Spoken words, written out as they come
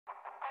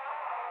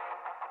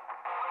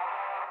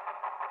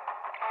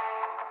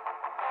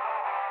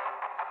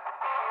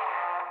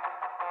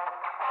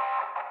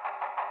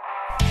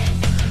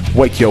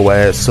wake your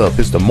ass up.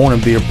 It's the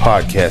Morning Beer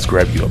Podcast.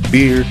 Grab you a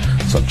beer,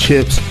 some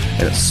chips,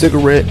 and a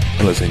cigarette,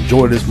 and let's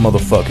enjoy this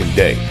motherfucking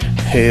day.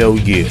 Hell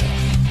yeah.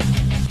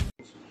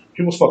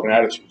 People's fucking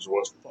attitudes are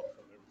what's fucking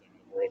everything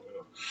in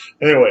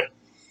the world.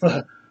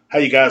 Anyway, how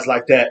you guys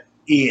like that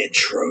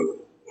intro?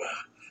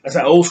 That's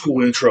that old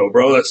school intro,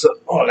 bro. I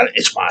gotta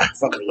itch my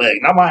fucking leg.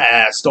 Not my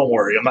ass. Don't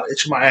worry. I'm not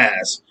itching my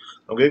ass.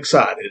 Don't get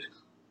excited.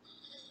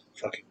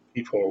 Fucking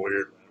people are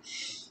weird,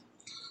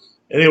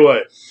 man.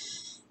 Anyway.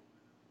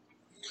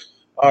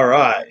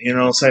 Alright, you know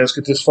what I'm saying? Let's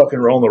get this fucking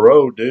roll on the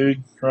road,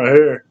 dude. Right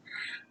here.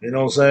 You know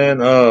what I'm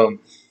saying?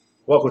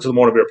 Welcome to the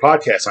Morning Beer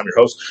Podcast. I'm your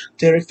host,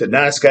 Derrek, the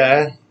nice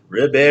guy,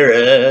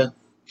 Ribera.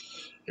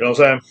 You know what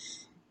I'm saying?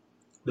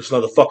 Just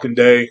another fucking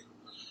day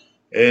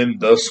in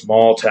the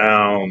small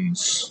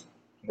towns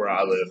where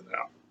I live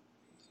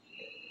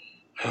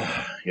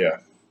now. Yeah.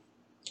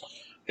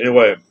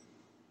 Anyway,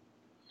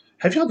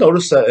 have y'all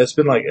noticed that it's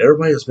been like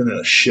everybody has been in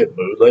a shit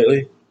mood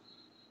lately?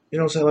 You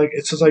know what I'm saying? Like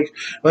it's just like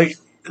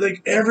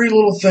every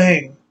little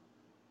thing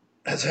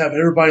has have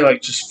everybody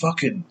like just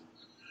fucking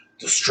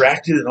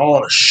distracted and all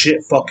in a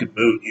shit fucking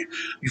mood. You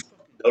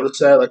fucking notice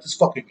that? Like this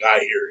fucking guy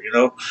here, you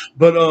know?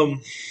 But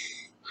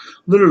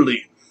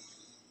literally,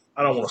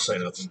 I don't want to say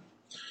nothing.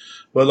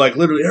 But like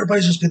literally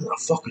everybody's just been in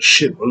a fucking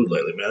shit mood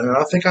lately, man. And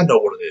I think I know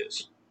what it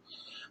is.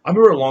 I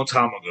remember a long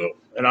time ago,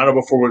 and I know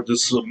before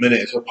this is a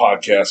minute into the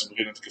podcast, we're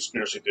getting into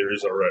conspiracy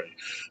theories already.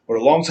 But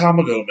a long time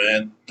ago,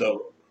 man, the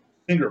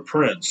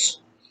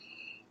fingerprints,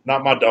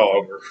 not my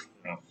dog, or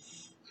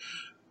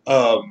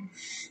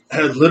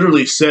had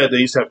literally said they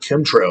used to have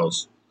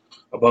chemtrails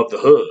above the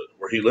hood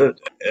where he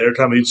lived. Every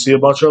time he'd see a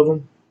bunch of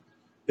them,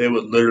 they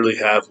would literally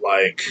have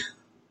like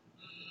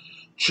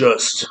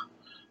just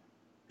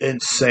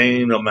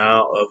insane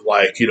amount of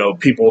like, you know,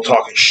 people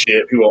talking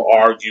shit, people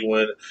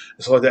arguing,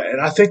 and stuff like that. And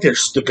I think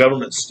the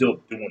government's still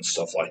doing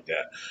stuff like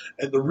that.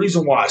 And the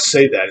reason why I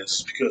say that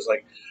is because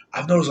like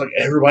I've noticed like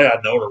everybody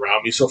I've known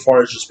around me so far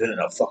has just been in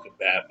a fucking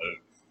bad mood.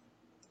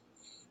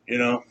 You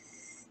know?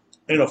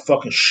 In a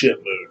fucking shit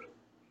mood.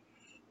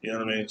 You know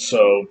what I mean?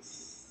 So,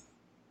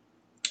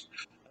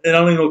 and I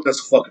don't even know what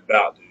that's fucking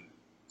about, dude.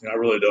 You know, I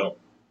really don't.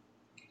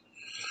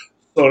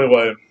 So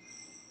anyway,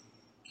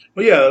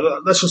 but yeah,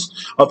 that's just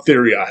a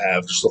theory I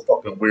have. Just a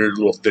fucking weird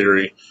little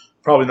theory.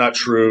 Probably not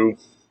true.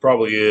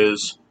 Probably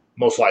is.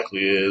 Most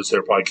likely is.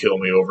 They'll probably kill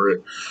me over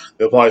it.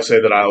 They'll probably say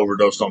that I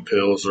overdosed on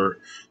pills or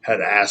had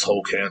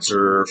asshole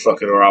cancer or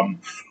fucking, or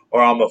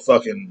I'm a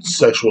fucking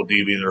sexual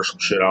deviant or some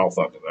shit. I don't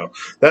fucking know.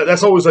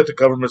 That's always like the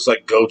government's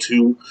like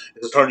go-to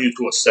is to turn you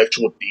into a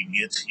sexual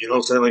deviant. You know what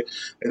I'm saying? Like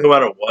no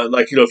matter what,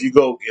 like, you know, if you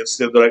go against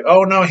them, they're like,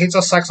 oh no, he's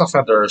a sex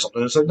offender or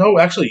something. It's like, no,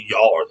 actually,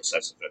 y'all are the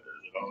sex offenders.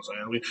 You know what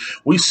I'm saying?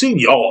 We've seen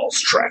y'all's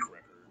track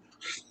record.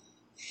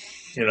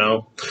 You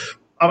know,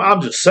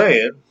 I'm just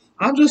saying.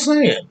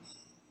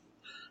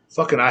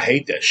 Fucking, I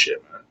hate that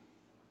shit, man.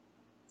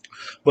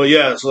 But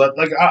yeah, so that,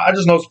 like I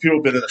just noticed people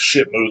have been in a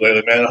shit mood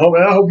lately, man.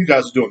 I hope you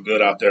guys are doing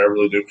good out there. I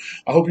really do.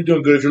 I hope you're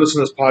doing good. If you're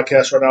listening to this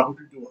podcast right now, I hope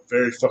you're doing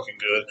very fucking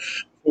good.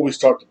 Before we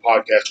start the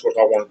podcast, of course,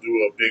 I want to do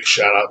a big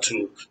shout out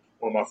to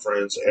one of my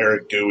friends,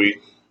 Eric Dewey,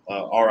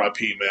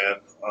 R.I.P. man.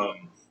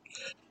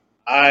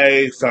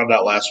 I found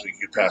out last week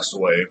he passed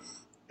away,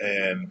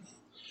 and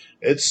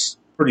it's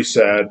pretty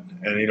sad.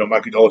 And you know, my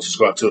condolences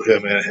go out to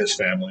him and his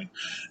family.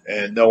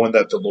 And knowing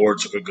that the Lord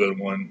took a good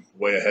one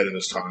way ahead of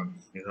his time,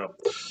 you know.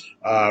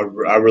 I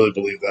really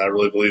believe that. I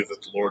really believe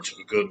that the Lord took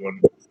a good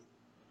one.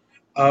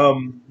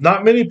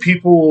 Not many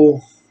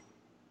people,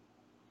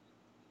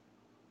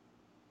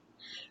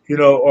 you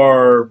know,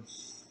 are,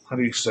 how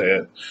do you say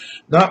it?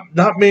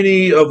 Not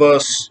many of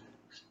us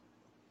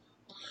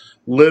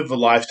live a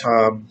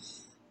lifetime,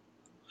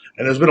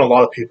 and there's been a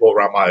lot of people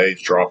around my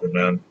age dropping,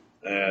 man.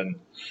 And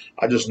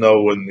I just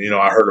know when, you know,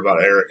 I heard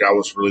about Eric, I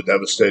was really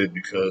devastated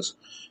because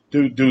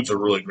dude's a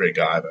really great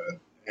guy, man.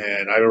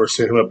 And I remember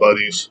seeing him at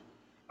Buddy's.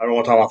 I remember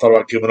one time I thought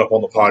about giving up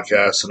on the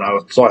podcast, and I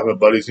saw him at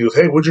Buddy's. He goes,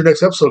 "Hey, when's your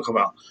next episode come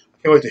out? I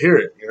can't wait to hear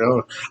it." You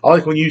know, I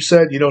like when you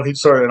said, you know, he'd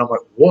started, and I'm like,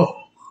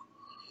 "Whoa,"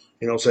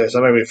 you know what I'm saying? So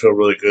that made me feel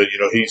really good. You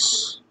know,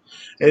 he's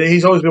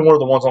always been one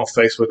of the ones on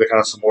Facebook that kind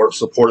of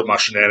supported my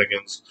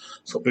shenanigans.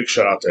 So big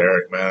shout out to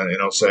Eric, man. You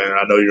know what I'm saying?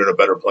 I know you're in a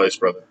better place,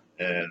 brother,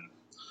 and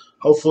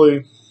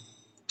hopefully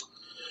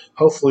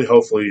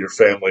your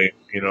family,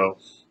 you know,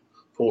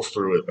 pulls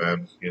through it,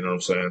 man. You know what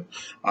I'm saying?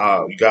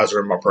 You guys are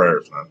in my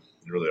prayers, man.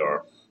 You really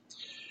are.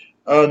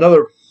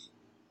 Another,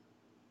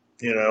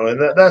 you know, and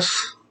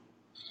that's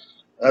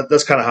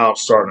kind of how I'm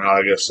starting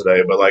out, I guess,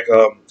 today. But like,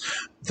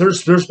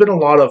 there's been a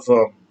lot of,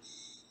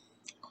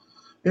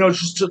 you know,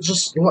 just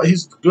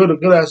he's a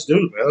good ass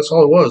dude, man. That's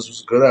all it was. He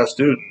was a good ass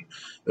dude. And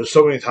there's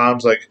so many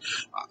times, like,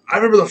 I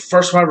remember the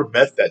first time I ever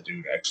met that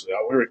dude. Actually,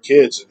 we were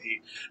kids, and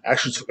he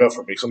actually took up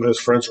for me. Some of his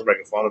friends were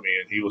making fun of me,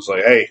 and he was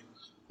like, "Hey,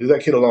 leave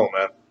that kid alone,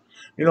 man."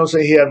 You know what I'm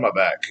saying? He had my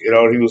back. You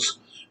know, he was.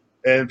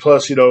 And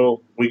plus, you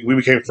know, we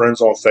became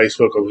friends on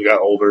Facebook as we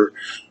got older,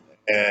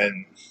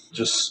 and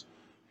just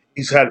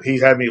he's had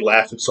me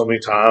laughing so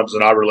many times,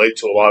 and I relate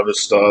to a lot of his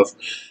stuff.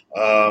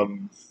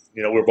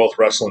 You know, we're both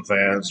wrestling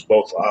fans,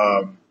 both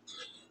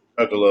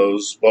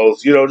juggalos,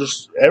 both,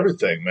 just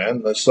everything,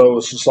 man. And so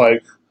it's just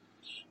like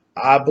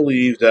I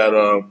believe that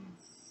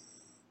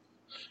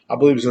I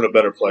believe he's in a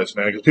better place,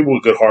 man. Because people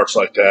with good hearts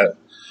like that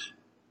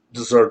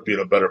deserve to be in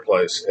a better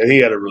place, and he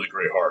had a really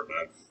great heart,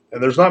 man.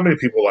 And there's not many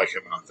people like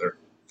him out there.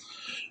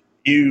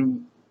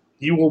 You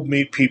you will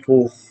meet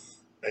people,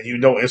 and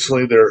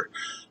instantly they're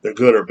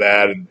good or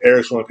bad. And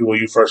Eric's one of the people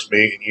you first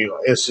meet, and you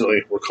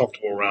instantly were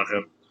comfortable around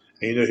him,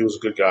 and you knew he was a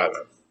good guy,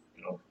 man.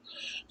 You know,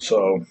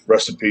 so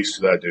rest in peace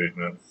to that dude,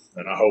 man.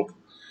 And I hope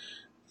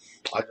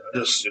I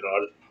just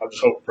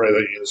hope and pray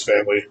that his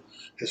family,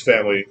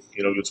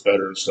 gets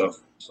better and stuff.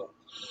 So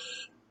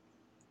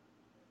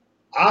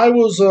I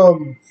was,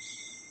 I'm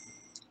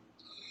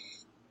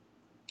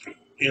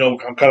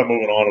kind of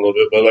moving on a little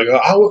bit, but like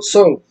I was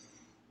so.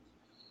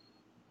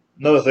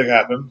 Another thing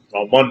happened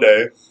on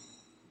Monday.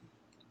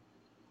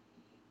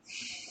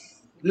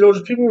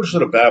 Just people were just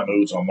in a bad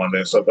moods on Monday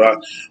and stuff.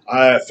 But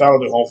I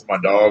found a new home for my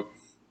dog,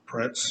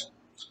 Prince.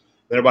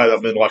 Everybody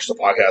that's been watching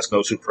the podcast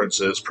knows who Prince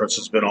is. Prince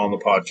has been on the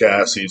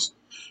podcast. He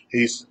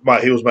was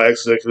my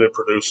executive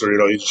producer.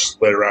 He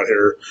just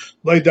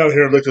laid down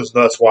here and licked his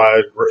nuts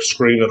wide,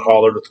 screamed and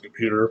hollered at the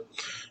computer.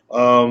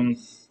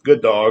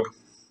 Good dog,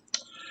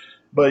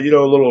 but a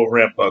little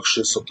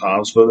rambunctious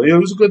sometimes. But he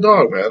was a good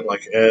dog, man.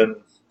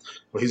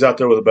 He's out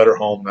there with a better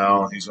home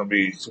now. He's gonna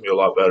be a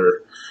lot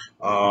better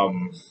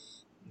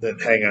than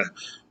hanging,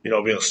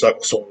 being stuck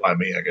with someone like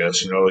me. I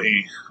guess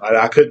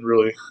I couldn't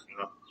really,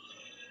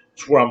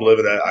 it's where I'm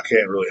living at. I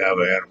can't really have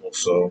an animal,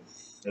 so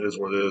it is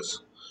what it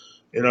is,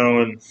 And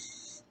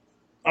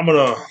I'm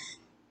gonna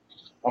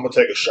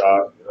take a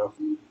shot,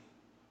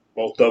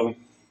 both of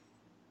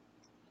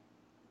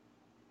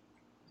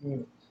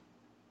them.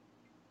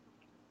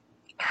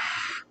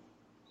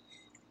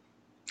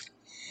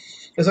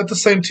 Is that the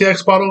same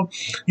TX bottle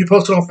you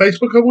posted on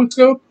Facebook a couple weeks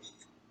ago?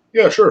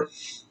 Yeah, sure.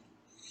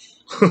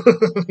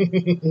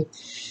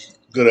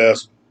 Good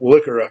ass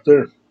liquor right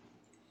there.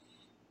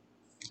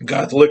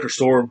 Guy at the liquor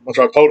store, once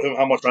I told him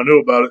how much I knew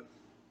about it,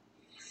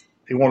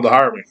 he wanted to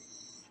hire me,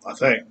 I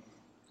think.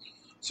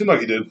 Seemed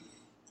like he did.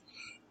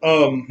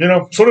 So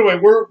anyway,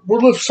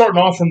 we're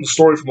starting off from the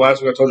story from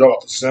last week. I told you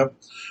about the simp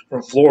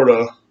from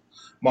Florida.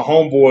 My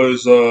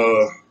homeboy's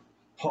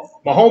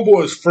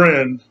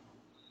friend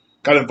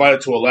got invited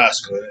to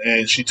Alaska,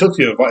 and she took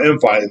the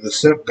invite, and the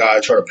simp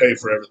guy tried to pay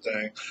for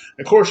everything. And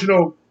of course,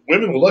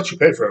 women will let you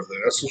pay for everything.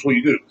 That's just what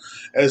you do.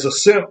 As a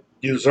simp,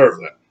 you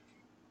deserve that.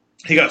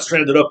 He got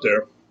stranded up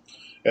there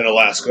in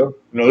Alaska.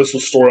 This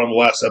was a story on the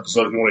last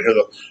episode if you want to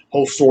hear the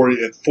whole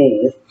story in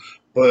full.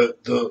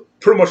 But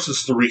pretty much this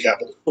is the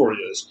recap of the story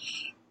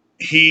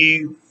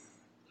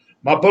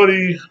my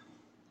buddy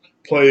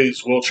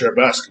plays wheelchair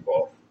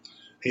basketball.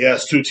 He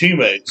has two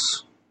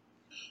teammates.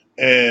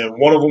 And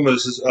one of them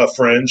is a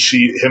friend.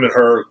 Him and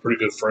her are pretty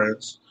good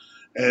friends.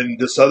 And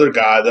this other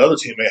guy, the other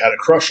teammate, had a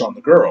crush on the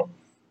girl.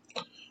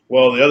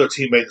 Well, the other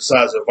teammate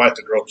decides to invite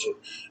the girl to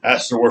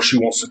ask her where she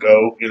wants to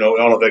go,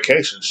 on a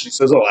vacation. She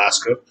says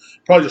Alaska.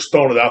 Probably just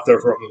throwing it out there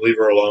for him to leave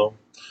her alone.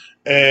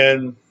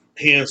 And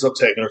he ends up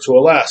taking her to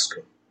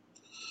Alaska.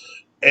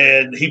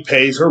 And he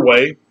pays her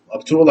way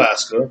up to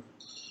Alaska.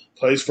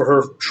 Pays for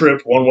her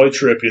trip, one-way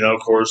trip,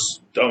 of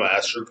course,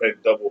 dumbass. Should have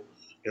paid double,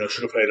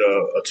 should have paid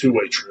a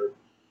two-way trip.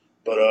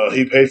 But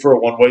he paid for a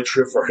one-way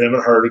trip for him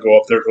and her to go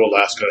up there to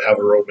Alaska to have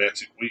a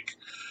romantic week.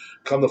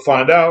 Come to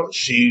find out,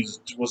 she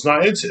was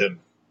not into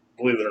him,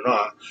 believe it or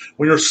not.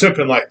 When you're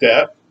simping like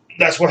that,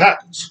 that's what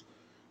happens.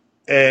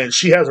 And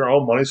she has her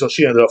own money, so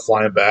she ended up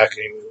flying back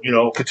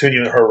and,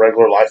 continuing her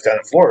regular life down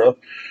in Florida.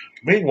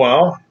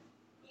 Meanwhile,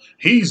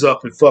 he's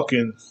still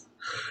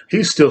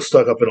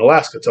stuck up in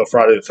Alaska till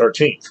Friday the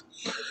 13th.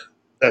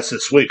 That's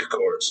this week, of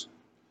course.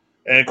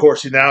 And of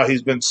course,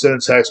 he's been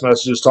sending text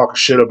messages talking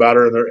shit about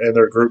her in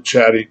their group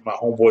chat. My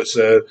homeboy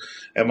said,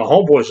 and my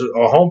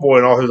homeboy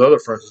and all his other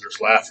friends are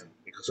just laughing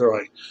because they're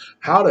like,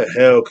 "How the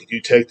hell could you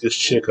take this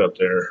chick up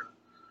there?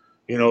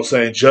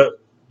 Saying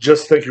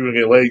just think you're gonna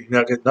get laid, you're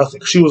not get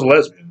nothing." She was a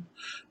lesbian,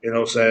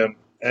 saying,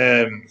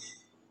 and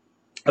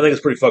I think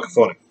it's pretty fucking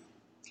funny.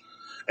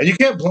 And you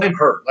can't blame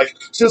her.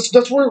 Since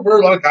that's where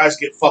a lot of guys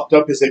get fucked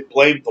up is they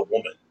blame the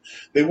woman.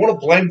 They want to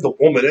blame the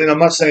woman, and I'm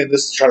not saying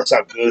this to try to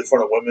sound good in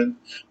front of women,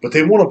 but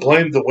they want to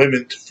blame the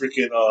women to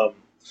freaking,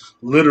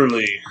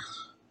 literally,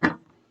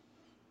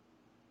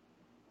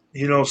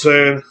 you know what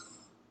I'm saying?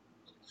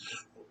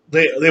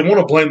 They want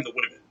to blame the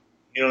women.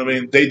 You know what I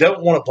mean? They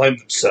don't want to blame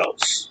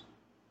themselves.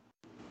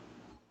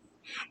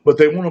 But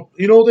they want to,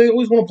 they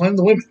always want to blame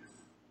the women.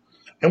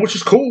 And which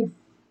is cool.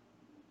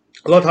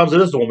 A lot of times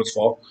it is the woman's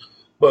fault.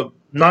 But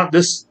not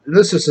this. In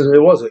this instance, it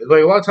wasn't.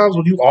 A lot of times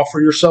when you offer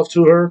yourself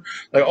to her,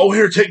 oh,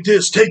 here, take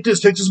this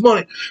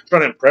money,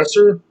 trying to impress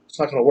her, it's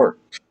not going to work.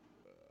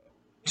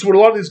 So what a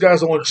lot of these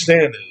guys don't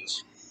understand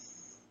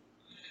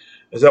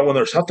is that when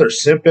they're out there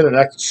simping and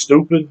acting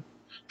stupid,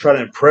 trying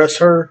to impress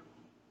her,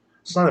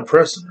 it's not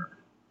impressing her.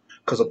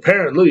 Because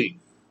apparently,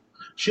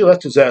 she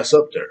left his ass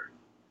up there.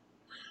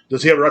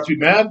 Does he have a right to be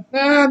mad?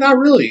 Nah, not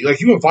really.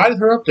 You invited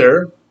her up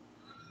there.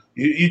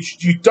 You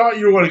thought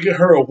you were going to get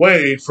her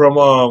away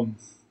from,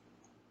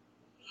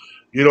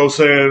 You know what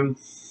I'm saying?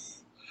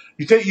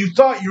 You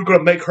thought you were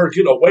gonna make her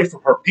get away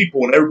from her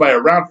people and everybody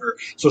around her,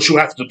 so she'll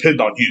have to depend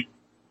on you.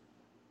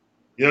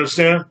 You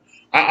understand?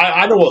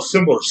 I know a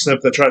similar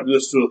simp that tried to do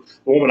this to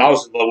the woman I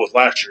was in love with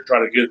last year,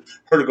 trying to get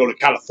her to go to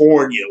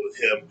California with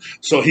him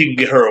so he can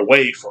get her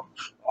away from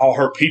all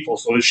her people,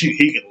 so that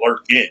he can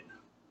lurk in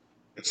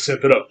and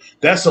simp it up.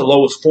 That's the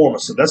lowest form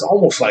of simp. That's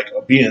almost like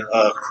being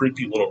a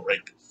creepy little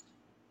rapist.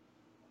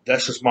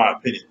 That's just my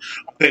opinion.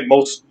 I think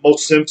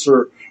most simps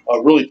are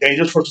really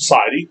dangerous for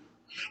society.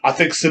 I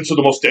think simps are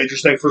the most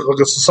dangerous thing for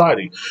fucking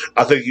society.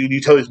 I think you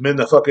tell these men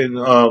that fucking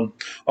bow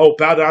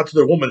down to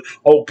their woman,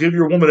 give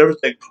your woman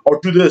everything, or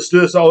do this,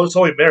 it's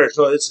only marriage.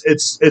 No,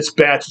 it's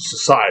bad to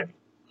society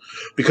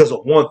because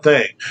of one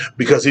thing,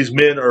 because these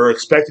men are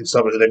expecting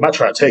something and they might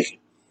try to take it.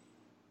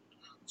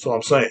 That's what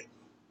I'm saying.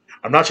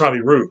 I'm not trying to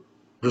be rude.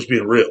 I'm just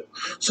being real.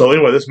 So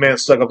anyway, this man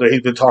stuck up there.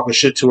 He's been talking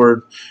shit to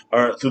her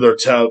through their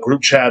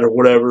group chat or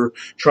whatever,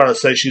 trying to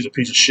say she's a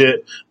piece of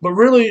shit. But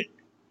really,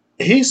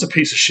 he's a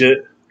piece of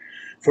shit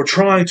for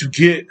trying to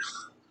get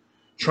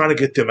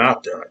them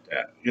out there like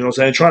that. You know what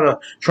I'm saying?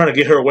 Trying to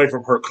get her away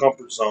from her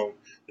comfort zone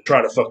to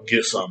try to fucking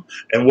get some.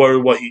 And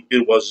what he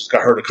did was just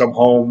got her to come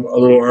home a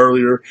little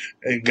earlier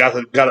and got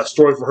a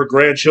story for her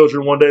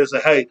grandchildren one day and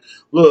said, "Hey,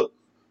 look,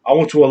 I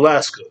went to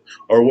Alaska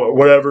or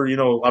whatever." You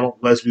know, I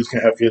don't lesbians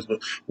can't have kids,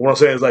 but what I'm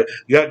saying is like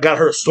got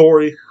her a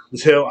story to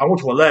tell. I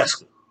went to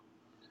Alaska.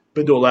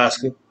 Been to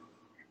Alaska.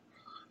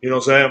 You know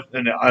what I'm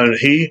saying? And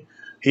he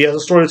has a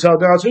story to tell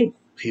now too.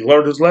 He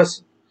learned his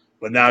lesson,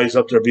 but now he's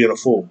up there being a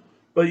fool.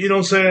 But you know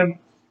what I'm saying?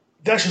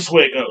 That's just the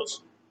way it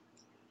goes.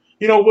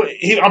 You know what?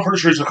 I'm pretty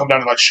sure he's gonna come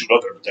down and like shoot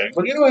up everything.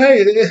 But you know, hey,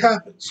 it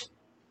happens.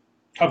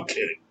 I'm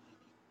kidding.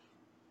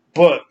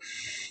 But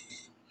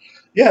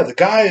yeah, the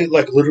guy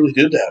like literally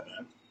did that,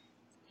 man,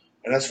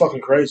 and that's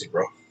fucking crazy,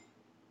 bro.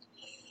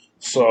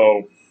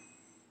 So,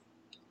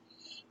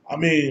 I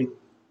mean,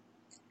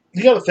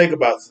 you got to think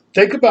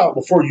about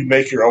before you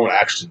make your own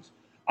actions.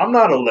 I'm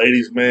not a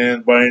ladies'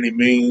 man by any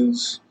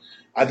means.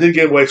 I did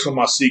get away from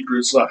my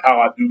secrets, like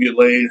how I do get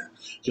laid,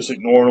 just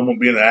ignoring them and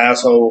being an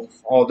asshole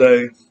all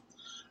day.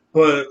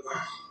 But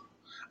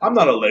I'm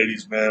not a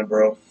ladies' man,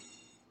 bro.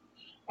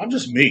 I'm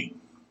just me.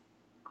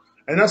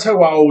 And that's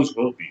how I always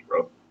will be,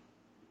 bro.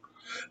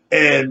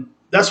 And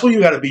that's what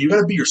you gotta be. You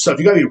gotta be yourself.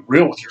 You gotta be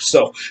real with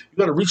yourself. You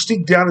gotta reach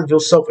deep down in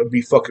yourself and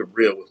be fucking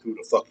real with who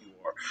the fuck you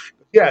are.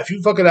 Yeah, if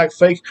you fucking act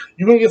fake,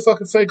 you're gonna get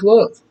fucking fake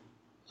love.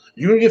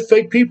 You're gonna get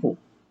fake people.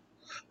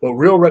 But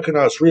real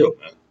recognize real,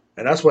 man.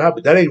 And that's what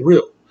happened. That ain't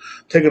real.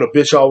 Taking a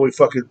bitch all the way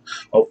fucking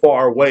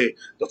far away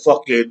to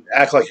fucking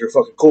act like you're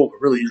fucking cool, but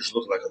really you just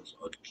look like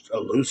a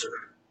loser.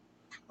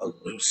 A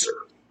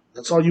loser.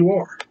 That's all you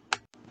are.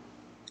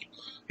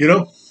 You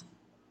know?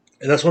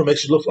 And that's what it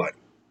makes you look like.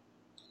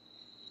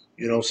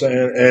 You know what I'm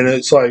saying? And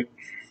it's like,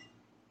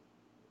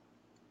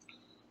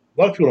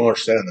 a lot of people don't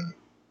understand that,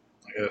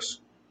 I guess.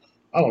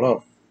 I don't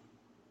know.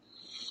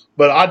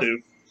 But I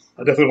do.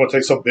 I definitely want to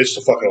take some bitch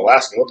to fucking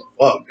Alaska. What the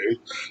fuck, dude?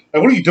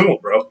 Like, what are you doing,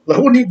 bro? Like,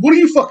 what are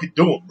you fucking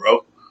doing,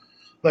 bro?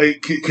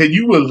 Like, can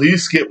you at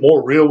least get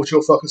more real with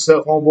your fucking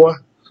self, homeboy?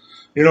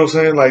 You know what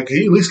I'm saying? Like, can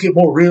you at least get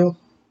more real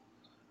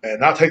and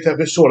not take that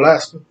bitch to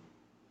Alaska?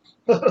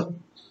 Gotta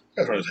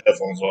turn his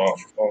headphones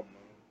off. Oh,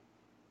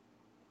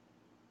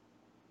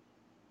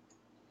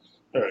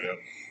 there we go.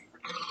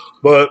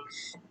 But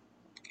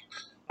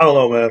I don't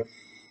know, man.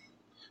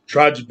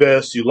 Tried your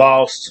best. You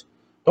lost.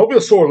 Don't be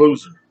a sore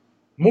loser.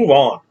 Move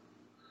on.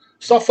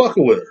 Stop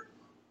fucking with her.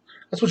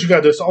 That's what you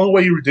gotta do. It's the only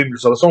way you redeem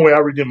yourself. It's the only way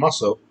I redeem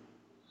myself.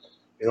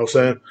 You know what I'm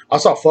saying? I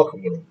stopped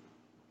fucking with him.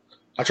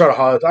 I tried to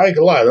holler at, I ain't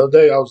gonna lie, the other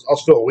day I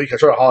was feeling weak. I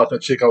tried to holler at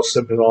that chick I was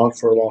simping on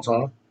for a long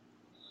time.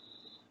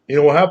 You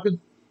know what happened?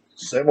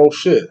 Same old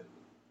shit.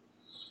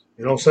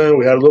 You know what I'm saying?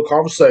 We had a little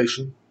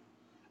conversation,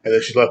 and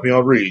then she left me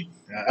on read.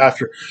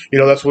 After, you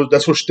know, that's what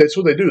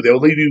they do. They'll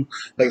leave you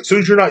like as soon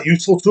as you're not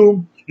useful to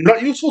them, you're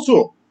not useful to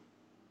them.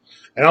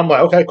 And I'm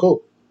like, okay,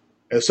 cool.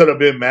 Instead of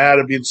being mad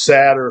and being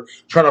sad or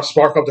trying to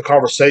spark up the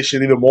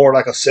conversation even more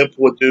like a simp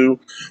would do,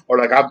 or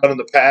like I've done in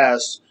the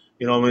past.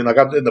 You know what I mean? Like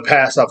in the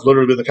past, I've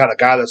literally been the kind of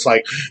guy that's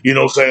like, you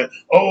know, saying,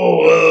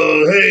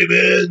 hey,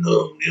 man,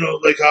 you know,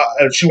 like,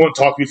 and she wouldn't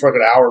talk to me for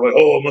like an hour, like,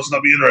 I must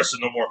not be interested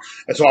no more.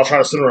 And so I'll try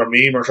to send her a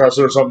meme or try to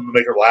send her something to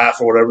make her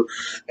laugh or whatever.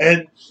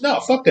 And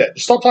no, fuck that.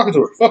 Just stop talking to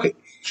her. Fuck it.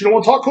 She don't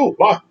want to talk? Cool.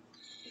 Bye.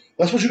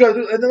 That's what you got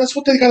to do. And that's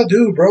what they got to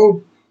do,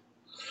 bro.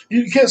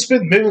 You can't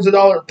spend millions of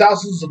dollars,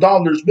 thousands of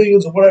dollars,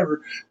 millions of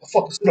whatever, to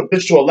fucking send a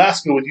bitch to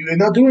Alaska with you and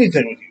not do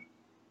anything with you.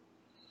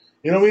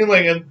 You know what I mean?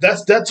 Like, and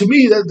that to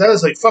me, that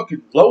is like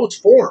fucking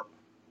lowest form.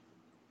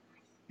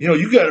 You know,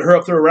 you got her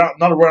up there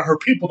not around her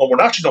people no more.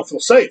 Now she don't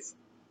feel safe.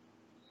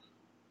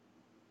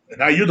 And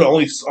now you're her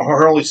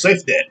only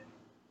safe net.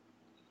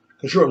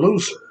 Because you're a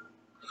loser.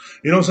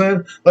 You know what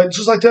I'm saying? Like,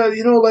 just like that,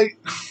 you know, like,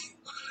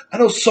 I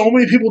know so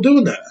many people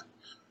doing that.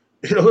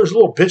 You know, there's a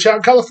little bitch out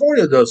in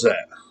California that does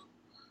that.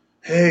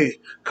 Hey,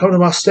 come to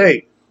my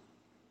state.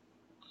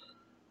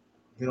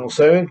 You know what I'm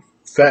saying?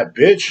 Fat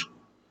bitch.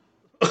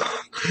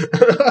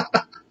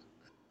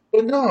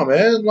 But no,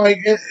 man, like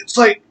it's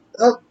like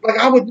like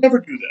I would never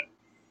do that.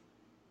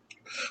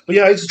 But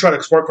yeah, I used to try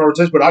to spark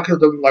conversation, but I could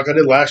have done like I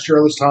did last year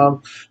all this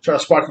time, try to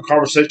spark a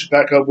conversation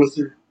back up with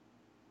her.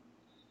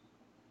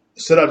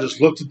 Instead, I just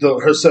looked at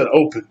her set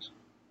open,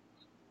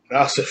 and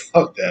I said,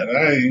 "Fuck that,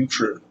 I ain't even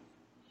true."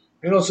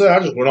 You know what I'm saying? I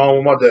just went on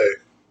with my day.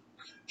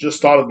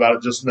 Just thought about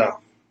it just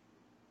now.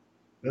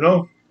 You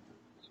know,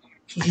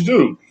 that's what you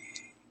do.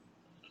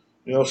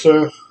 You know what I'm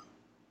saying?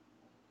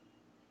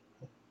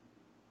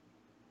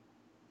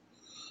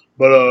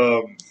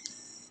 But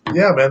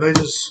yeah, man, they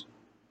just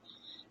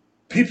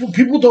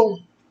people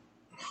don't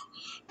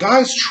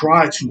guys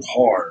try too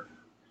hard,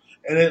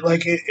 and it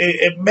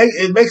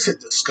makes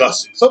it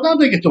disgusting. Sometimes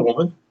they get the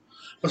woman,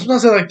 but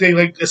sometimes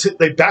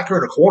they back her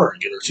in a corner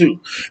and get her too.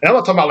 And I'm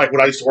not talking about like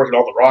when I used to work at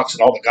all the rocks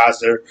and all the guys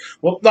there.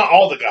 Well, not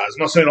all the guys. I'm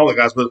not saying all the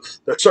guys, but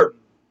there are certain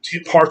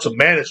parts of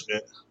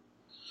management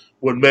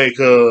would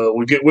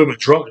get women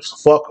drunk just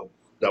to fuck them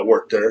that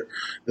work there.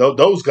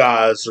 Those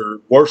guys are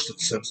worse than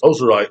Sims.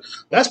 Those are like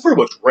that's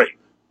pretty much rape.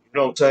 You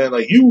know what I'm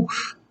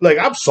saying?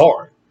 I'm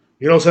sorry.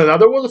 You know what I'm saying? Now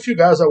there was a few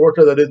guys that worked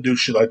there that didn't do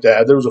shit like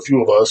that. There was a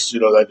few of us,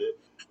 that did.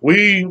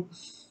 We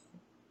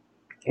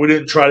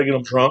didn't try to get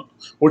them drunk.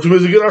 We're too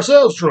busy getting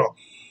ourselves drunk.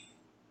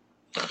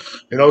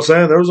 You know what I'm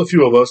saying? There was a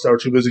few of us that were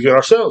too busy getting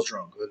ourselves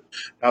drunk.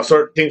 Now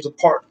certain teams and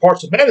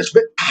parts of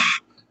management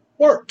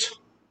worked.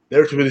 They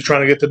were too busy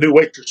trying to get the new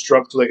waitress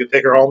drunk so they could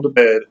take her home to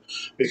bed.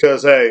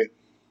 Because, hey,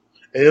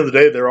 at the end of the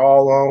day, they're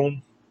all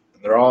alone,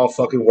 and they're all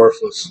fucking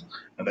worthless,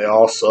 and they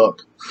all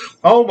suck.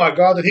 Oh my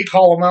God, did he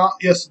call them out?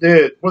 Yes, he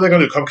did. What are they going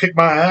to do, come kick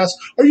my ass?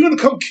 Are you going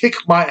to come kick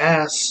my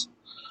ass?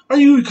 Are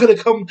you going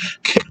to come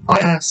kick my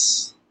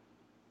ass?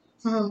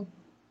 Huh?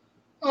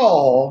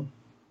 Oh,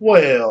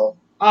 well,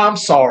 I'm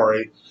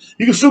sorry.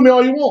 You can sue me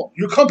all you want.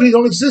 Your company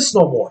don't exist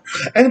no more.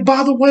 And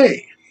by the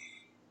way,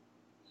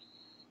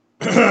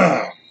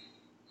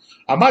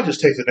 I might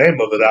just take the name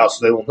of it out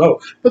so they will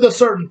know. But there's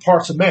certain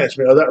parts of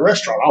management of that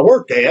restaurant I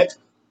worked at.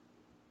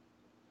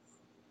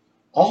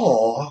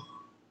 Oh,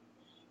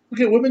 we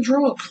get women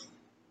drunk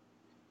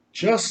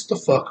just to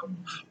fuck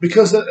them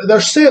because they're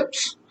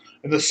simps,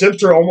 and the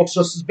simps are almost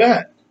just as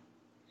bad.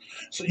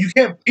 So you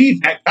can't be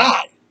that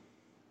guy.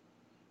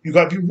 You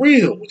gotta be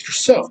real with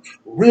yourself,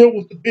 real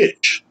with the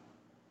bitch.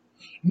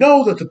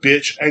 Know that the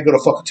bitch ain't gonna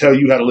fucking tell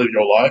you how to live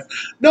your life.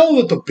 Know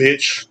that the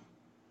bitch,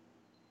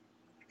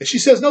 if she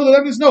says no, then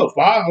that means no.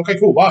 Bye. Okay,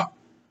 cool. Bye.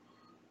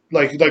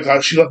 Like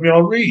she left me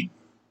on read.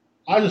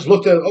 I just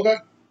looked at it. Okay,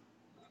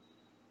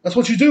 that's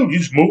what you do. You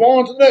just move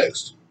on to the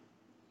next.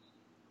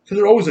 Because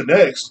there's always a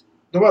next,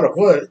 no matter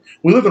what.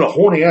 We live in a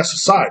horny ass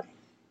society.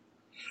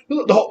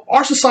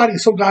 Our society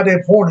is so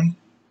goddamn horny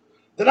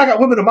that I got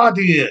women in my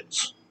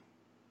DMs.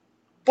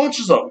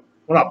 Bunches of them.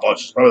 Well, not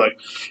bunches. I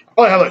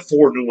probably have like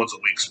 4 new ones a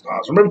week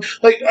sometimes. Remember,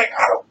 I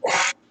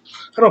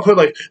don't put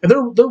and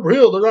they're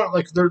real. They're not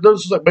there's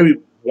just like maybe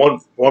one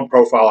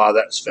profile out of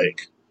that is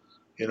fake,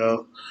 you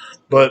know.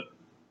 But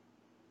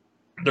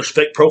there's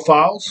fake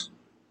profiles,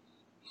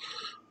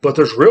 but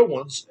there's real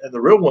ones, and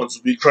the real ones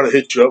will be trying to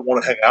hit you up,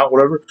 want to hang out,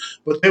 whatever.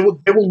 But they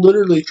will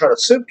literally try to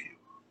simp you.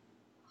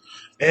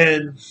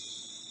 And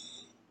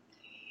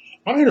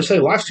I'm here to say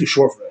life's too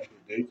short for that,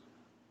 dude.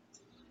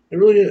 It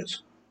really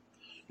is.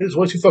 It is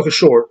way too fucking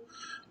short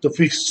to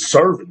be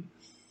serving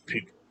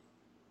people.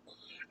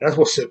 And that's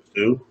what simps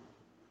do.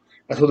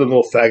 That's what the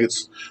little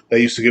faggots that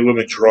used to get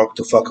women drunk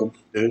to fuck them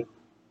do.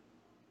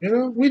 You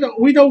know, we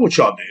know what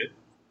y'all did.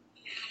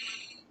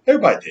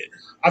 Everybody did.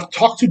 I've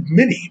talked to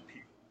many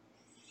people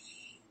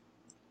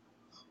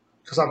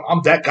because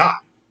I'm that guy.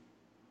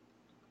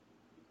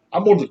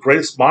 I'm one of the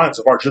greatest minds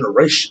of our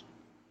generation.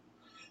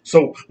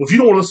 So if you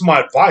don't want to listen to my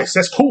advice,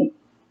 that's cool.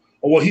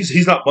 Oh well,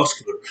 he's not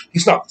muscular.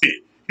 He's not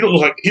fit. He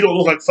don't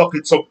look like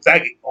fucking some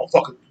faggot on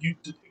fucking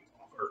YouTube.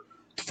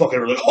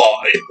 Fucking like,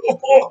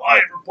 hi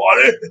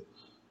everybody.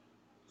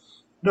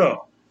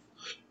 No,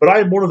 but I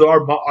am one of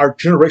our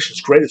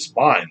generation's greatest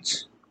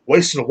minds,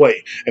 wasting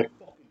away in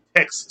fucking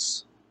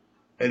Texas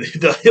and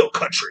the hill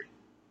country,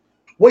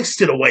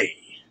 wasted away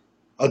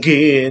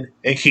again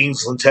in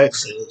Kingsland,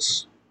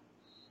 Texas,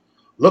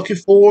 looking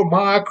for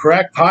my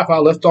crack pipe I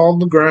left on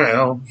the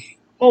ground.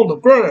 On the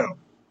ground.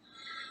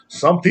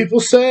 Some people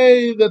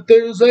say that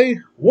there's a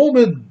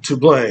woman to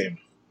blame,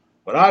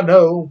 but I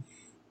know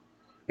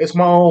it's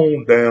my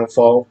own damn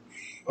fault.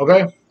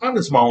 Okay? I know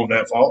it's my own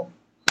damn fault.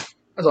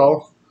 That's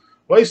all.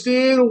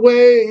 Wasted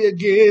away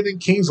again in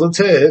Kingsland,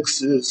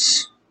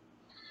 Texas.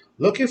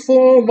 Looking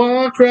for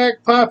my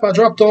crack pipe I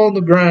dropped on the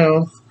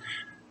ground.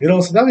 You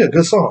know, so that'd be a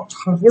good song.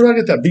 Where did I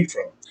get that beat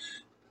from?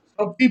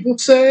 Some people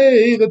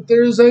say that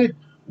there's a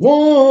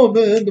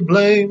woman to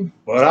blame,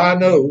 but I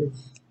know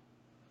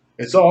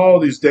it's all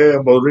these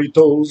damn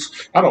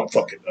burritos. I don't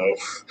fucking know.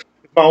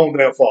 It's my own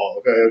damn fault,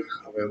 okay?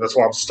 I mean, that's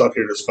why I'm stuck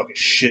here in this fucking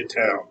shit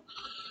town.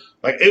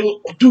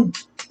 Dude,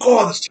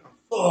 God, this town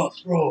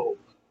sucks, bro.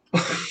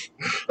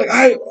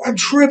 I'm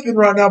tripping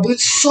right now, but it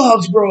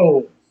sucks,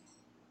 bro.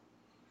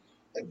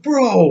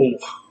 Bro,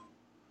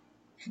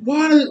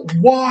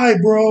 why,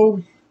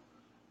 bro?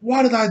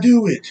 Why did I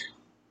do it?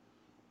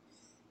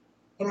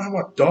 I don't have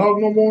my dog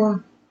no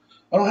more.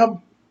 I don't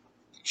have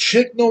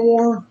chick no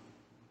more,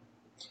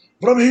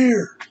 but I'm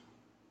here.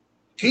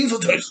 Kings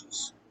of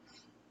Texas.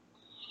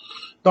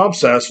 No, I'm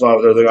satisfied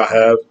with everything I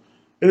have.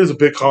 It is a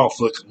big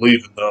conflict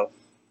leaving, though.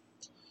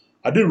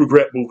 I do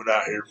regret moving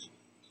out here.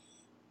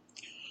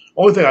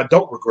 Only thing I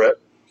don't regret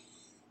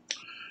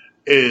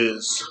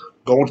is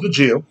going to the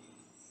gym,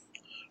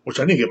 which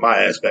I need to get my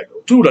ass back.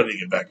 Dude, I need to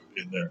get back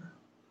in there.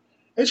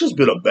 It's just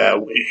been a bad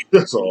week.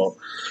 That's all.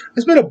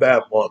 It's been a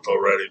bad month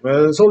already,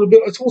 man. It's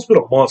almost been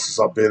a month since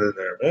I've been in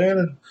there, man.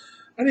 And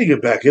I need to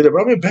get back in there,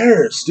 but I'm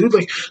embarrassed, dude.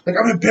 Like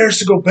I'm embarrassed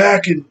to go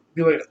back and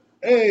be like,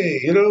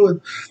 hey,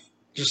 and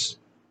just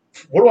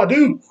what do I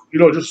do?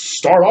 Just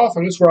start off,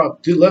 I guess, where I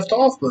did left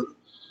off, but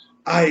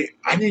I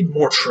need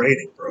more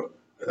training, bro.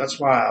 And that's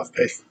why I've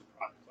paid for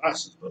private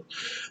classes, but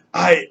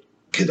I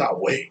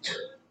cannot wait,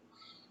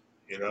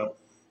 you know.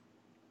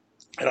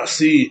 And I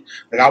see,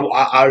 like,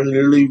 I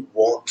literally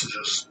want to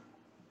just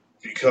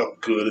become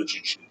good at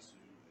jiu-jitsu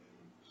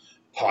and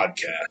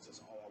podcasts. That's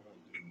all I want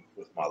to do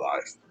with my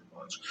life, pretty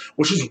much.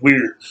 Which is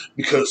weird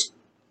because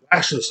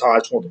actually, that's how I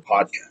just want the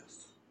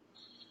podcast.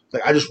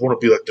 Like, I just want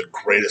to be like the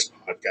greatest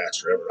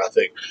podcaster ever. I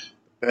think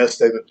the best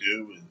thing to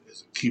do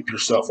is keep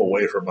yourself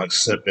away from like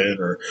simping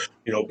or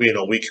being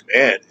a weak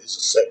man. Is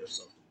to set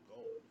yourself a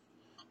goal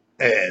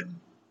and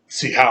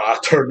see how I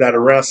turned that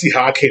around. See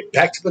how I came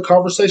back to the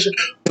conversation.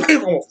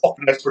 Bam, I'm a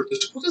fucking expert.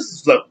 This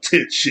is level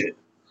 10 shit.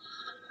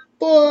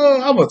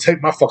 Boy, I'm gonna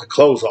take my fucking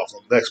clothes off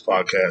on the next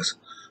podcast.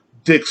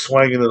 Dick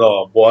swinging it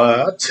all,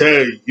 boy. I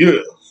tell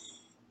you.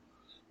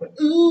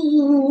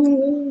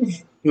 Ooh.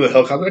 You the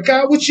helicopter. I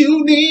got what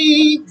you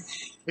need.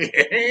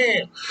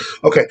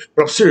 Okay,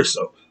 but I'm serious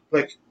though.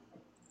 Like,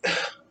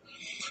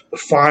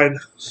 find,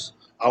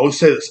 I always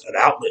say this, an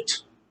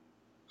outlet.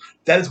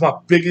 That is my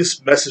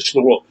biggest message to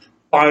the world.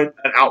 Find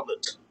an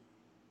outlet.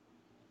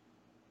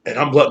 And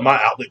I'm letting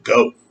my outlet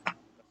go.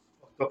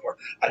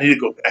 I need to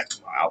go back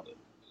to my outlet.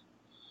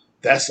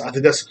 I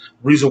think that's the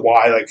reason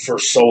why, like, for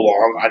so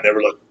long, I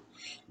never,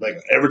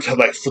 like every time,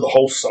 like, for the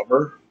whole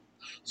summer,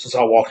 since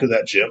I walked to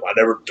that gym,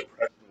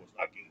 depression was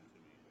not getting to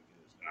me like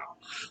it is now.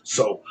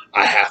 So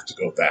I have to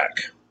go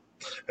back.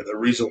 And the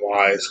reason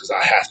why is because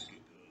I have to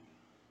get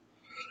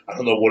good. I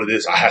don't know what it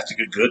is. I have to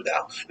get good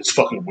now. It's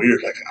fucking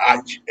weird. Like,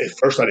 at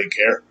first I didn't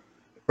care.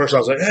 At first I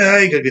was like, I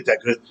ain't gonna get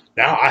that good.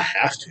 Now I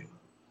have to.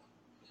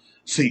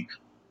 See,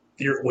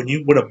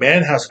 when a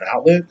man has an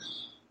outlet,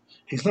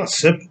 he's not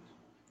simping.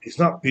 He's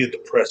not being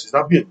depressed. He's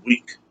not being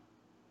weak.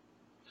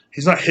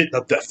 He's not hitting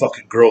up that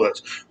fucking girl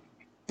that's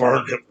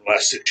burned him for the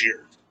last 6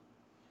 years.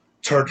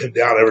 Turned him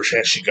down every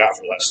chance she got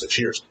for the last 6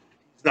 years.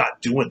 He's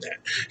not doing that.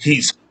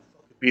 He's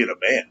being a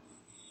man.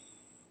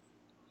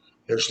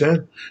 You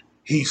understand?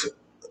 He's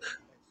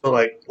so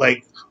like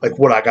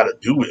what I gotta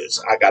do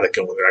is I gotta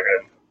go in there, I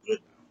gotta become good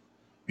now.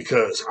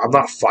 Because I'm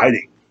not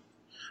fighting.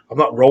 I'm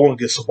not rolling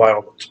against somebody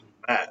on the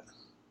mat.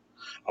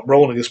 I'm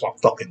rolling against my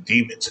fucking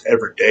demons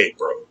every day,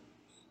 bro.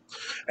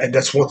 And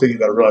that's one thing you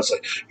gotta realize.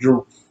 Like,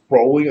 you're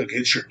rolling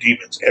against your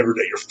demons every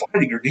day. You're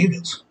fighting your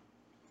demons.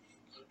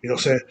 You know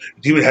what I'm saying?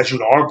 Your demon has you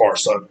in an armbar,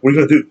 son. What are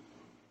you gonna do?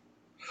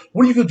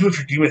 What are you gonna do if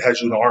your demon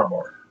has you in an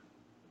armbar?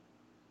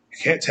 You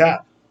can't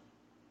tap.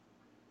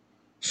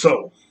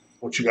 So,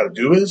 what you gotta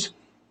do is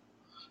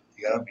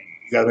you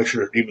gotta make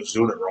sure your demon's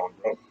doing it wrong,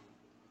 bro.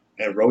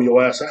 And roll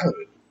your ass out of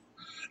it.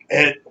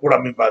 And what I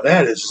mean by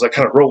that is like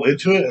kind of roll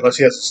into it, unless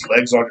he has his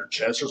legs on your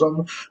chest or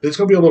something. It's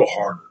gonna be a little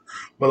harder.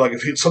 But like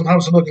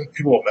sometimes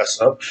people will mess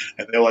up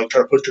and they'll like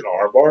try to push you in an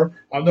arm bar.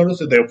 I've noticed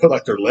that they'll put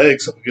like their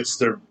legs up against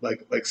their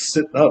like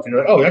sitting up. You're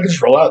like, oh, I can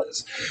just roll out of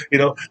this,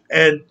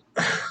 And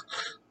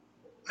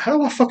how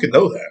do I fucking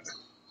know that?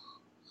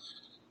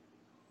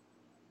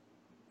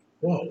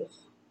 Whoa,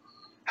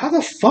 how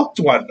the fuck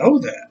do I know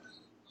that?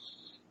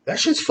 That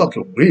shit's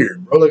fucking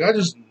weird, bro. Like, I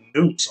just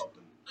knew something.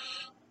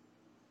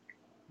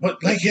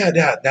 But like, yeah,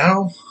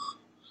 now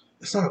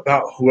it's not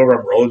about whoever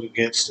I'm rolling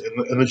against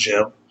in the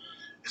gym.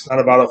 It's not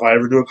about if I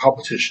ever do a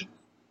competition.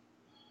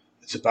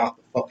 It's about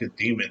the fucking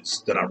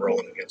demons that I'm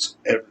rolling against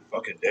every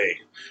fucking day.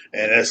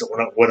 And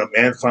when a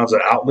man finds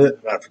an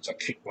outlet, no matter if it's like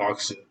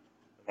kickboxing,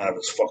 no matter if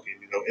it's fucking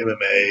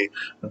MMA,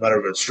 no matter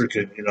if it's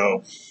freaking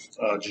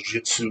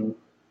jiu-jitsu.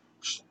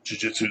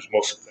 Jiu-jitsu is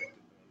most effective.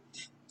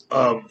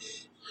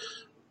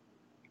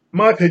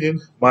 My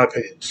opinions.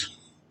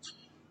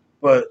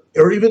 But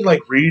or even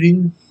like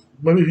reading.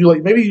 Maybe you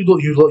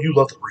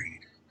love to read.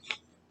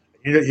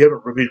 You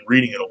haven't been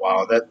reading in a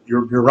while. That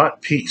you're not in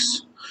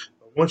peace.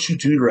 But once you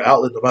do your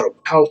outlet, no matter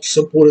how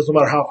simple it is, no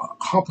matter how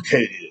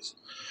complicated it is,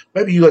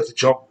 maybe you like to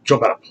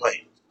jump out of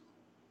planes.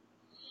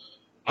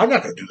 I'm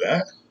not gonna do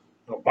that.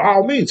 By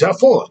all means, have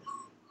fun.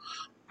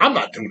 I'm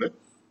not doing it.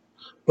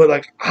 But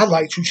like, I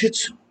like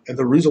jujitsu, and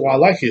the reason why I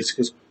like it is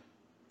because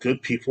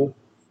good people,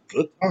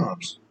 good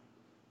times,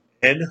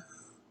 and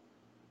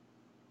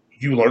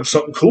you learn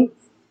something cool.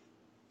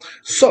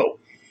 So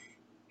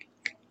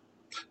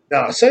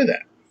now I say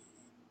that.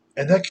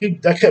 And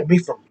that kept me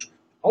from. I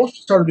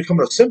almost started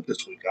becoming a simp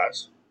this week,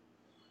 guys.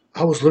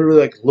 I was literally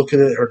like looking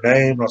at her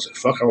name, and I was like,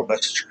 "Fuck, I'm gonna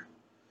message her."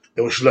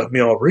 And when she left me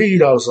on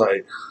read, I was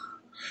like,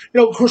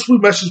 Of course, we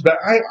messaged back.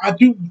 I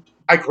do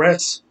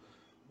digress.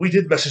 We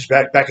did message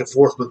back and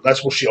forth, but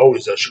that's what she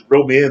always does. She'll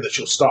reel me in, then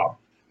she'll stop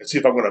and see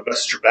if I'm going to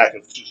message her back.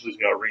 If she's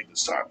leaving out a read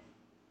this time,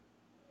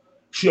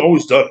 she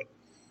always does it.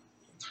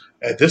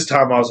 And this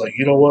time, I was like,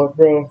 you know what,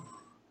 bro?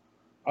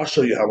 I'll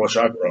show you how much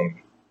I've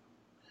grown.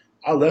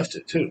 I left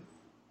it too.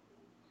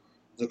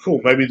 I like,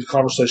 cool. Maybe the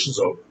conversation's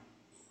over.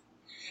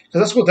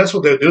 Because that's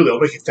what they'll do. They'll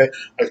make you think.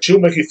 Like she'll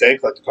make you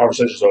think like the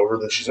conversation's over.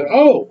 Then she's like,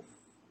 oh.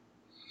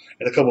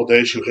 In a couple of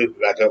days, she'll hit me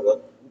back up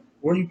like,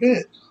 where you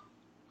been?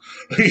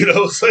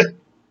 It's like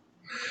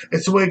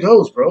it's the way it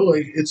goes, bro.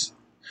 Like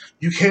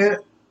you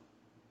can't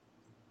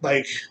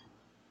like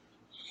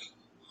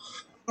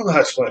I don't know how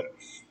to explain it.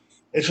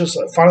 It's just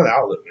like find an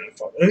outlet,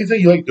 man.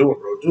 Anything you like doing,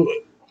 bro, do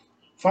it.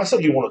 Find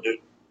something you want to do.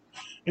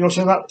 You know what I'm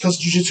saying? Not because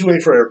jiu-jitsu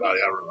ain't for everybody.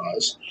 I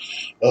realize,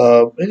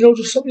 and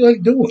just something you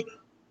like doing.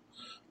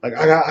 Like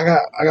I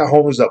got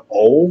homies that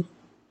bowl.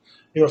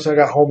 You know what I'm saying?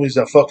 I got homies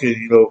that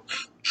fucking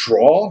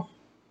draw.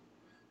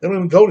 They don't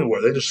even go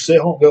anywhere. They just sit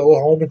home, go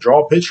home and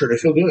draw a picture, and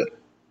they feel good.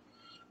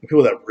 And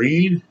people that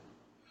read,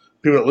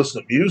 people that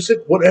listen to music,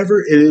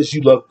 whatever it is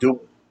you love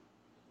doing,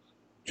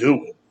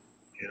 do it.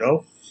 You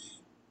know.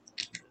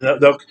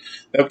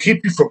 They'll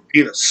keep you from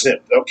being a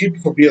simp. They'll keep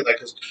you from being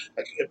like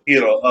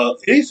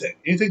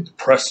anything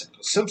depressing.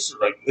 Simps are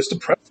like it's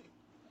depressing.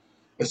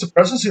 It's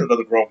depressing seeing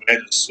another grown man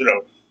just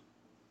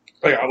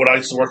like when I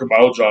used to work at my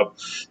old job,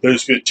 there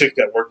used to be a chick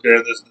that worked there,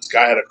 and this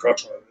guy had a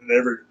crush on her. And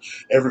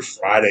every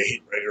Friday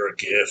he'd bring her a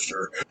gift,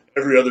 or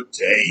every other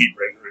day he'd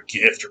bring her a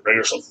gift, or bring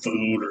her some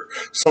food, or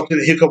something.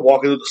 He'd come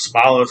walking with a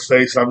smile on his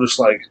face, and I'm just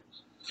like,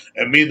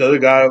 and me and the other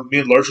guy,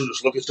 me and Lurch would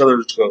just look at each other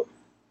and just go,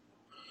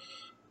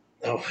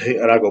 oh,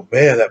 and I go,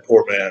 man, that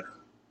poor man.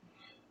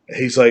 And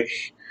he's like,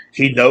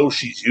 he knows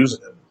she's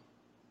using him,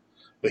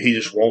 but he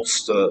just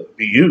wants to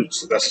be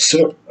used. That's a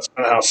simp. That's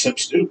kind of how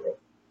simps do, bro.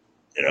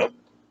 You know.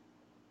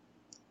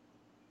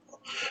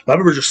 I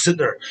remember just sitting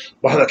there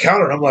behind the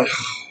counter, and I'm like,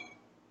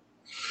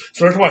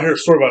 so every time I hear a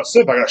story about a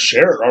simp, I got to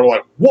share it. I'm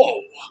like,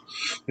 whoa.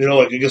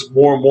 Like it gets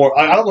more and more.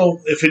 I don't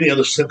know if any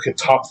other simp can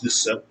top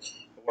this simp.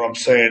 What I'm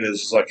saying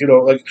is, like,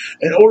 like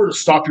in order to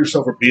stop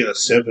yourself from being a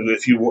simp, and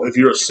if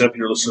you're a simp, and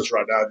you're listening to this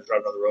right now, you're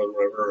driving down the road, or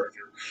whatever, or if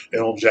you're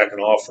at home jacking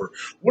off, or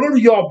whatever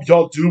y'all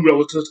do,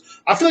 listen to this.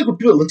 I feel like when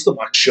people listen to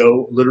my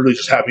show, literally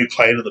just have me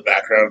playing in the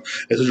background,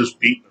 and they're just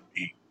beating the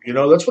beat.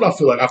 That's what I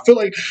feel like. I feel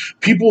like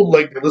people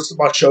like they listen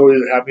to my show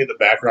and have me in the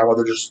background while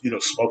they're just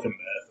smoking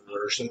meth, or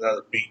they're sitting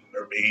there beating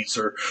their meats,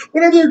 or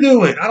whatever they're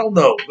doing. I don't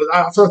know, but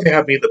I feel like they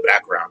have me in the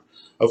background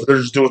of they're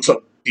just doing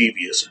something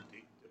devious or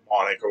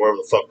demonic or whatever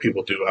the fuck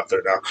people do out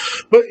there now.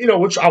 But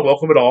which I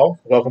welcome it all.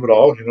 Welcome it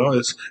all. It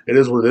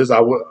is what it is.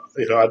 I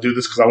do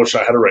this because I wish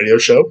I had a radio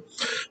show.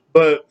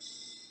 But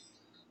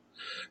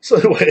so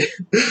anyway,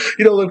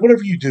 like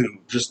whatever you do,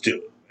 just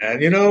do it,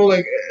 man.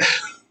 Like.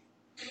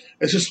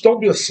 It's just don't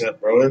be a simp,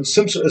 bro. And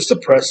simps, it's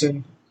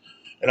depressing,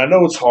 and I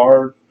know it's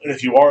hard. And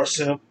if you are a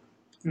simp,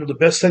 the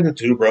best thing to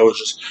do, bro, is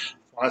just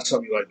find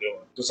something you like doing.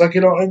 Just like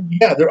and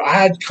yeah,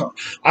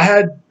 I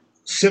had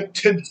simp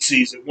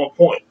tendencies at one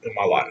point in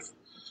my life,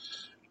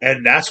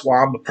 and that's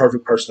why I'm the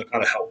perfect person to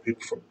kind of help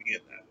people from being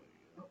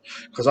that way.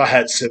 Because I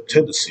had simp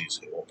tendencies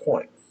at one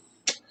point.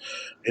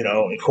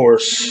 Of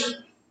course,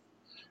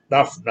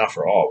 not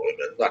for all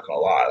women. I'm not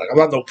gonna lie. Like I'm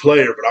not no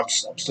player, but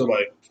I'm still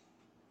like,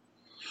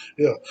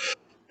 yeah.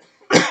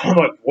 I'm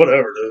like,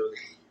 whatever,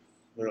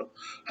 dude.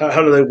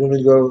 How do they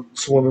women go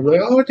swimming?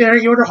 Like, oh,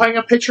 Derrek, you want to hang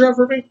a picture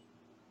over me?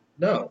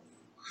 No,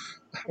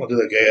 I don't want to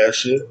do that gay ass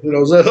shit.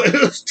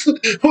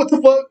 What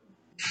the fuck?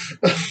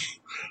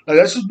 Like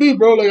that's just me,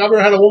 bro. Like I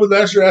ever had a woman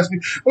last year ask me,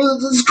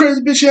 "Oh, this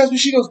crazy bitch." She asked me,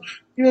 she goes,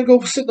 "You gonna go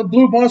sit in the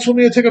blue bonnet with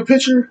me and take a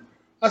picture?"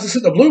 I said,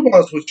 "Sit in the blue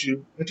bonnet with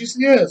you?" And she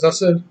said, "Yes." I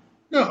said,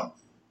 "No,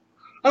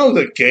 I don't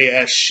do that gay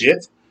ass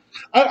shit."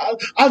 I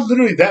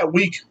literally that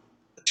week.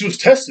 She was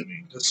testing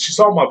me. She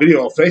saw my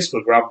video on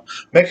Facebook where I'm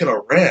making a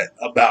rant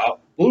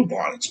about blue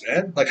bonnets,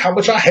 man. Like how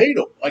much I hate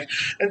them. Like,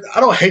 and I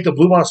don't hate the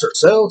blue bonnets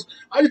themselves.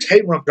 I just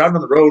hate when I'm driving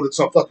on the road and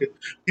some fucking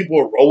people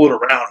are rolling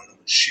around in them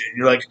and shit. And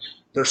you're like,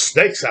 there's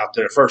snakes out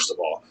there. First of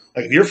all,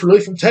 like if you're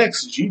really from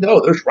Texas,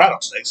 there's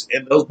rattlesnakes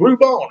in those blue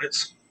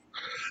bonnets.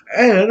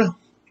 And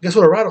guess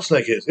what a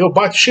rattlesnake is? It'll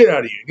bite the shit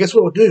out of you. Guess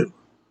what it'll do?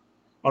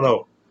 Oh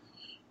no,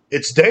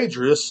 it's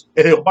dangerous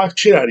and it'll bite the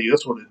shit out of you.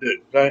 That's what it'll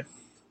do. Okay.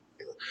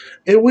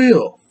 It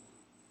will.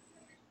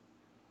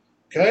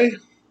 Okay?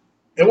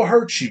 It will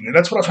hurt you. And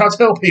that's what I try to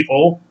tell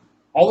people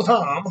all the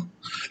time.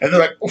 And they're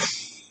like,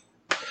 oof.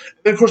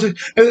 And of course, the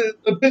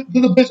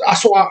bitch,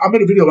 I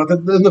made a video about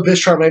that. Then the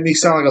bitch tried to make me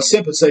sound like a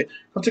simp and say,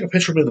 come take a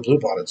picture of me in the blue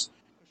bonnets.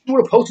 She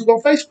would have posted it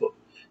on Facebook.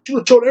 She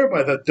would have told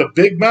everybody that the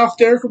big mouth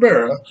Derrek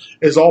Ribera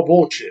is all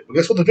bullshit. But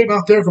guess what? The big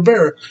mouth Derrek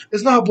Ribera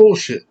is not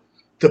bullshit.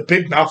 The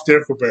big mouth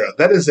Derrek Ribera.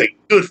 That is a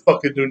good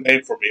fucking new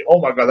name for me. Oh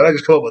my god, did I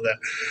just come up with that?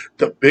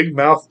 The big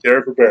mouth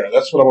Derrek Ribera.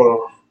 That's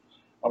what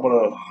I'm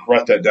gonna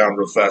write that down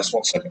real fast.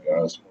 1 second,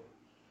 guys.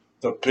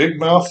 The big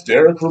mouth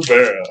Derrek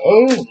Ribera.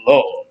 Oh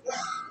lord.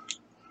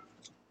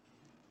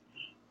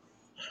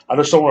 I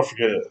just don't want to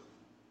forget it.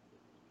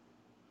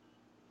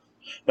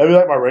 That'd be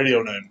like my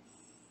radio name.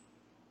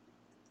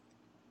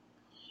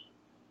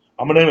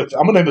 I'm gonna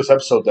name this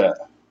episode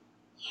that.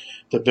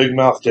 The Big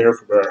Mouth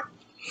Derrek Ribera.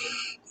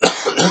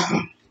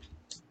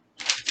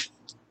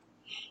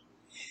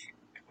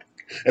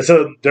 Instead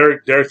of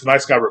Derek the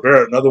Nice Guy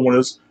Rivera, another one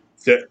is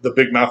the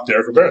Big Mouth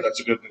Derrek Ribera. That's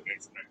a good nickname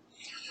for me.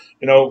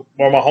 You know,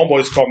 one of my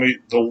homeboys called me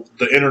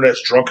the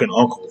internet's drunken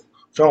uncle.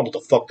 I don't know what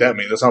the fuck that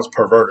means. That sounds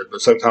perverted. But at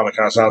the same time, it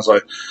kind of sounds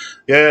like,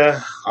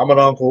 yeah, I'm an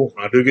uncle.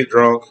 I do get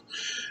drunk.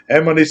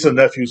 And my nieces and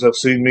nephews have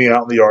seen me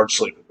out in the yard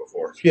sleeping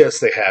before. Yes,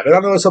 they have. And I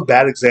know it's a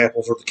bad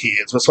example for the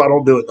kids, but so I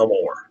don't do it no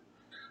more.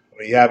 I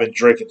mean, yeah, I've been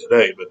drinking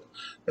today, but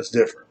that's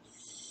different.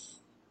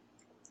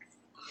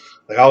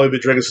 Like, I've only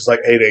been drinking since like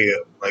 8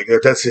 a.m. Like,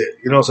 that's it.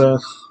 You know what I'm saying?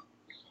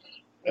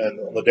 And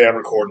on the day I'm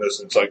recording this,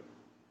 it's like,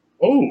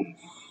 oh,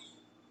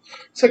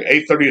 it's like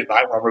 8:30 at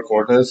night when I'm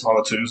recording this on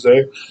a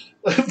Tuesday.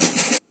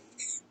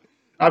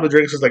 I've been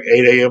drinking since like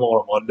 8 a.m.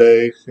 on a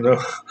Monday, you know.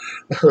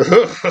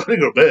 I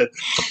didn't go to bed.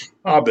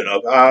 I've been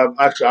up.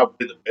 I've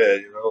been to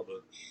bed, you know,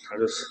 but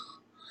I'm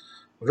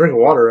drinking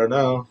water right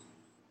now.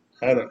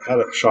 Had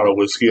a shot of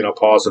whiskey and I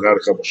paused and had a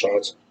couple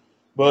shots.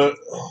 But,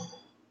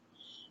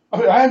 I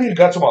mean, I haven't even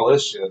got to my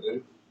list yet,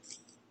 dude.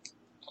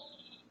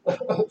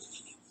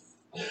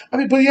 I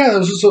mean, but yeah, it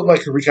was just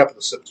like a recap of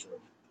the Sims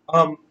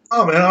room.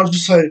 Oh man, I was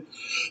just saying,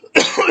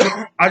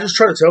 I just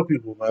try to tell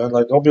people, man,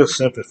 like, don't be a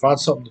simp and find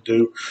something to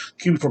do,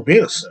 keep you from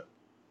being a simp.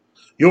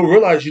 You'll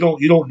realize you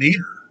don't need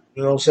her.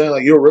 You know what I'm saying?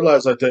 Like, you'll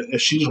realize like that if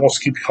she just wants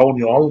to keep holding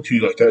you on to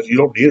you like that, you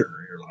don't need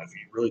her in your life.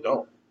 You really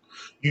don't.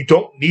 You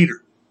don't need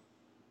her.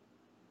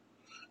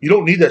 You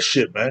don't need that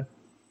shit, man.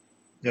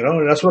 You know,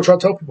 and that's what I try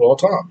to tell people all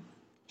the time.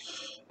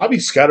 I be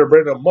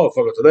scatterbrained a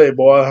motherfucker today,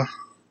 boy.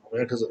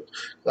 Man, because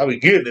I be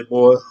getting it,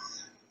 boy.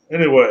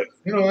 Anyway,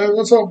 you know,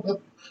 that's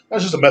all.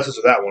 That's just a message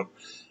of that one.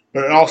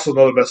 But also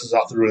another message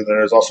I threw in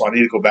there is also I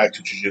need to go back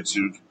to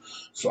jiu-jitsu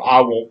so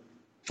I won't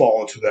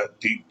fall into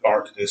that deep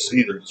darkness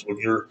either. Because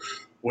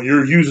when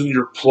you're using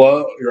your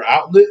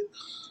outlet,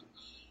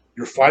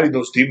 you're fighting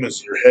those demons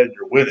in your head and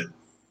you're winning.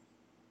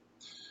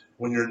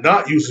 When you're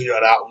not using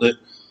that outlet,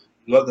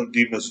 you let them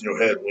demons in your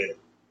head win.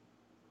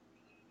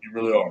 You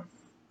really are.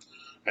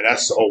 And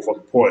that's the whole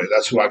fucking point.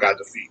 That's who I got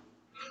to defeat.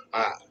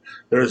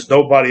 There is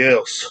nobody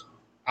else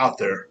out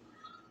there.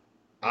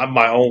 I'm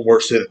my own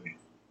worst enemy.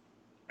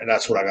 And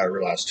that's what I got to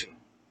realize too.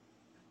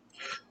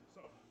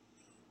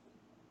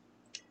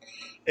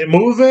 And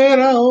moving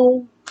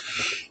on.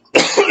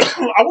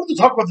 I wanted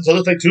to talk about this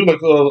other thing too,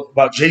 like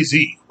about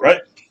Jay-Z,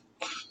 right?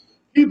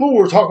 People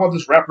were talking about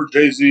this rapper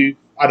Jay-Z.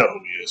 I know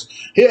who he is.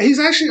 He's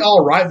actually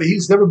all right, but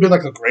he's never been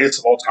like the greatest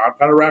of all time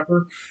kind of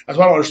rapper. That's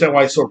why I don't understand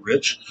why he's so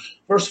rich.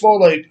 First of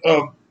all,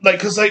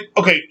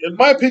 okay, in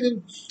my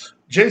opinion,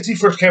 Jay-Z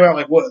first came out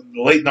in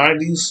the late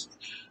 '90s.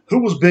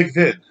 Who was big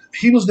then?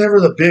 He was never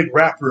the big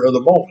rapper of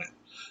the moment.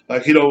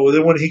 Like, you know,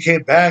 then when he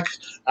came back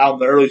out in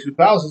the early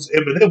 2000s,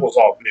 Eminem was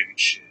all big and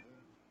shit.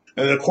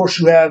 And then, of course,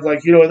 you had,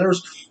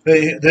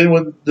 then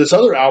when this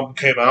other album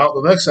came out,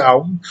 the next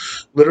album,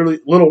 literally,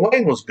 Lil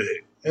Wayne was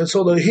big. And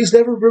so he's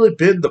never really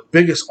been the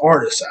biggest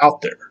artist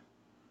out there,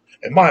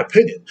 in my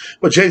opinion.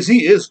 But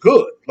Jay-Z is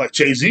good. Like,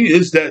 Jay-Z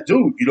is that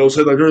dude. You know what I'm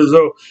saying? Like, there's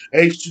no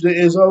H to the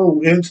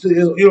Izzo, N to the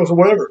Izzo, you know, so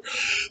whatever.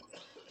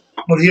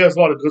 But he has a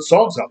lot of good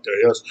songs out there.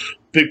 He has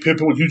Big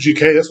Pimpin' with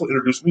UGK. That's what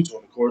introduced me to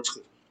him, of course.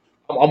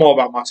 I'm all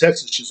about my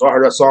Texas shit. So I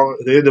heard that song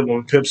at the end of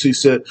when Pimp C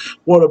said,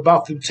 "What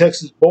about them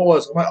Texas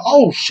boys?" I'm like,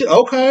 oh, shit,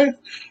 okay.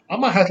 I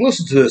might have to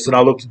listen to this. And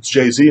I looked at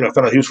Jay-Z and I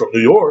found out he was from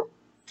New York.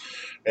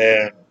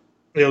 And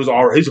it was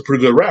all right. He's a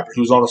pretty good rapper. He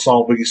was on the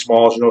song Biggie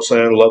Smalls, you know what I'm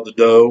saying? Love the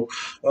Dough.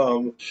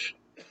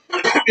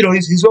 You know,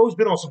 he's always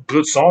been on some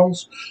good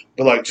songs.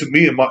 But, like, to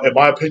me, in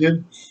my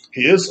opinion,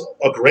 he is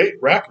a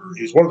great rapper.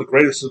 He's one of the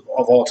greatest of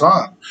all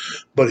time.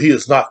 But he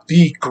is not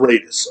the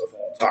greatest of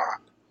all time.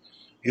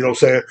 You know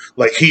what I'm saying?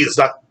 Like, he is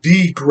not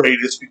the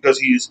greatest because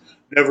he's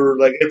never,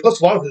 like, and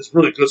plus a lot of his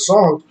really good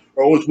songs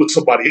are always with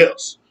somebody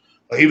else.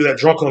 Like, even that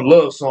Drunk on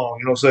Love song,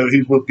 you know what I'm saying?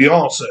 He's with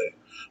Beyonce.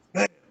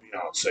 Man,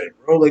 Beyonce,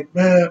 bro. Like,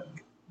 man,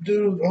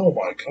 dude, oh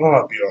my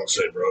God,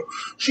 Beyonce, bro.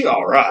 She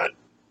all right.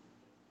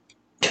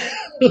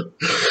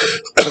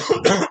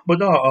 But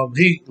no,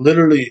 he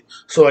literally,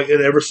 so like in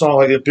every song,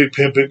 like in Big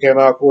Pimpin' came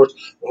out, of course,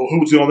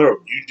 who was he on there?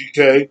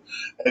 UGK.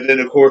 And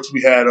then, of course,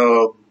 we have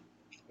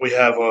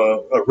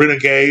a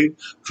Renegade,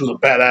 which was a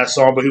badass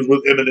song, but he was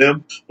with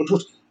Eminem, which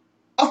was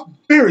a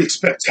very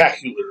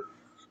spectacular,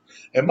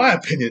 in my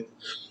opinion,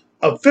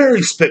 a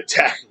very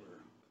spectacular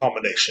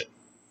combination.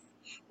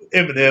 With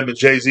Eminem and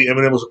Jay-Z.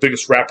 Eminem was the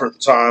biggest rapper at the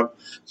time.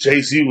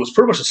 Jay-Z was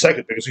pretty much the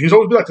second biggest. He's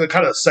always been like the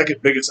kind of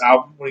second biggest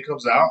album when he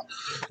comes out.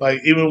 Like,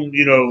 even,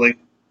 you know, like,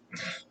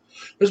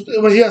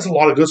 he has a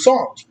lot of good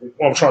songs.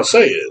 What I'm trying to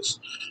say is.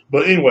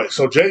 But anyway,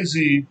 so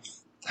Jay-Z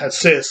had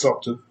said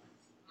something.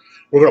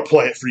 We're going to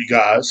play it for you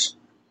guys.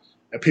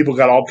 And people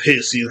got all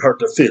pissy and hurt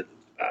their feelings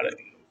about it.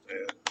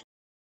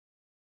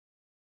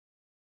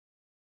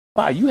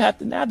 Wow, you have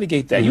to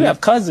navigate that. Mm-hmm. You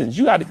have cousins.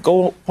 You got to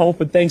go home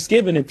for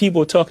Thanksgiving and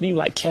people are talking to you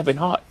like Kevin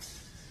Hart.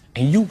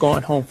 and you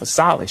going home for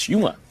solace. You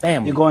want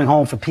family. You're going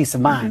home for peace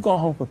of mind. You're going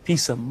home for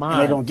peace of mind.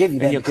 And they don't give you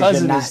that and your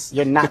because cousins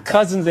you're not your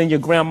cousins in your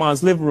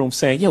grandma's living room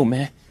saying, "Yo,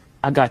 man,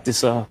 I got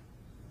this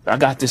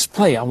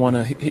play. I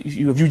wanna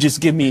if you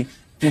just give me."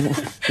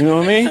 You know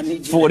what I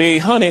mean?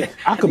 4,800,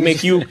 I could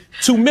make you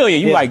 2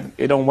 million. You like,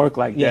 it don't work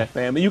like that,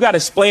 fam. You got to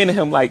explain to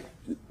him like,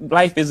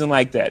 life isn't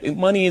like that.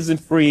 Money isn't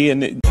free,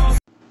 and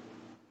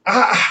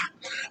I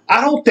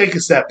don't think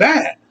it's that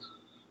bad.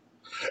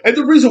 And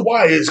the reason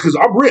why is because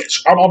I'm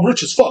rich. I'm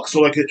rich as fuck. So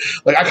like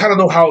I kind of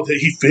know how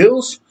he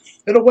feels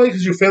in a way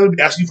because your family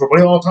be asking you for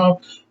money all the time.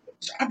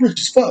 I'm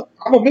rich as fuck.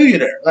 I'm a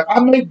millionaire. Like I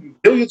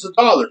make billions of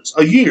dollars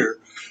a year.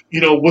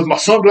 You know, with my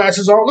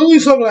sunglasses on. Look at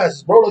these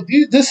sunglasses, bro. Like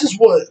these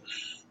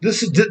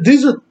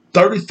are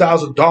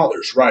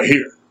 $30,000 right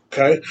here.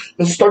 Okay,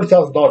 this is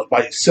 $30,000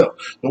 by itself.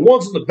 The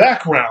ones in the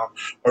background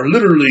are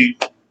literally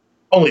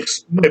only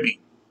maybe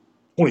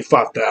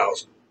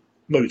 25,000,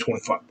 maybe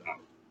 25,000.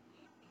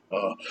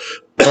 I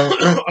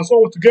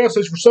saw it at the gas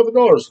station for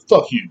 $7.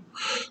 Fuck you.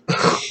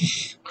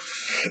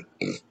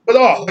 But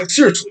like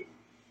seriously,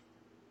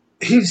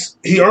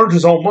 he earned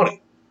his own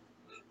money.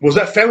 Was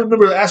that family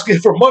member asking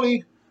for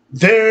money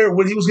there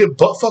when he was getting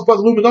butt fucked by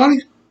the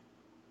Illuminati?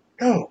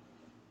 No.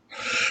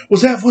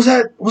 Was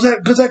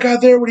that guy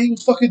there when he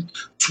was fucking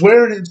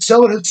swearing and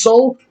selling his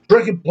soul,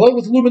 drinking blood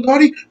with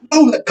Illuminati?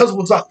 No, that cousin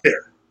was not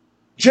there.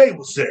 Jay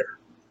was there,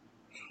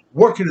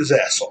 working his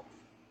ass off.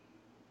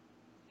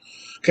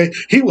 Okay,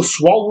 he was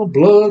swallowing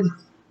blood,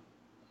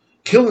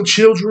 killing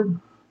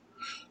children.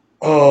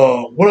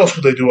 What else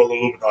would they do on the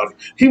Illuminati?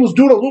 He was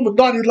doing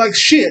Illuminati like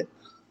shit.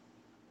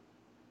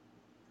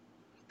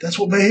 That's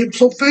what made him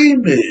so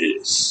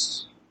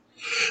famous.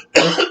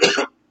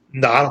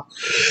 Nah,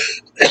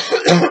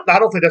 I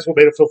don't think that's what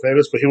made him so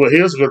famous, but he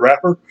is a good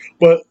rapper.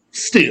 But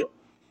still,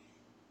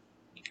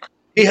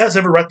 he has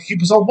every right to keep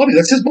his own money.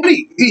 That's his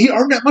money. He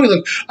earned that money.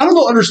 Like I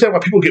don't understand why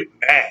people get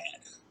mad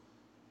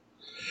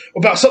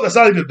about something that's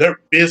not even their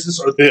business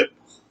or them.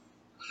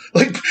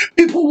 Like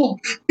people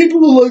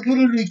will like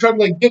literally try to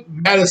like get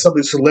mad at some of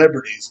these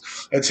celebrities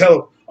and tell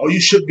them, "Oh, you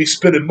shouldn't be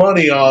spending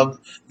money on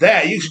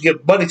that. You should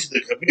give money to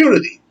the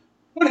community."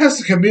 What has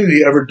the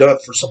community ever done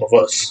for some of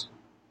us?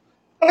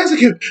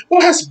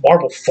 What has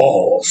Marble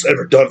Falls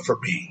ever done for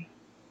me?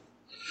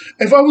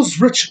 If I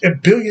was rich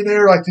and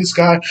billionaire like this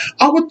guy,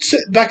 I would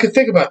sit back and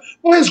think about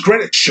what has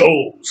Granite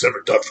Shows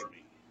ever done for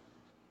me?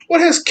 What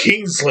has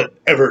Kingsland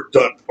ever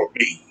done for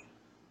me?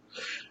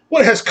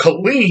 What has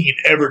Colleen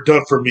ever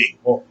done for me?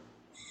 Well,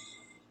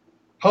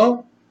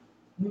 huh?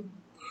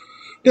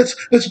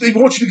 They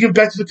want you to give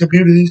back to the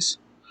communities.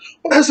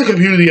 What has the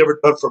community ever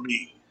done for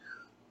me?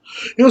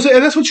 You know what I'm saying?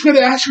 And that's what you got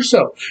to ask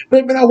yourself.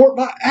 Man, I worked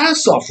my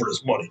ass off for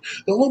this money.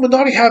 The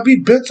Illuminati had me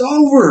bent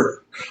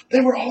over. They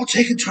were all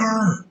taking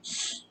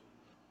turns.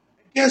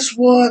 Guess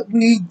what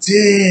we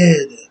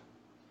did?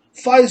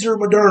 Pfizer,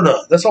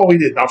 Moderna. That's all we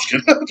did. No, I'm just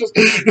kidding.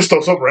 just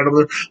throw something random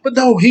there. But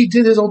no, he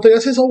did his own thing.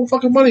 That's his own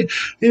fucking money.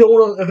 He don't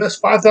want to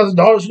invest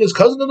 $5,000 in his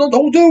cousin. No,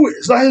 don't do it.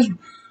 It's not his.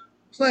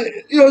 It's not.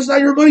 It's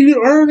not your money. You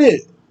didn't earn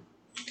it.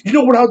 You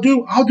know what I'll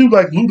do? I'll do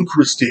like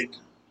Ludacris did.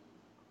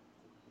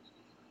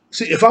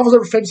 See, if I was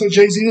ever famous like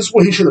Jay-Z, this is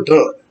what he should have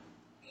done.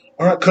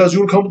 All right, cuz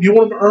you want him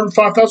to earn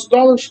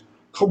 $5,000?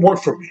 Come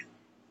work for me.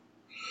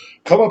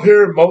 Come up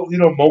here and mow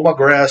my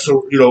grass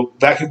or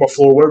vacuum my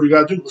floor, whatever you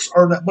got to do. Let's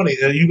earn that money,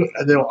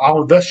 and then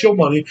I'll invest your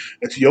money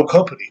into your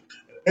company.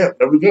 Yeah,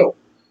 there we go.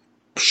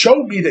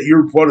 Show me that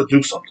you want to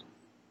do something.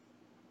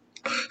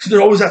 See,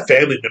 there's always that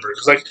family member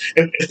because, like,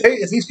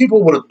 if these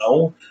people would have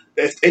known,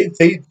 if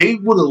they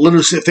would have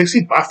literally, if they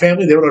see my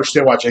family, they would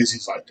understand why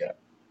Jay-Z's like that.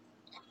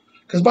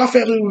 Because my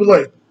family would be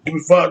like, "Give me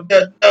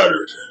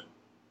 $5,000.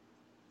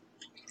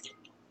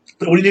 What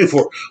do you need it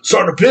for?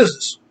 Starting a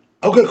business."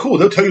 Okay, cool.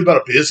 They'll tell you about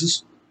a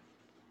business.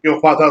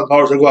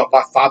 $5,000, they go out and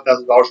buy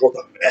 $5,000 worth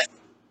of meth.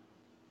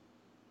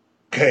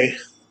 Okay.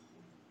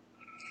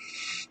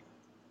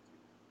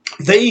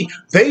 They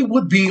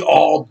would be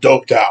all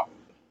doped out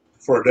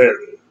for their.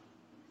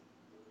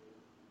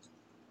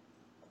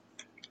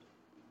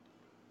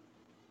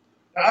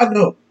 I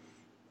know.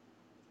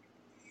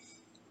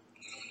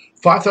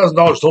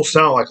 $5,000 don't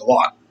sound like a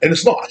lot, and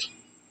it's not.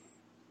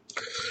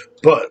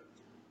 But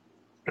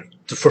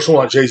for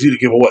someone like Jay-Z to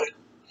give away,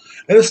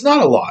 and it's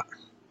not a lot.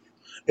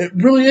 It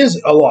really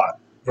is a lot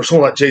for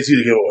someone like Jay-Z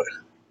to give away.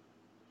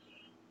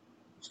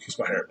 Excuse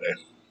my hair, man.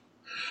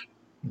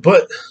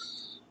 But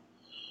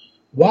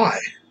why?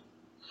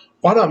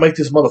 Why not make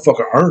this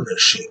motherfucker earn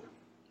this shit?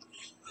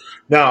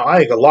 Now, I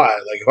ain't gonna lie.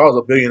 Like, if I was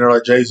a billionaire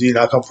like Jay-Z and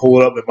I come pull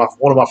it up and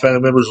one of my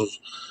family members was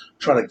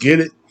trying to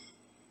get it,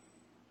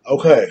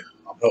 okay,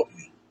 I'm helping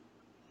you.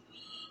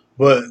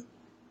 But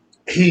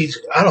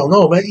I don't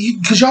know, man,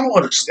 because y'all don't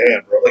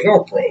understand, bro. Like,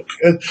 y'all are broke.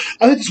 And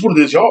I think that's what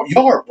it is. Y'all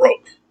are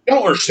broke. Y'all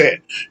don't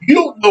understand. You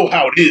don't know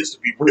how it is to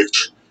be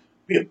rich,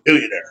 be a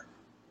billionaire,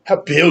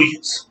 have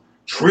billions,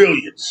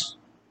 trillions,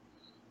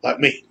 like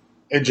me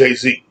and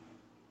Jay-Z.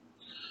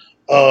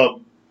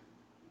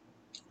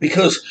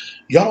 Because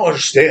y'all don't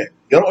understand.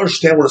 Y'all don't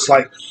understand what it's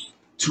like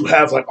to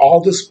have like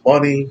all this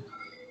money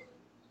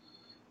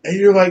And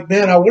you're like,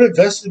 man, I would have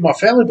invested in my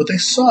family, but they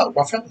suck.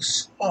 My family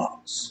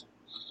sucks.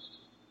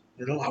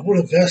 You know, I would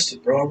have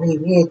invested, bro. I really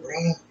would,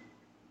 bro.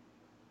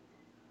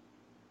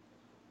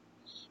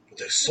 But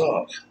they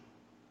suck.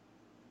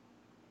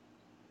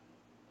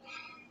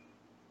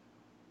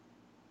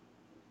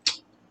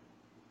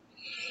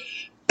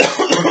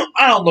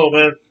 I don't know,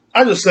 man.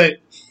 I just think,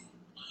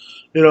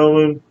 you know,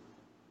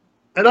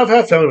 and I've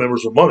had family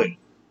members with money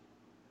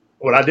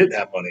when I didn't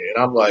have money,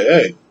 and I'm like,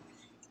 hey,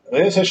 they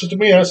didn't say shit to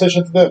me, I didn't say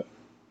shit to them.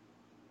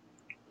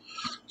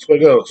 That's the way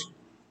it goes.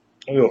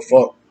 I don't give a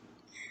fuck.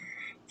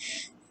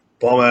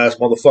 Bum ass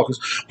motherfuckers.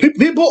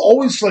 People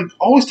always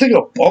taking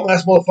a bum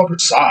ass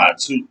motherfucker's side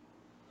too.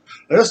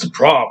 And that's the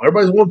problem.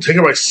 Everybody's wanting to take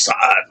everybody's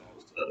side.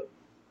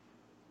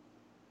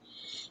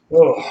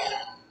 Oh,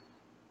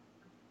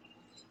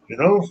 you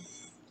know,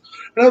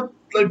 and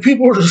like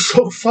people are just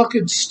so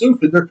fucking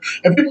stupid.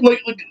 And people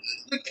like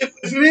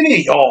if any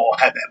of y'all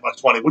had that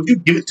much money, would you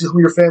give it to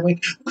your family?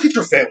 Look at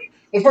your family.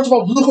 Like first of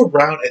all, look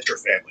around at your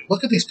family.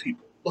 Look at these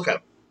people. Look at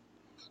them.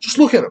 Just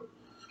look at them.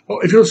 Oh,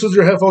 if you're listening to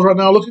your headphones right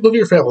now, look at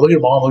your family. Look at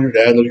your mom, look at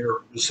your dad, look at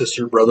your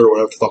sister, brother,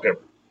 whatever the fuck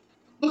ever.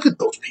 Look at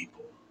those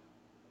people.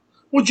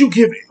 Would you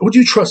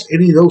trust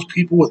any of those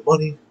people with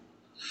money?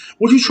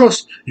 Would you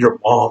trust your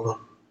mom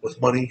with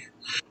money?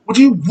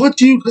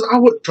 Because I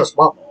wouldn't trust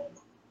my mom.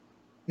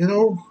 You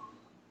know?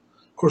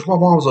 Of course, my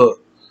mom's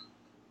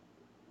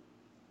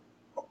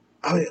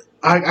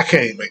I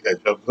can't even make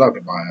that joke because I'll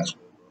get my ass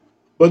whooped.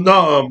 But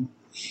no,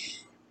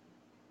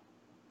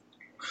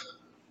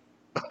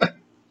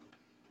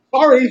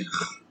 sorry.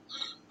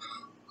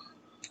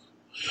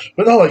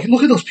 But no, like,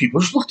 look at those people.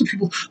 Just look at the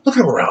people. Look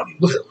at them around you.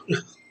 Look at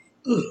them.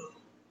 Ugh.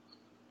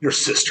 Your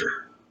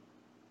sister.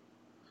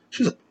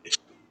 She's a bitch.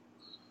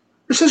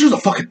 Your sister's a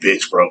fucking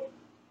bitch, bro. I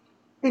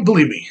mean,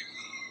 believe me.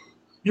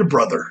 Your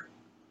brother.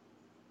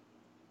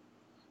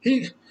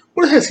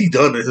 What has he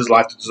done in his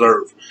life to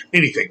deserve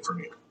anything from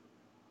you?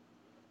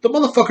 The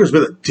motherfucker's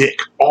been a dick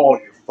all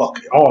your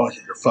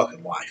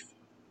fucking life.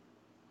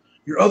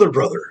 Your other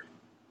brother.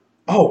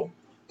 Oh,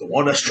 the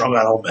one that's strung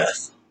out on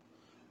meth.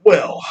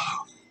 Well,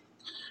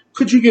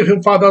 could you give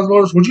him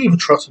 $5,000? Would you even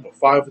trust him with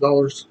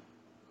 $5?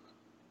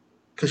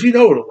 Because you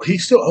know he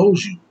still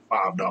owes you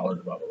 $5,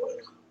 by the way.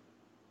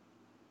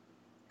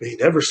 But he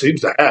never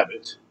seems to have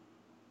it.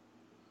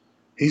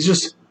 He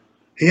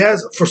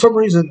has, for some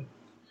reason,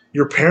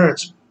 your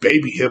parents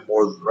baby him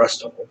more than the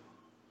rest of them.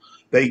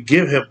 They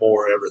give him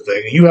more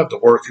everything, and you have to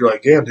work. You're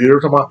like, damn, dude.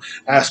 Every time I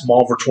ask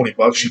mom for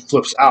 $20, she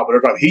flips out. But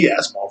every time he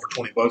asks mom for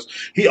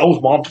 $20, he owes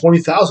mom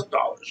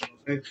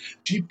 $20,000.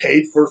 She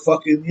paid for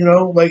fucking,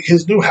 like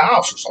his new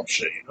house or some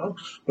shit,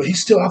 But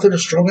he's still out there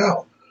just strung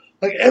out.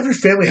 Like every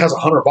family has a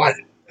Hunter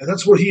Biden, and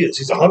that's what he is.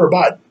 He's a Hunter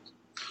Biden.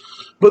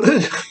 But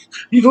then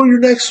you go to your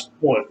next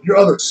one, your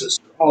other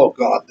sister. Oh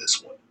God,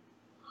 this one.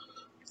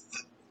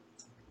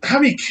 How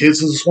many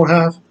kids does this one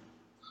have?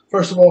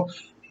 First of all,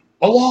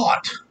 a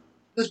lot.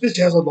 This bitch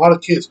has a lot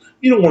of kids.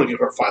 You don't want to give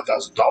her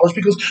 $5,000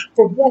 because,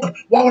 for one,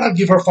 why would I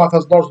give her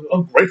 $5,000 to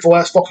ungrateful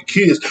ass fucking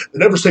kids that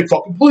never say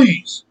fucking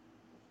please?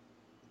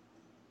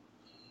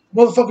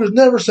 Motherfuckers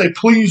never say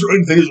please or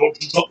anything.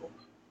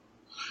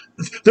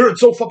 They're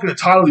so fucking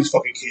entitled, these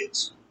fucking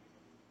kids.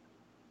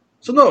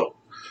 So no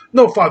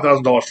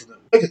 $5,000 for them.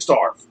 They can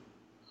starve.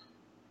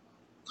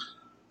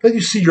 Then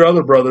you see your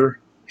other brother.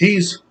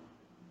 He's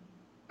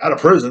out of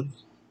prison.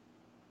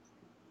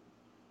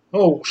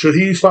 Oh, should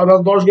he use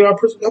 $5,000 to get out of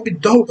prison? That'd be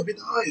dope. That'd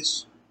be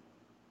nice.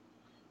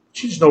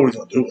 But you just know what he's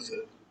gonna do with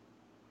it.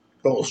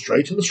 Go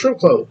straight to the strip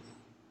club.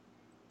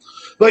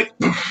 Like,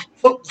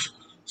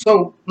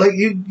 so like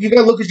you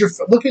gotta look at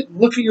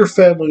your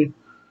family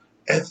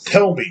and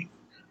tell me,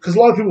 because a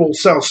lot of people will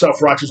sound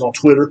self-righteous on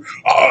Twitter.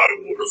 I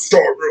would have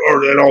started,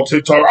 or then on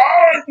TikTok.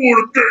 I would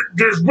have did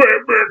this,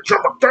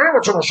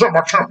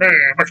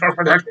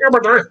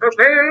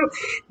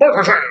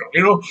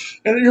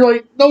 and you're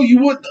like, no, you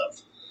wouldn't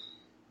have.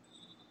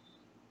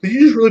 Did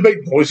you just really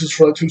make noises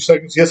for like 2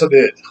 seconds? Yes, I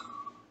did.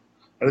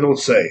 I didn't know what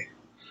to say.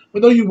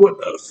 But no, you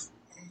wouldn't have.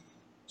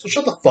 So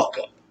shut the fuck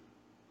up.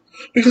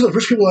 Because of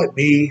rich people like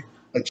me,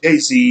 like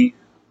Jay-Z,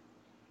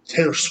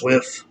 Taylor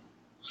Swift,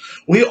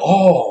 we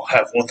all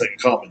have one thing in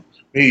common.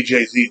 Me,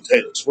 Jay-Z, and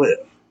Taylor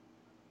Swift.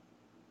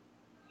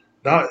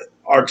 Not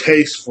our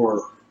taste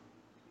for,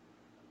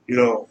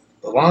 the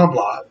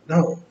limelight.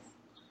 No.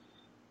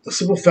 The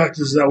simple fact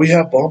is that we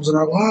have bums in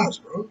our lives,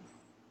 bro.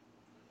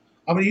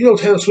 I mean,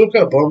 Taylor Swift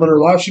got a bum in her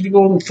life. She's been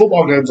going to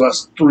football games the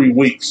last 3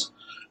 weeks.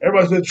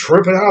 Everybody's been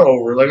tripping out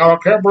over it. Like, oh, I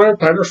can't believe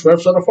Taylor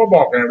Swift's at a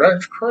football game.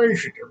 That's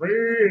crazy to me,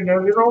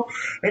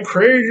 and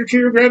crazy to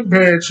your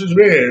grandparents as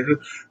well.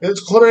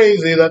 It's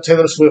crazy that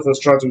Taylor Swift is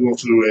trying to go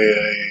to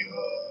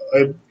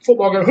a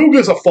football game. Who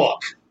gives a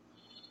fuck?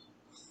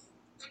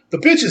 The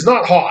bitch is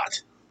not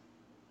hot.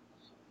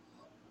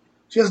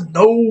 She has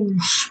no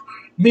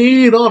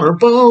meat on her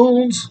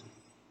bones.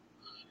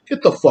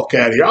 Get the fuck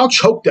out of here. I'll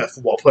choke that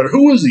football player.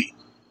 Who is he?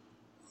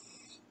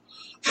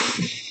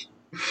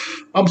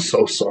 I'm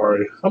so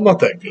sorry. I'm not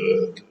that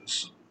good.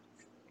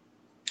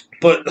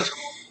 But,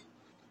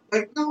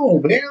 like, no,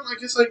 man.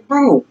 Like, it's like,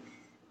 bro.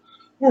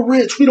 We're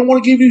rich. We don't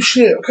want to give you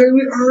shit. Okay,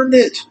 we earned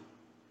it.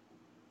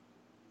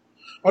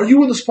 Are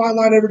you in the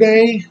spotlight every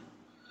day?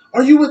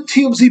 Are you with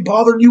TMZ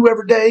bothering you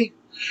every day?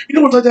 You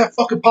know what's like that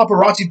fucking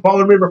paparazzi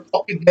bothering me every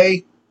fucking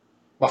day?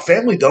 My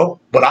family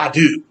don't, but I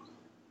do.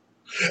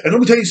 And let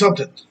me tell you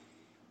something.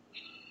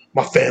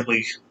 My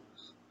family,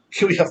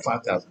 here we have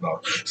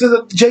 $5,000. So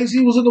that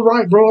Jay-Z was in the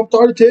right, bro. I'm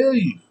sorry to tell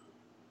you.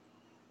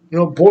 You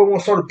know, boy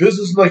want to start a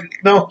business. Like,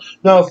 now,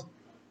 if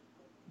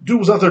dude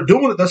was out there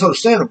doing it, that's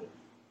understandable.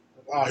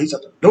 Wow, he's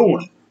out there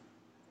doing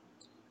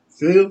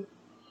it.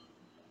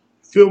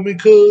 Feel me,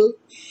 cuz?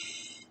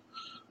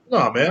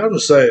 Nah, man, I'm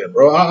just saying,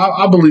 bro.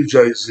 I believe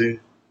Jay-Z.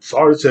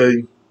 Sorry to tell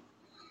you.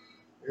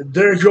 And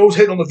Derrek, you're always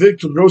hating on the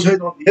victim. You're always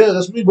hating on, yeah,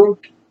 that's me, bro.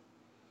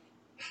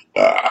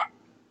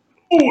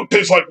 Ooh, it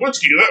tastes like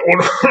whiskey, that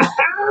one.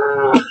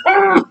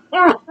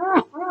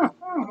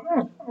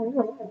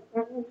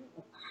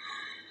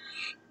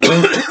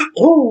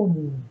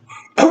 Ooh.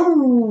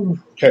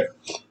 Okay.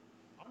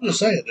 I'm just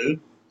saying, dude.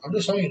 I'm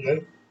just saying,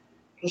 dude.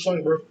 Just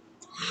saying, bro.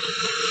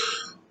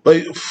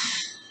 Like, I'm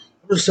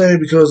just saying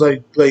because,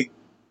 like,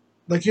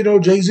 you know,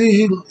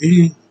 Jay-Z,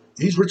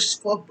 he's rich as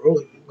fuck, bro.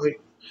 Like,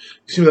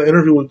 you see that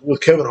interview with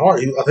Kevin Hart.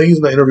 I think he's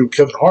in that interview with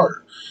Kevin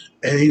Hart,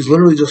 and he's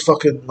literally just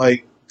fucking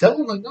like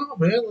telling him, like, no,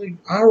 man,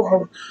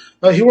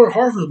 like he worked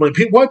hard for his money.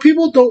 Why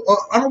people don't?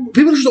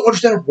 People just don't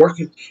understand the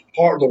working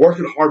hard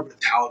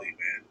mentality,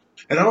 man.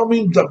 And I don't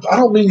mean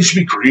you should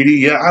be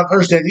greedy. Yeah, I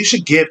understand you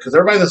should give because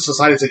everybody in the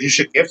society says you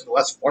should give to the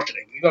less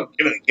fortunate. You know,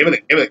 give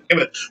it.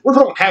 We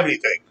don't have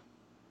anything.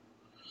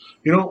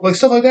 You know, like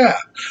stuff like that.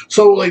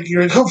 So like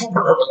you're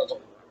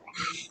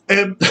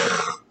and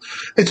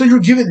and so you're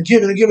giving, and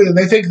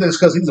they think that it's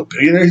because he's a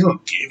billionaire, he's gonna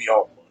give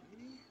y'all money.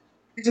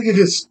 He's gonna give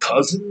his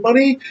cousin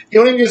money. He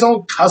don't even give his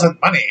own cousin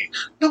money.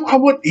 No, I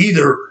wouldn't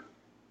either.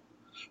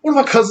 One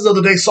of my cousins the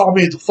other day saw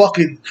me at the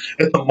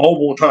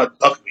mobile and trying to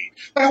duck me.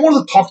 Like, I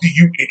wanted to talk to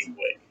you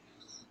anyway.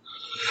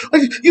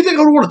 Like, you think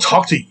I don't want to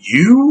talk to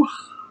you?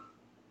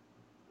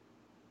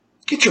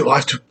 Get your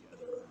life together.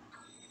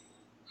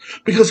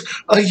 Because,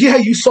 yeah,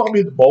 you saw me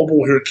at the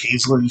mobile here at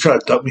Kingsland and you tried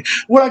to duck me.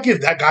 Would I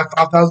give that guy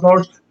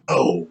 $5,000?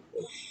 No.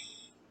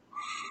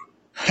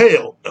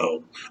 Hell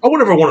no. I would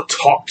never want to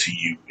talk to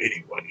you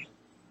anyway.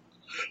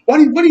 What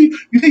do you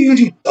think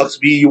you ducks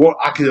me? I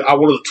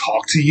wanted to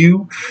talk to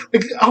you?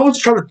 Like, I was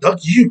trying to duck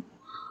you.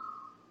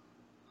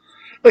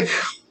 Like,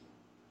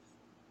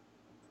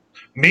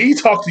 me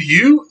talk to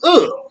you?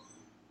 Ugh.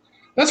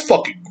 That's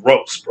fucking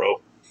gross,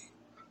 bro.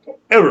 Don't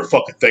ever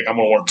fucking think I'm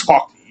gonna want to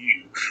talk to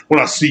you when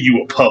I see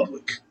you in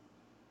public.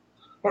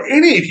 Or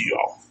any of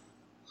y'all.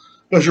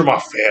 Because you're my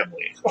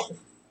family. I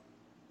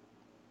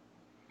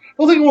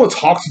don't think I want to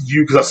talk to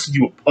you because I see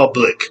you in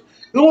public.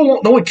 No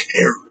one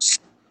cares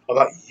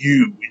about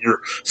you and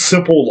your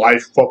simple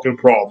life fucking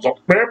problems.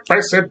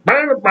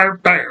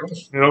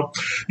 You know,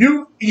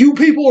 you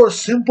people are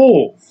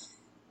simple.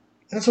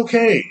 That's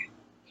okay.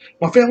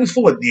 My family's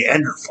full of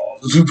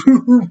Neanderthals.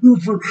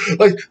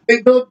 Like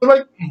they're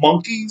like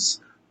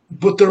monkeys,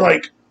 but they're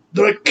like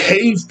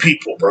cave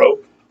people, bro.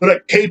 They're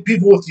like cave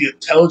people with the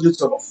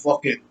intelligence of a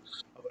fucking.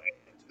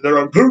 They're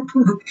like,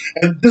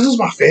 and this is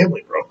my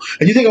family, bro.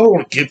 And you think I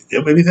want to give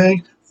them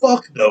anything?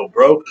 Fuck no,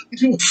 bro.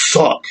 These people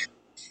suck.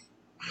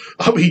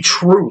 I mean,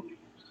 truly.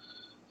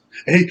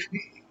 And he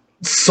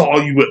saw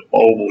you at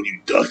mobile and you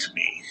ducked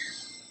me.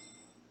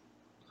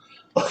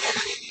 I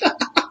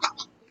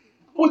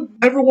would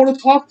never want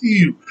to talk to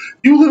you.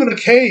 You live in a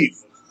cave.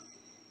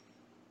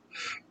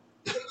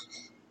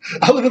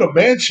 I live in a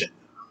mansion.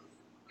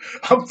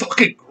 I'm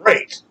fucking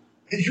great.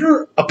 And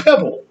you're a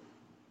pebble.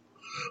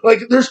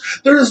 Like,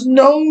 there's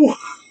no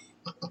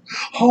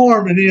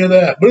harm in any of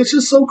that. But it's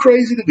just so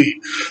crazy to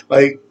me.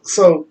 Like,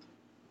 so,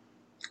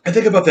 and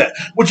think about that.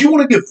 Would you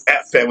want to give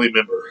that family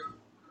member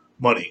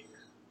money?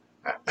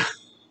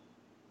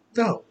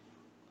 No.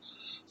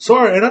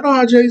 Sorry, and I know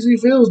how Jay-Z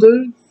feels,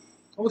 dude.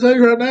 I'm going to tell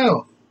you right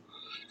now.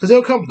 Because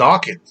they'll come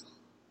knocking.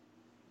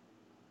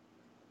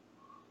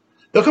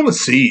 They'll come and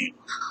see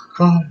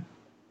you.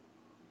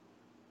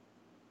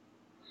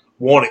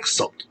 Wanting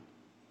something.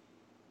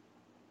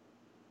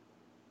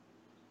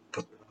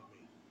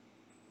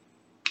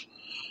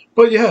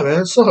 But yeah,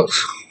 man, it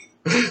sucks.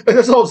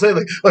 That's all I'm saying.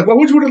 Like, why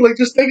would you want to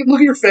just look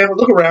at your family,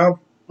 look around.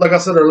 Like I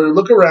said earlier,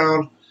 look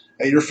around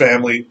at your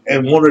family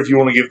and wonder if you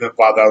want to give them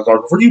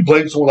 $5,000 before you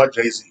blame someone like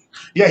Jay-Z.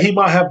 Yeah, he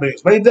might have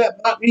millions. Maybe that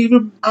might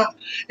even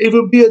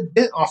be a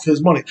dent off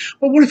his money.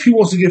 But what if he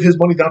wants to give his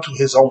money down to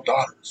his own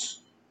daughters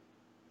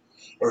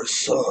or his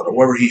son or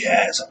whatever he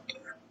has out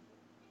there?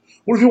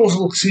 What if he wants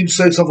to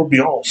say something for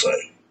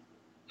Beyonce?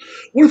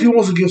 What if he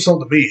wants to give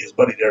something to me, his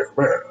buddy Derrek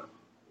Ribera?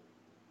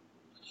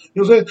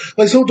 You know what I'm saying?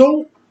 Like, so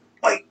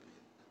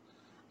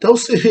don't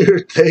sit here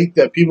and think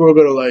that people are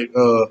gonna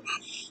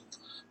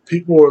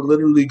people are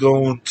literally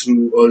going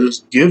to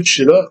just give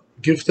shit up,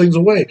 give things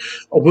away.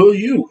 Or will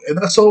you? And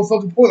that's the whole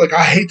fucking point. Like,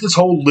 I hate this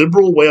whole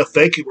liberal way of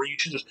thinking where you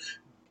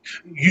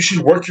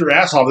should work your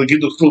ass off and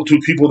give those little two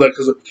people that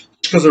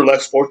because they're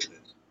less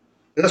fortunate.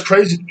 And that's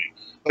crazy to me.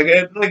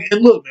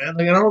 And look, man,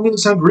 like, and I don't mean to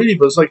sound greedy,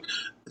 but it's like,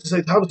 at the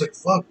same time, it's like,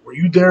 fuck, were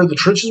you there in the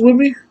trenches with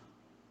me?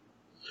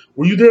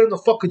 Were you there in the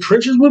fucking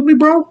trenches with me,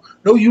 bro?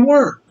 No, you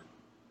weren't.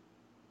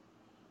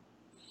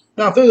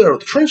 Now, if they're there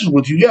with the trenches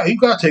with you, yeah, you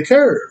gotta take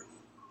care of it.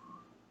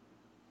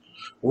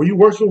 Were you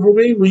working for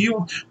me? Were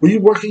you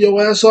working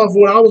your ass off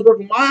when I was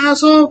working my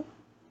ass off?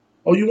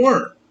 Oh, you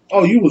weren't.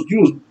 Oh, you was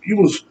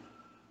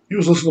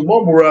listening to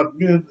mumble rap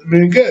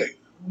being gay.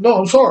 No,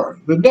 I'm sorry.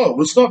 Then no,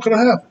 it's not gonna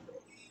happen.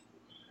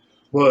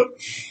 But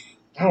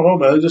I don't know,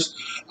 man.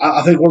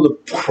 I think one of the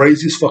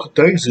craziest fucking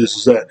things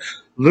is that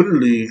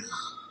literally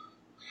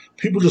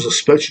people just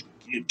expect you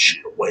to give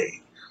shit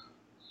away.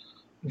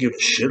 Giving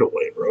shit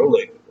away, bro.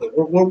 Like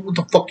what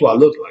the fuck do I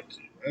look like to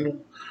you,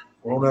 man?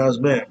 Grown ass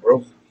man,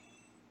 bro.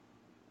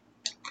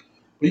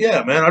 But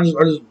yeah, man, I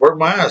just work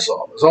my ass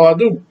off. That's all I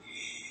do.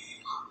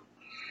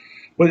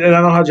 But and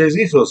I know how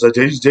Jay-Z feels. That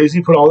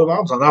Jay-Z put all the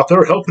albums on. Now if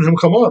they're helping him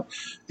come up,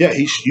 yeah,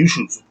 you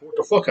should support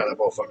the fuck out of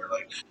that motherfucker.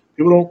 Like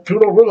people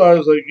don't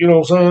realize, like, you know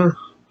what I'm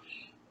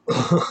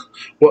saying,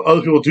 what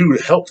other people do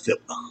to help them.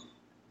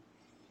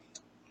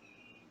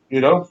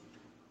 You know?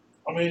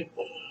 I mean,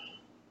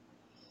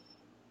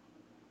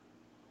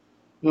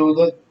 you know,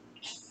 that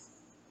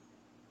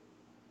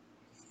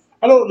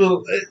I don't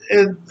know.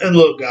 And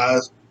look,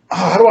 guys,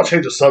 how do I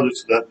change the subject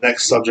to that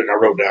next subject I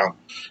wrote down?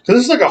 Because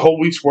this is like a whole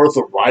week's worth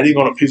of writing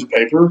on a piece of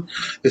paper.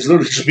 It's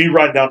literally just me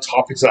writing down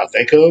topics that I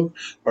think of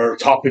or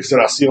topics that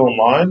I see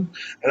online.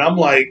 And I'm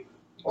like,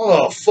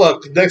 oh,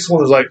 fuck. The next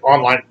one is like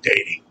online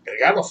dating. Like,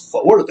 how the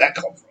fuck, where did that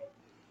come from?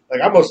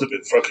 Like, I must have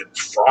been fucking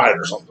fried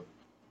or something.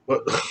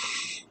 But,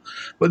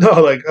 but no,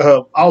 like,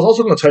 I was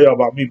also going to tell you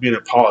about me being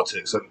in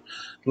politics. And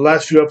the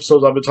last few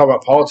episodes I've been talking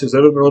about politics, they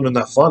haven't really been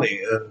that funny.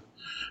 And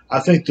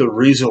I think the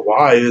reason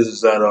why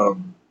is that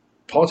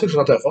politics are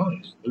not that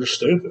funny. They're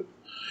stupid.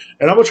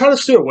 And I'm going to try to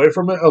steer away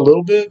from it a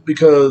little bit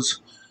because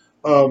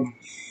I'm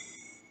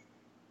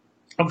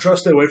trying to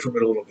stay away from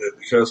it a little bit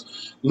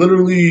because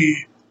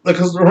literally, like,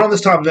 because around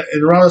this time of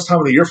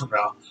the year from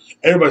now,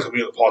 everybody's going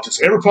to be into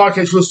politics. Every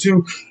podcast you listen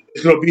to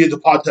is going to be into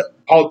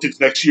politics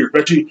next year,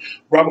 especially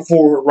right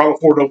before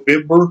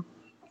November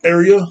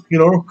area, you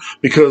know,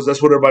 because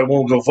that's what everybody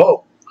wants to go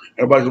vote.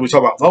 Everybody's going to be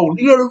talking about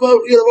voting. You got to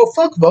vote.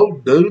 Fuck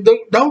voting, dude.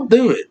 Don't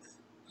do it.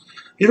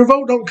 Your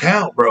vote don't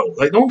count, bro.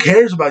 Like, no one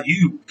cares about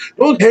you.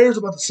 No one cares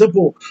about the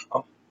simple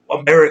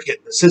American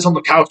that sits on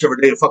the couch every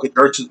day and fucking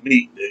dirts his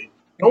meat, dude.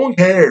 No one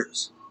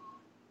cares.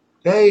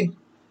 Okay?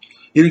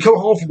 You come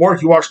home from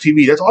work, you watch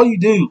TV. That's all you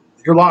do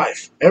in your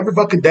life. Every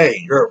fucking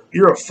day.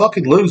 You're a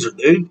fucking loser,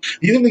 dude.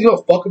 You think they give a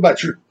fuck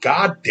about your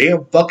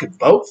goddamn fucking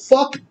vote?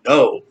 Fucking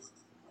no.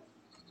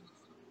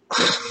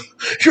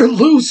 You're a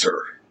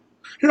loser.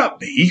 You're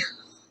not me.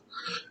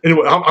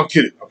 Anyway, I'm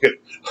kidding. I'm kidding.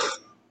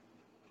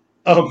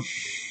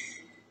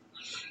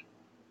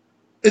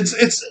 It's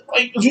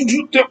like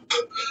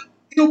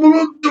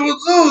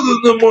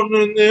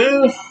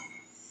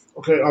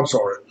okay. I'm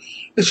sorry.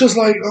 It's just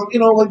like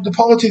like the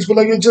politics, but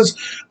like it just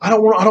I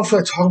don't feel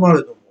like talking about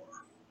it no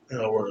more. In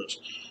other words,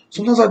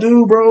 sometimes I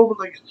do, bro. But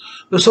like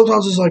there's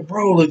sometimes it's like,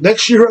 bro, like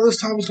next year at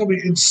this time it's gonna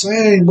be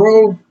insane,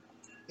 bro.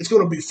 It's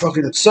gonna be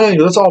fucking insane.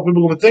 That's all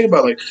people are gonna think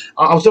about. Like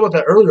I was thinking about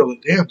that earlier.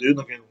 Like, damn, dude.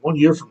 Like in 1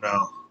 year from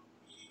now,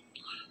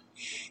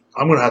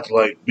 I'm gonna have to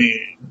like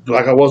be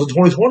like I was in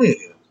 2020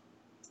 again.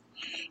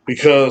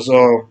 Because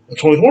in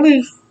 2020,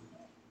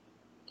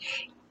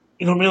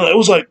 you know what I mean? Like, it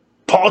was like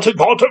politics.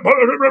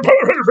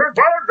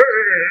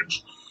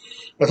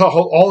 That's how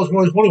all of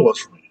 2020 was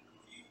for me.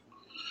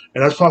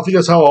 And I think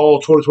that's how all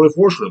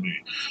 2024 is going to be.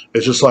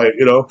 It's just like,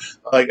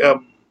 like, I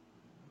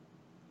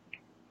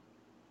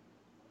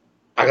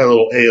got a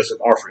little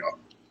ASMR for y'all.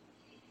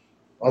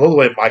 I love the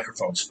way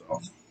microphones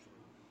fell.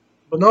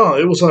 But no,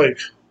 it was like,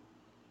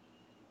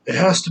 it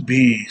has to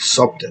be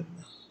something,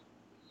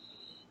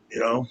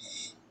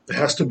 It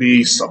has to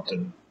be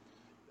something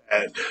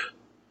that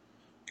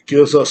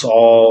gives us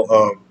all,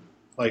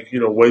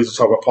 ways to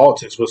talk about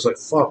politics. But it's like,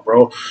 fuck,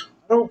 bro.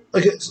 I don't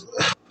like it.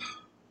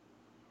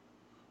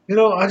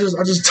 I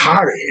just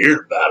tired of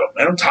hearing about him,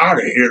 man. I'm tired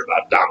of hearing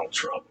about Donald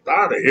Trump. I'm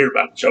tired of hearing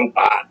about Joe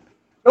Biden.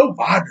 Joe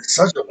Biden is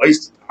such a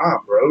waste of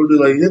time, bro. Dude,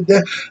 like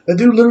that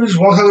dude literally just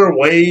walks out there and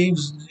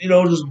waves,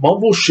 just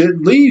mumble shit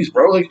and leaves,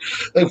 bro. Like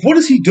what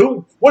is he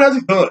doing? What has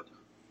he done?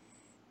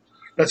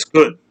 That's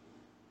good.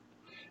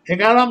 He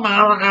got them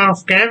out of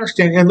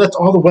Afghanistan and left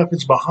all the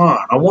weapons behind.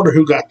 I wonder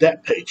who got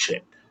that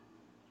paycheck.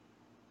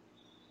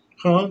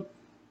 Huh?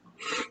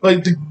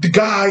 Like, the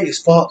guy is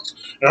fucked.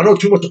 And I know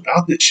too much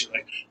about this shit.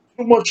 Like,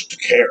 too much to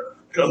care.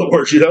 In other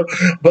words,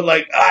 But,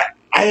 like,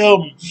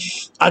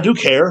 I do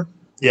care.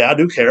 Yeah, I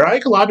do care. I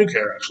do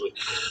care, actually.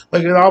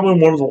 Like, I am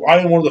one of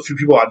the few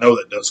people I know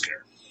that does care.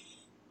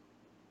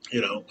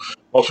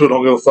 Most people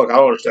don't give a fuck. I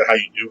don't understand how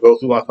you do go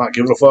through life not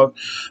giving a fuck.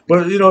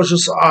 But, it's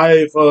just,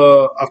 I've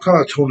kind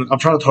of I'm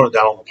trying to tone it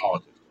down on the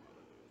politics.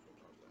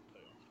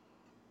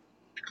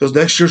 Because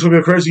next year's going to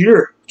be a crazy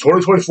year.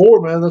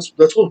 2024, man, that's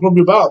what it's going to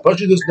be about.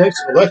 Especially this next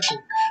election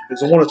is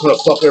the one that's going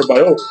to fuck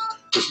everybody over.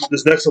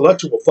 This next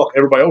election will fuck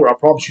everybody over. I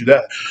promise you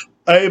that.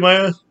 Hey,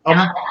 man,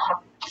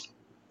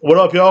 What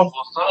up, y'all?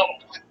 What's up?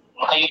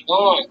 How you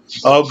doing?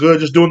 All good.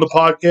 Just doing the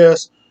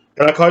podcast.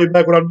 Can I call you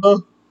back when I'm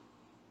done?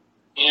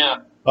 Yeah.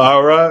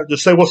 All right.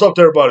 Just say what's up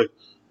to everybody.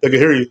 They can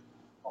hear you.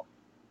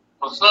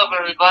 What's up,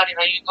 everybody?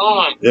 How you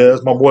doing? Yeah,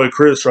 that's my boy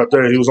Chris right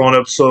there. He was on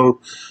a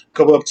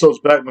couple episodes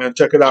back, man.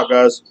 Check it out,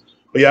 guys.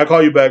 But yeah, I'll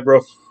call you back, bro.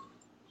 All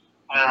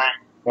right.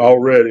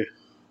 Already.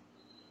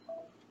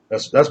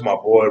 That's my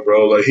boy,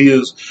 bro. Like he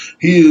is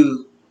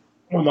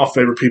one of my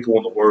favorite people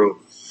in the world.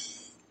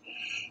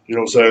 You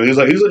know what I'm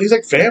saying? He's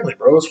like family,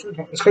 bro.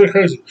 It's kind of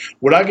crazy.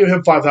 Would I give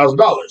him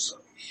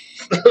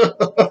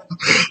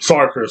 $5,000?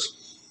 Sorry,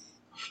 Chris.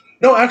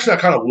 No, actually, I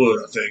kind of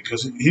would. I think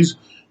because he's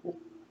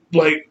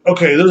like,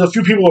 okay, there's a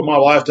few people in my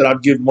life that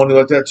I'd give money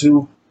like that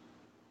to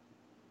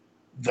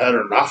that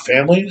are not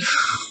family.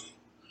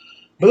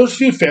 But there's a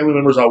few family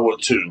members I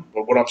would too.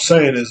 But what I'm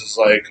saying is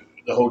like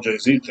the whole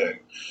Jay-Z thing.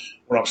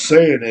 What I'm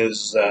saying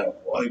is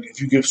that like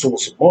if you give someone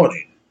some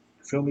money,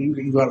 you feel me?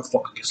 You gotta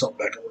fucking get something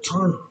back in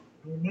return. You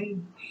know what I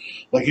mean?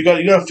 Like you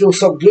gotta feel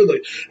something good.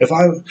 Like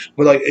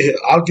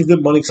I'll give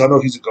them money because I know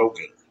he's a go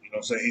getter. You know what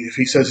I'm saying? If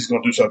he says he's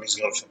gonna do something, he's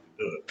gonna fucking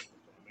do it.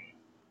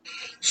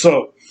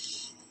 So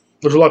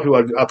there's a lot of people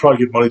I'd probably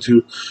give money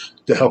to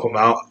help them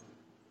out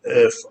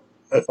if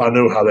I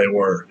knew how they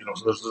were. You know,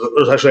 so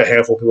there's actually a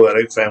handful of people that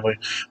ain't family,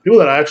 people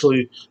that are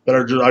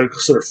just I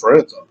consider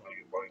friends. I'd probably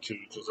give money to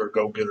because they're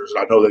go getters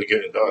and I know they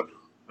get it done.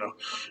 You know,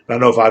 and I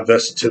know if I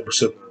invested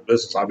 10% in their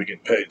business, I'd be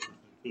getting paid.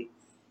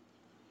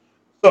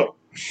 So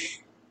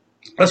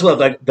that's what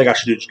I think I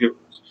should do. Just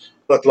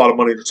collect a lot of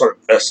money to start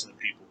investing in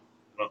people,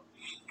 you know,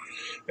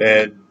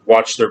 and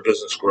watch their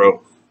business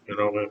grow. You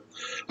know, man.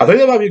 I think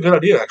that might be a good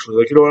idea, actually.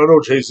 Like, you know, I know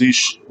Jay-Z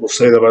will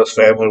say that about his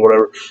family or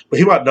whatever, but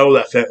he might know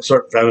that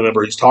certain family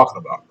member he's talking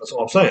about. That's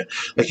what I'm saying.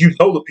 Like, you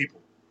know the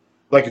people.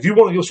 Like, if you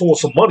want to give someone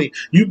some money,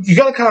 you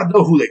got to kind of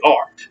know who they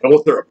are and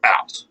what they're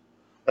about.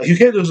 Like, I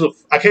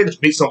can't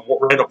just meet some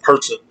random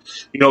person,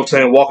 you know what I'm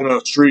saying, walking down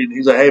the street, and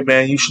he's like, hey,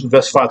 man, you should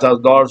invest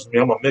 $5,000 in me.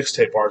 I'm a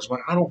mixtape artist. I'm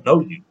like, I don't know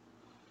you.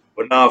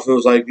 But now if it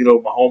was like, you know,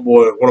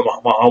 one of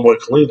my homeboy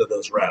Kalina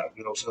does rap,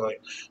 you know what I'm saying,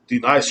 like D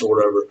Nice or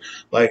whatever,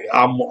 like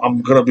I'm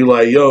gonna be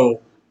like,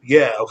 yo,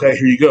 yeah, okay,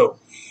 here you go.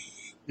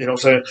 You know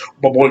what I'm saying?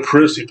 My boy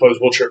Chris, he plays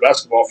wheelchair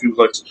basketball. If he was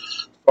like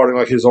starting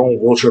like his own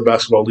wheelchair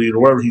basketball league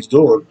or whatever he's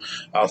doing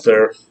out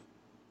there,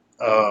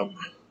 um,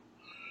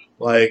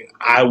 like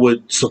I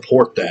would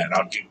support that.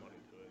 I'd give money to it.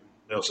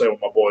 You know, say with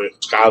my boy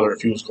Skyler,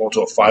 if he was going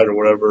to a fight or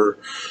whatever,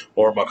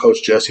 or my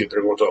coach Jesse, if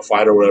they're going to a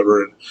fight or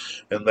whatever,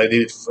 and they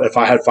needed, if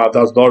I had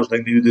 $5,000,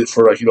 they needed it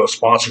for like, you know, a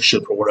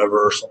sponsorship or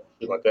whatever or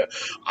something like that,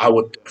 I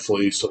would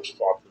definitely sponsor,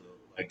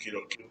 like, you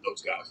know, give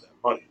those guys that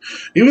money.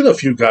 Even a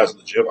few guys in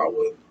the gym, I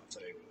would. I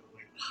tell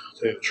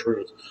you the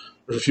truth,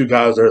 there's a few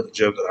guys there at the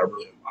gym that I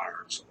really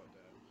admire and stuff like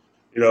that.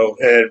 You know,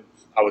 and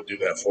I would do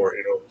that for,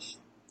 you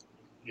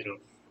know.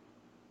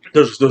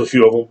 There's a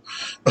few of them.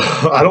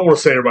 I don't want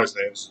to say everybody's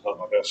names, not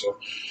my best, so.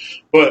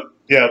 But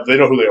yeah, they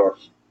know who they are.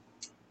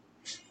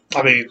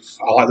 I mean, there's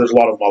a lot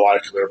of them I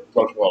like there. A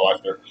lot of people I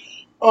like there.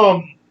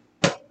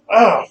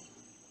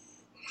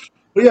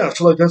 But yeah,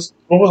 so like that's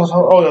what was I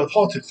talking? Oh yeah, the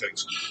politics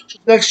things. So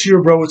next year,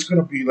 bro, it's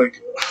gonna be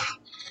like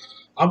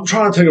I'm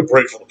trying to take a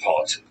break from the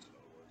politics.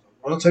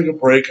 I'm gonna take a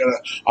break, and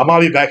I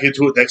might be back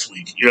into it next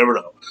week. You never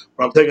know.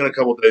 But I'm taking a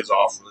couple of days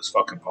off from this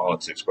fucking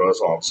politics, bro.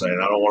 That's all I'm saying.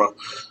 I don't want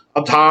to.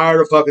 I'm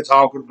tired of fucking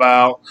talking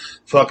about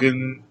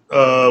fucking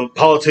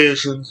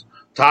politicians.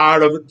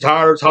 Tired of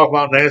talking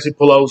about Nancy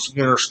Pelosi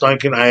and her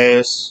stinking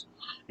ass.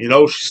 You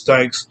know she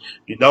stinks.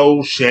 You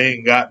know she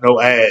ain't got no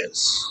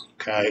ass.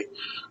 Okay.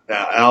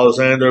 Now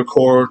Alexander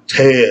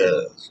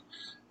Cortez.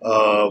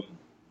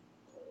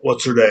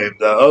 What's her name?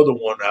 The other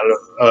one out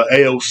of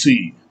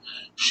AOC.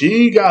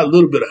 She got a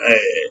little bit of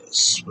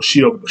ass, but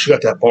she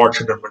got that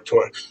bartender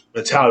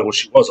mentality when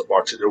she was a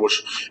bartender.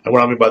 And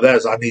what I mean by that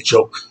is I need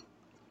your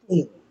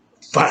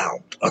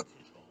found. And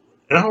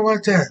I don't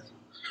like that.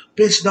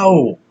 Bitch,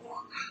 no.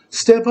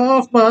 Step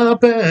off my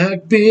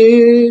back,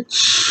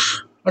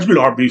 bitch. I should be an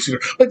R&B singer.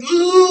 Like,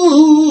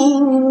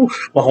 ooh.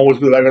 My homies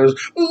be like,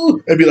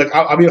 ooh. It'd be like,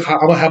 I'm going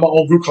to have my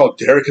own group called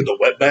Derrek and the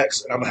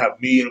Wetbacks, and I'm going to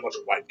have me and a bunch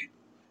of white people.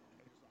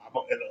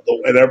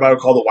 And everybody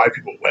would call the white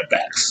people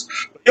wetbacks.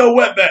 Yo,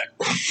 wetback.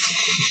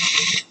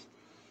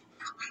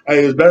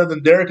 Hey, it's better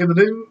than Derrek and the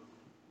dude?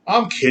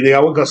 I'm kidding. I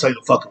wasn't going to say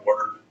the fucking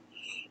word.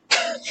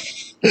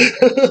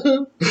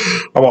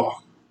 I'm a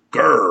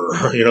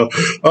grr, you know.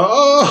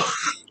 Oh,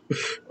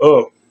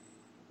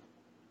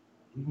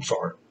 I'm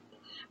sorry.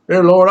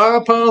 Dear Lord, I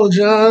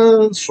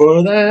apologize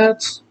for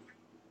that.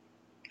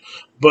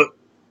 But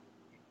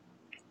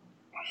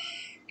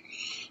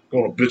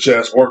I'm going to bitch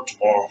ass work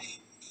tomorrow.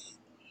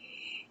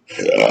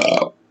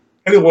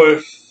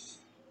 Anyway,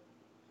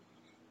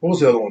 what was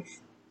the other one?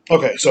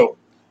 Okay, so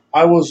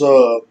I was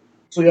so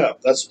yeah,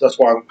 that's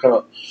why I'm kind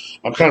of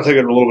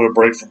taking a little bit of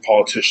break from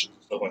politicians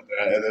and stuff like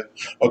that. And then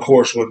of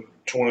course when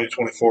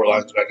 2024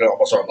 lines back up, I'm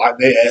gonna start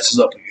lighting their asses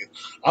up again.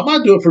 I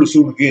might do it pretty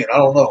soon again. I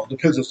don't know. It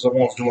depends if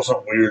someone's doing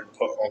something weird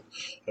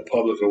in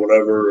public or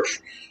whatever,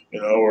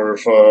 you know, or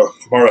if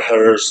Kamala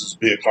Harris is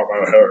being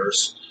Kamala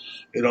Harris.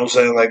 You know what I'm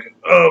saying? Like,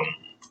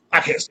 I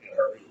can't stand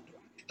her.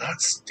 I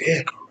cannot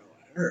stand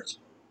Carmella Harris,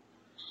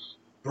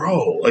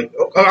 bro. Like,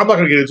 I'm not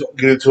gonna get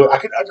into it.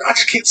 I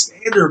just can't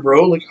stand her,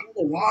 bro. Like, I don't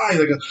know why.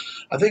 Like,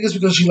 I think it's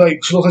because she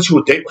looks like she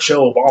would date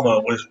Michelle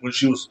Obama when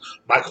she was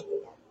Michael Obama.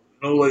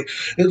 You know, like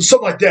it's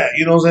something like that.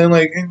 You know what I'm saying?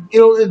 Like,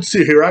 and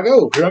see, here I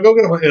go. Get him.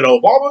 And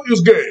Obama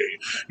is gay.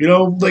 You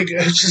know, like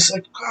it's just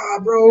like,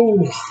 God,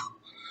 bro.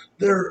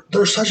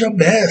 They're such a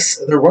mess,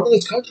 and they're running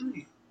this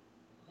country.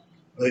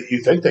 Like,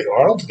 you think they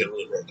are? I don't think they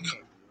really run the country.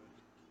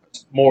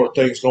 More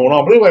things going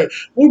on, but anyway,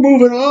 we're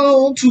moving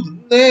on to the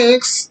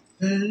next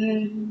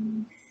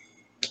thing.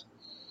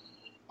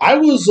 I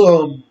was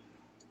oh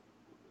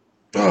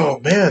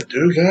man,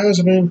 dude, guys.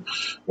 I mean,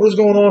 what is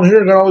going on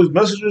here? I got all these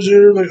messages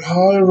here. Like,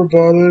 hi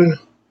everybody.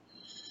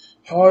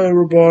 Hi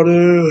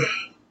everybody.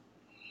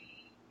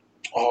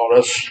 Oh,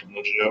 that's from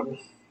the gym.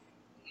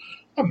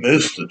 I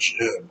missed the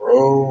gym,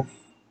 bro.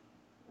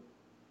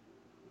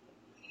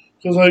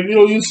 Because, like,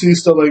 you see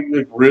stuff like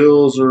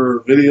reels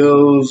or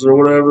videos or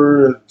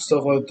whatever, and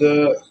stuff like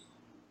that.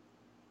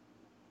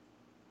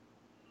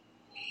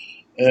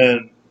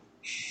 And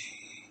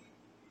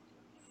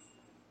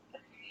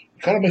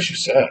it kind of makes you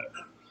sad.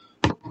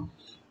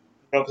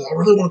 Because I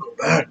really want to go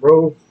back,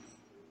 bro.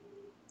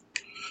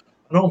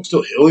 I know I'm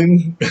still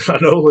healing. I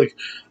know, like,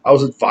 I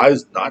was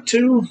advised not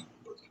to.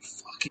 But, like,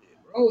 fuck it,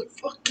 bro. Like,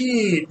 fuck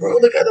it, bro.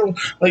 Like, I don't,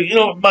 like,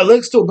 my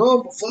leg's still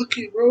numb, but fuck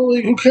it, bro.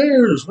 Like, who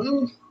cares,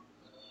 man?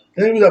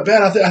 It ain't be that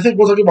bad. I think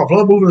once I get my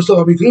blood moving and stuff,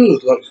 I'll be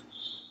good. Like,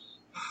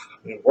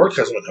 I mean, work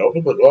hasn't been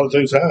helping, but a lot of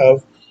things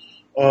have.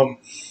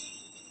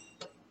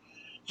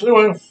 So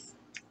anyway,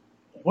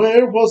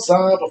 where was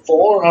I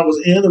before I was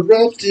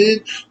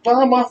interrupted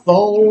by my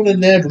phone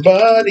and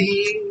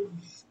everybody?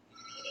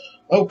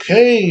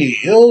 Okay,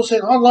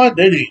 saying online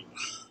dating.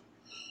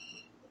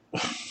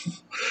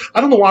 I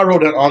don't know why I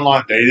wrote that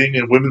online dating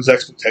and women's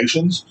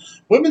expectations.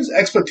 Women's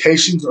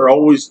expectations are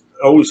always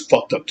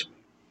fucked up to me.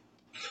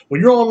 When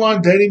you're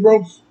online dating,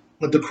 bro,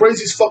 like the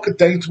craziest fucking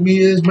thing to me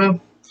is,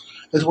 man,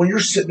 is when you're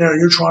sitting there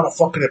and you're trying to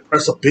fucking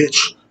impress a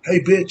bitch.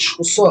 Hey, bitch,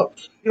 what's up?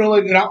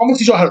 Like, I'm gonna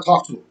teach y'all how to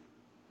talk to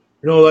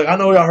her. Like, I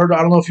know y'all heard,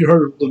 I don't know if you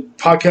heard the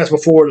podcast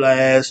before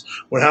last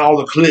when I had all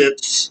the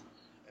clips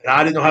and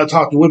I didn't know how to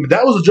talk to women.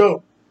 That was a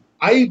joke.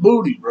 I eat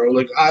booty, bro.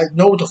 Like, I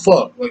know what the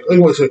fuck. Like,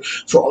 anyway,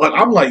 so like,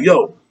 I'm like,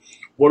 yo,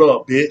 what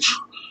up, bitch?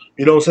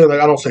 You know what I'm saying? Like,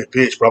 I don't say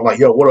bitch, but I'm like,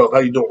 yo, what up? How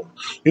you doing?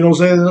 You know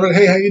what I'm saying? They're like,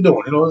 hey, how you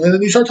doing? And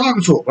then you start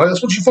talking to them. Like,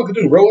 that's what you fucking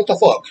do, bro. What the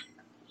fuck?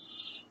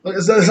 Like,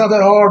 it's not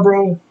that hard,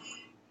 bro.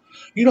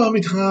 You know how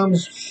many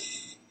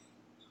times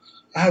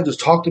I have to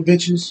talk to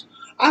bitches?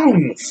 I don't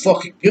even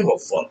fucking give a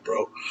fuck,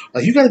 bro.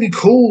 Like, you gotta be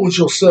cool with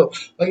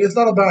yourself. Like, it's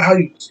not about how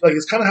you, like,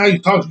 it's kind of how you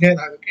talk. You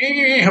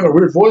can't have a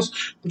weird voice,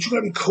 but you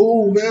gotta be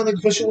cool, man. Like,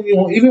 especially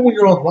even when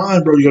you're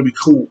online, bro, you gotta be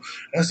cool.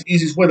 That's the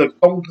easiest way. Like,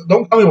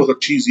 don't come in with a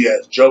cheesy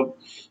ass joke.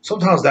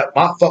 Sometimes that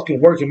might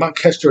fucking work. It might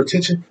catch their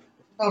attention.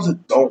 Sometimes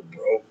it don't,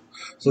 bro.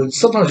 So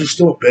sometimes you're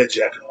still in bed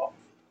jacking off.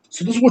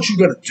 So this is what you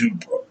gotta do,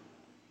 bro,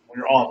 when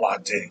you're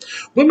online dating.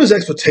 Women's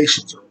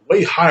expectations are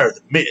way higher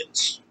than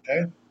men's,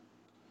 okay?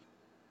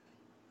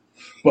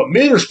 But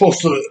men are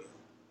supposed to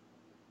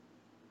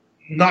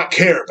not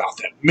care about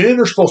that.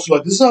 Men are supposed to,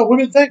 like, this is how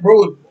women think,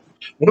 bro.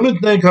 Women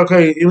think,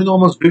 okay, even though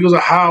I'm as big as a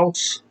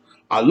house,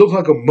 I look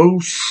like a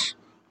moose,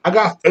 I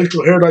got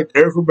facial hair like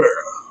Derrek Ribera.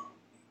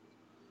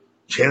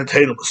 Channing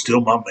Tatum is still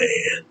my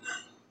man.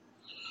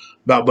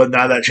 But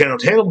now that Channing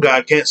Tatum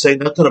guy can't say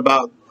nothing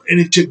about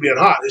any chick being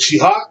hot. Is she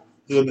hot?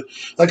 Like,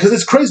 because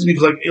it's crazy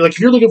because, like, if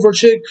you're looking for a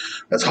chick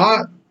that's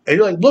hot, and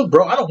you're like, look,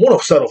 bro, I don't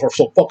want to settle for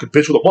some fucking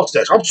bitch with a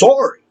mustache. I'm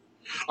sorry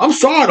I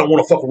don't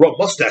want to fucking rub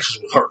mustaches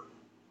with her.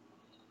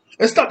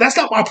 That's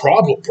not my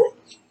problem, bro.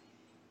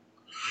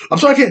 I'm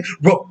sorry I can't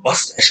rub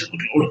mustaches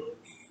with you. I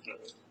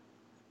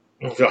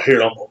don't know if y'all hear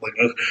it. I'm like,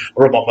 I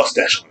rub my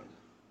mustache on her.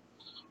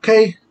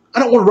 Okay? I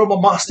don't want to rub my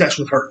mustache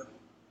with her.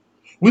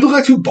 We look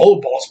like two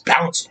bowling balls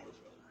bouncing on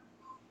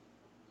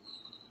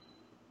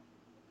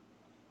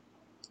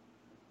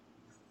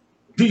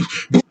each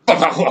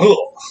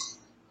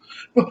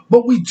other.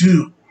 But we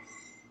do.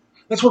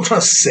 That's what I'm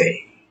trying to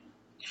say.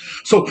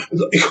 So,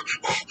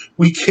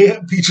 we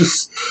can't be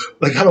just,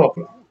 like, how do I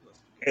put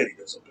spaghetti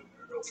up in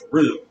there, though, for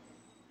real?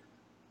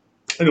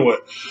 Anyway,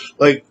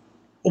 like,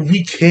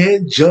 we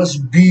can't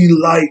just be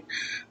like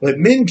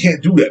men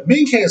can't do that.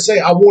 Men can't say,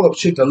 I want a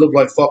chick that look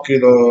like fucking,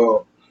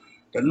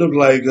 that look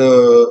like,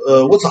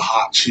 what's a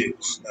hot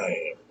chick's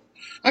name?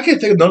 I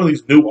can't think of none of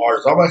these new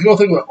artists. I'm like, I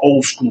think of like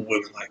old school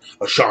women like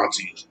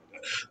Ashanti.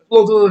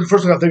 Well, the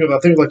first thing I think of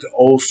like the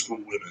old school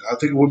women. I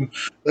think of women,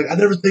 like, I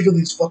never think of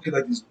these fucking,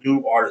 like, these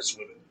new artist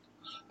women.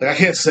 Like, I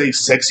can't say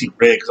Sexy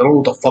Red because I don't know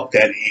what the fuck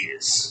that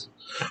is.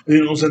 You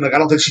know what I'm saying? Like, I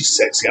don't think she's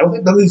sexy. I don't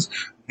think none of these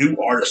new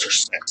artists are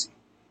sexy.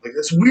 Like,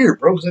 that's weird,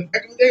 bro. Because like,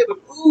 back in the day, like,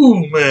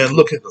 ooh, man,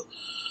 look at the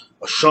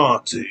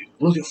Ashanti.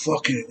 Look at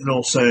fucking, you know what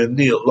I'm saying,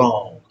 Neil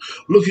Long.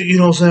 Look at, you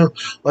know what I'm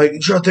saying? Like, you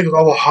try to think of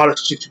all the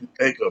hottest chicks you can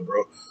think of,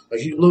 bro.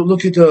 Like, you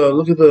look at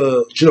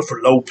the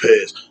Jennifer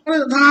Lopez.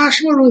 Nah,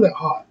 she wasn't really that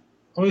hot.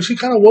 I mean, she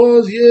kind of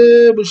was,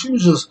 yeah, but she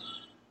was just,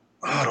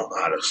 I don't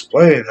know how to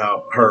explain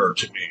her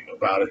to me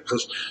about it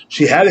because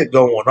she had it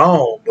going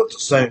on, but at the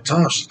same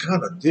time, she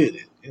kind of did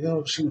it. You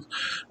know, she was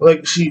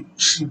like she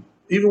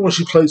even when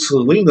she played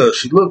Selena,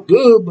 she looked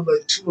good, but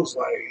like she was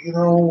like,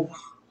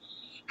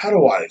 how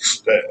do I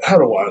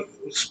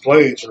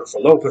explain Jennifer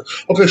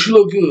Lopez? Okay, she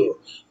looked good.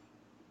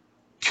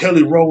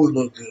 Kelly Rowland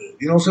looked good.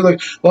 You know what I'm saying?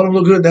 Like a lot of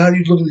them look good. Now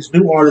you look at these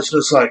new artists, and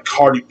it's like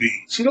Cardi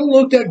B. She don't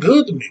look that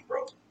good to me,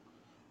 bro.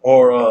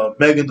 Or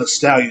Megan Thee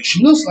Stallion.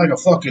 She looks like a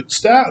fucking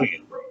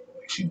stallion, bro.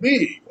 Like she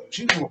big. Like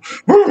she's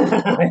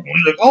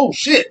like, oh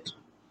shit.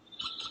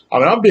 I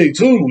mean, I'm big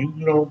too.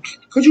 You know,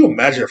 could you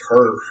imagine if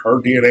her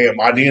DNA and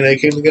my DNA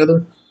came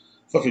together?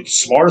 Fucking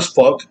smart as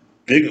fuck,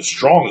 big and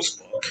strong as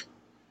fuck,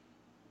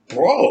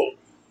 bro.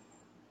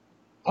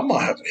 I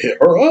might have to hit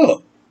her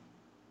up.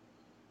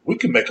 We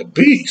can make a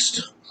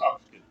beast.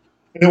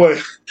 Anyway,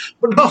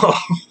 but no.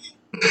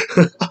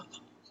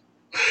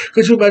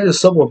 Could you imagine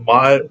someone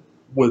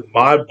with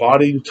my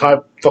body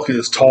type fucking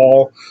is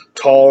tall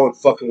and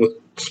fucking with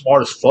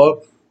smart as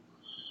fuck,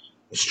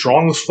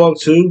 strong as fuck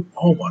too?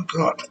 Oh my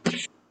god.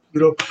 You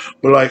know,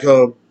 but like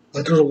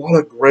there's a lot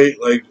of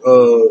great like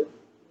a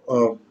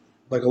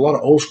lot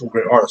of old school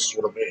great artists is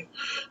what I mean.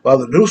 A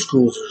lot of the new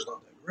schools are just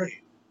not that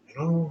great. You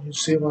know, you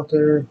see them out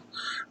there.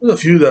 There's a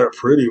few that are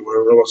pretty,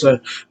 whatever I'm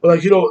saying. But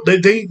like,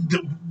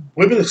 the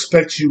women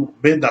expect you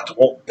men not to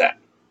want that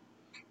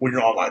when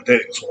you're online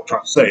dating. That's what I'm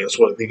trying to say. That's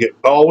what they get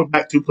all the way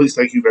back to. Please,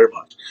 thank you very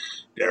much.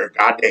 Derrek,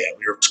 goddamn,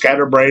 you're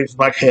scatterbrained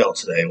like hell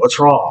today. What's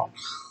wrong?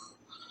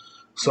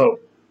 So,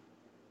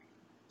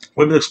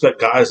 women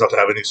expect guys not to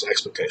have any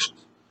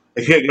expectations.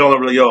 They can't get on there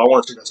and be like, yo, I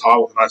want to see that's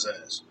hot with a nice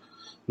ass.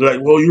 They're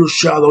like, well, you're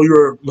shallow,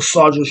 you're a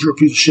misogynist, you're a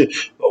piece of shit.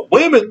 But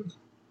women,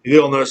 you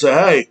get on there and say,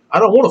 hey, I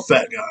don't want a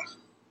fat guy.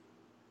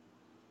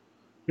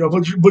 You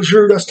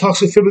know, that's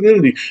toxic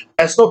femininity.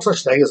 That's no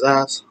such thing as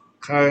that.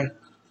 Okay?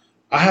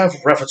 I have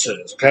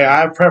preferences. Okay?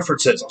 I have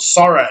preferences. I'm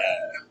sorry.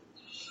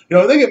 You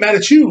know, they get mad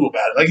at you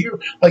about it.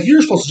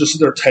 You're supposed to just sit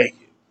there and take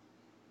it.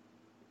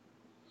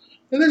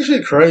 Isn't that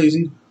shit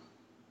crazy?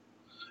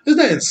 Isn't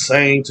that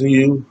insane to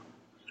you?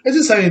 It's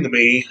insane to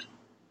me.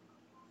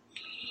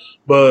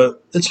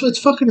 But it's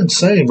fucking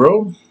insane,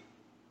 bro.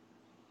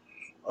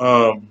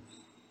 Um,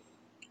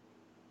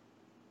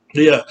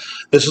 yeah,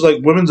 it's just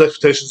like women's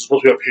expectations are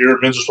supposed to be up here,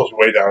 men's are supposed to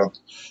be way down,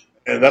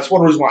 and that's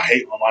one reason why I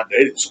hate online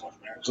dating so much,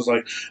 man. Because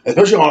like,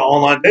 especially on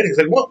online dating, it's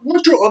like,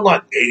 once you're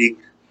online dating,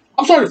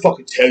 I'm sorry to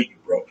fucking tell you,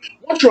 bro.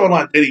 Once you're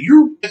online dating,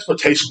 your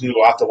expectations need to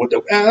go out the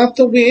window. Out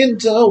the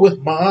window with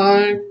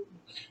mine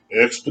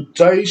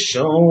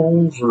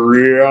expectations,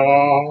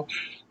 yeah.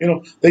 You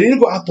know, they need to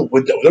go out the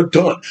window. They're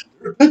done.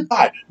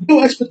 Goodbye.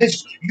 No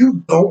expectations.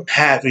 You don't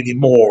have any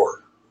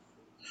more.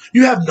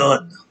 You have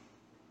none.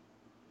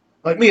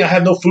 Like me, I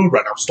have no food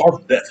right now. I'm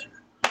starving to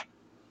death.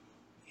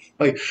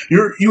 Like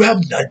you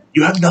have none.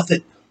 You have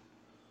nothing.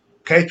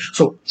 Okay,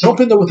 so jump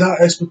in there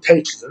without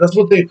expectations, and that's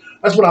what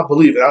I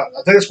believe. I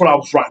think that's what I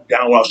was writing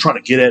down. What I was trying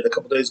to get at a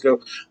couple days ago.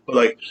 But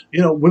like,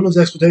 women's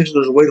expectations.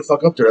 There's a way to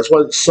fuck up there. That's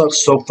why it sucks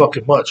so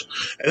fucking much.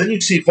 And then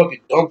you see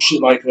fucking dumb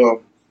shit like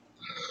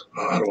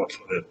I don't want to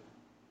put it.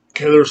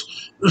 Okay,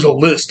 there's a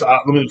list.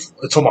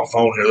 It's on my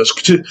phone here. It's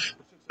 $40.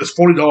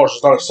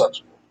 It's not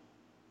acceptable.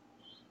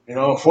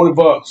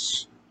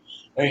 $40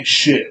 ain't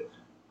shit.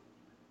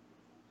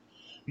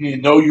 You need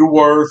to know your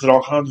worth and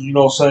all kinds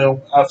of,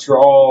 saying, after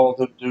all,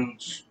 the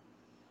dudes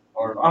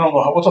are, I don't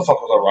know, what the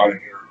fuck was I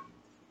writing here?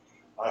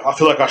 I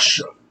feel like I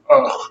should,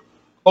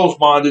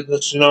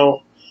 close-mindedness,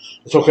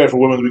 it's okay for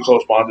women to be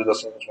close-minded,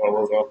 that's what I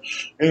wrote down.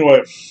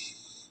 Anyway,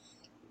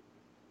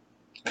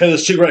 okay,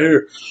 this chick right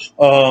here,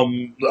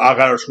 I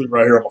got her screen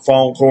right here on my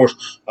phone, of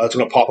course, it's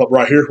going to pop up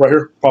right here,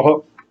 pop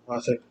up,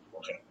 I think,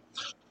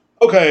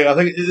 okay, I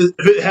think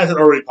if it hasn't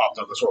already popped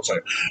up, that's what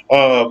I'm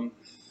saying.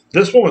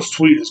 This woman's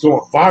tweet is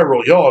going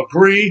viral. Y'all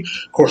agree?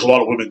 Of course, a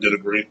lot of women did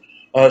agree.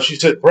 She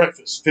said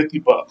breakfast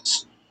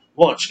 $50,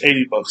 lunch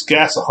 $80,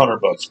 gas $100,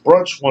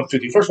 brunch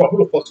 $150. First of all,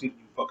 who the fuck's doing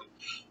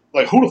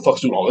who the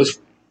fuck's doing all this?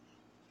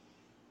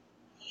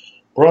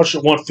 Brunch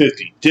at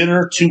 $150,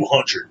 dinner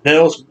 $200,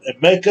 nails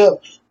and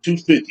makeup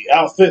 $250,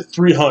 outfit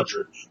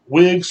 $300,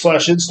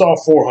 wig/install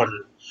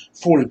 $400.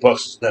 $40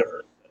 is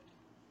never.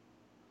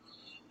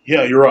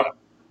 Yeah, you're right.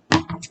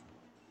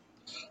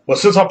 But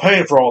since I'm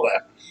paying for all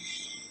that,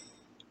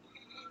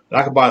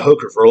 I can buy a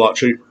hooker for a lot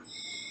cheaper.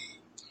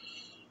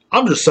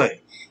 I'm just saying.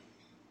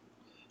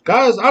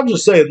 Guys, I'm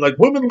just saying, like,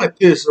 women like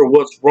this are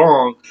what's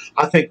wrong,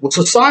 I think, with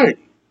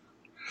society.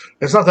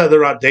 It's not that they're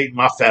not dating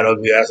my fat,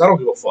 ugly ass. I don't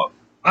give a fuck.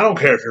 I don't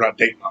care if you're not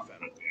dating my fat,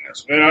 ugly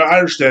ass. And I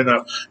understand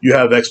that you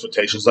have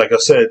expectations. Like I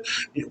said,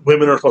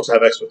 women are supposed to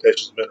have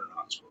expectations, men are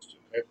not supposed to.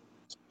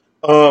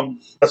 Okay?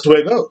 That's the way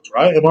it goes,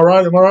 right? Am I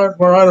right? Am I right?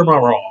 Am I right or am I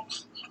wrong?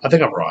 I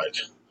think I'm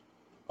right.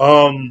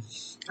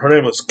 Her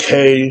name was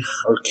Kay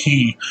or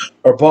Key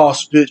or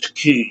Boss Bitch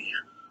Key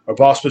or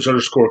Boss Bitch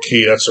underscore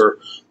Key. That's her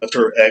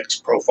X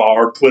profile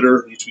or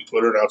Twitter. It used to be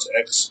Twitter, now it's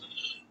X.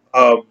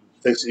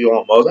 Thanks to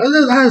Elon Musk.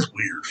 That is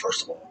weird,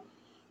 first of all.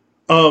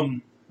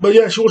 But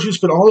yeah, she wants you to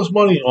spend all this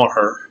money on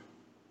her,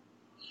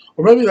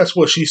 Or maybe that's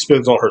what she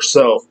spends on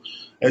herself.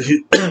 And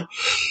she, and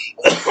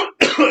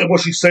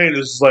what she's saying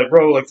is like,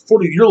 bro, like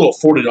your little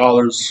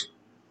 $40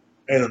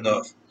 ain't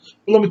enough.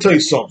 But let me tell you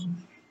something.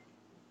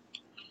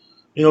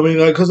 You know what I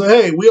mean? Because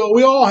hey, we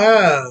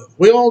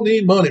all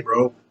need money,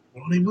 bro.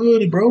 We all need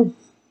money, bro.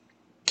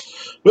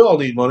 We all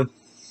need money.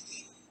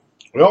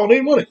 We all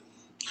need money.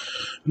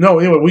 No,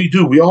 anyway, we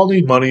do. We all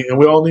need money, and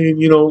we all need,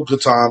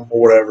 good time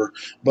or whatever.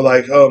 But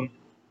I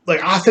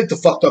think the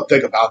fucked up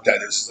thing about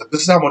that is that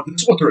this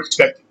is what they're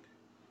expecting.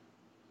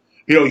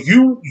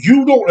 You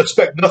don't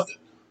expect nothing.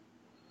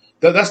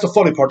 That's the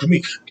funny part to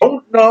me.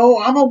 Don't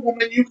know. I'm a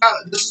woman. You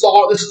got this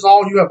is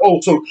all you have. Oh,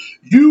 so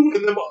you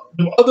and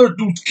the other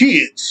dude's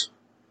kids.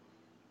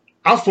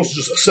 I'm supposed to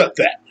just accept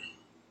that.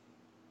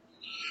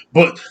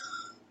 But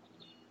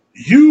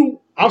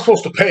I'm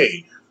supposed to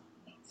pay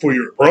for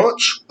your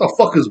brunch? What the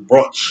fuck is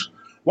brunch?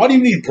 Why do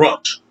you need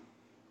brunch?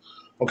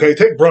 Okay,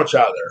 take brunch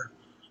out of there.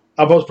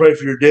 I'm supposed to pay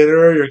for your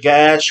dinner, your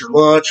gas, your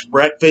lunch, your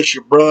breakfast,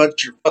 your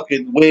brunch, your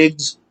fucking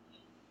wigs.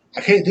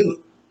 I can't do it.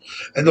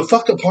 And the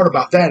fucked up part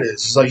about that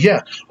is like,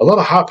 yeah, a lot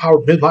of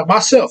high-powered men like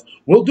myself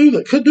will do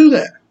that, could do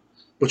that.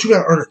 But you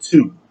got to earn it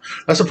too.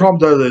 That's the problem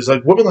with that is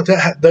like women like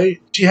that,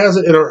 she has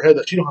it in her head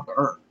that she don't have to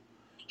earn.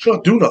 She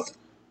don't do nothing.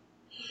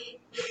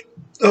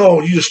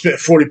 Oh, you just spent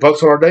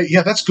 $40 on our date?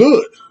 Yeah, that's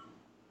good.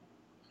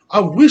 I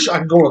wish I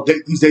could go on a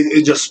date these days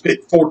and just spend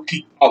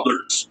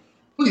 $14.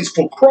 Please,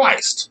 for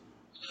Christ.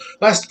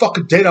 Last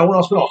fucking date I went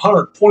on, spent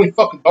 $120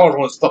 fucking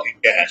on this fucking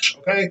gas,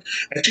 okay?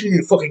 And she didn't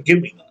even fucking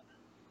give me none.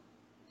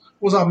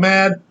 Was I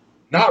mad?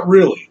 Not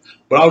really.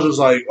 But I was just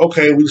like,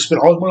 okay, we just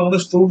spent all this money on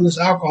this food and this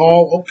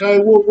alcohol. Okay,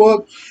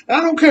 what? And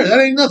I don't care.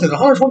 That ain't nothing.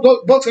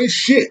 $120 ain't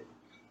shit.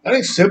 That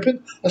ain't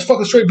simping. That's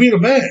fucking straight being a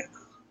man.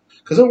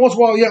 Because every once in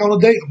a while, yeah, on a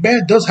date, a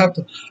man does have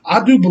to.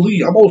 I do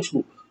believe, I'm old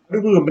school. I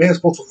do believe a man's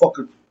supposed to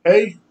fucking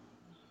pay.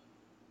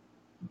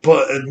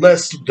 But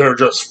unless they're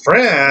just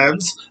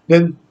friends,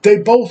 then they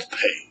both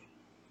pay.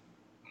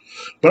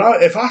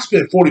 But if I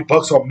spend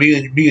 $40 on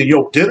me and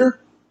your dinner,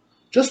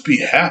 just be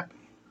happy.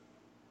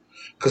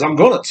 Because I'm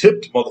going to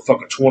tip the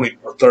motherfucker $20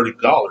 or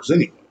 $30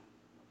 anyway.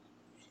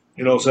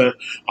 You know what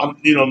I'm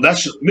saying?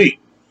 That's just me.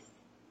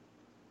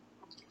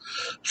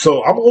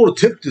 So I'm going to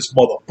tip this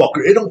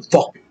motherfucker. It don't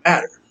fucking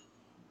matter.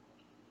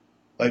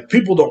 Like,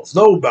 people don't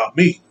know about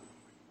me.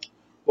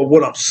 But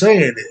what I'm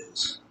saying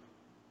is,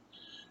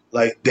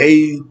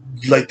 they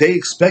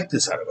expect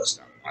this out of us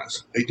now,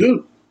 guys. They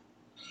do.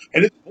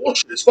 And it's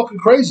bullshit. It's fucking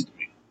crazy to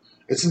me.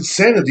 It's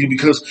insanity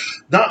because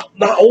not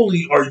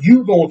only are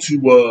you going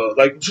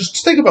to,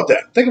 just think about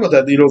that. Think about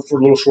that, for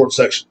a little short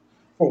section.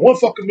 For 1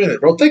 fucking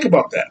minute, bro. Think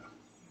about that.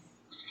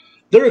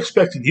 They're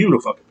expecting you to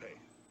fucking pay.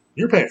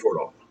 You're paying for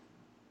it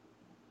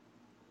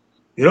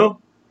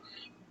all.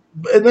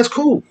 And that's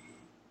cool.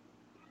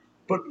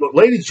 But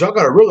ladies, y'all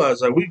gotta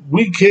realize,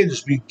 we can't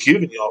just be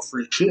giving y'all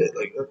free shit.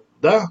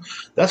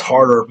 That's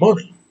hard-earned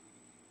money.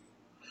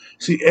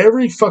 See,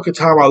 every fucking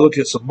time I look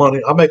at some money,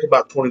 I make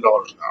about $20 an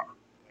hour.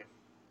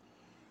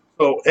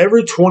 So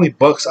every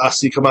 $20 I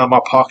see come out of my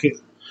pocket,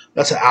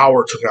 that's an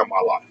hour took out of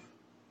my life.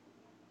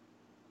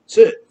 That's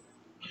it.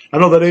 I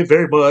know that ain't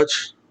very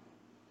much,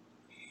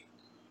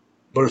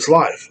 but it's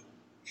life.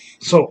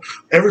 So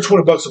every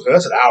 $20, okay,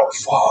 that's an hour.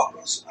 Fuck,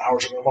 that's an hour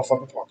took out of my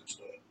fucking pocket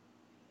today.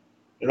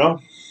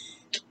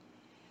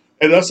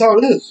 And that's how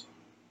it is.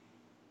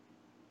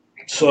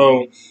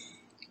 So,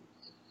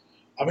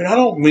 I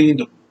don't mean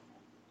to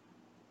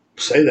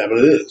say that, but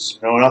it is.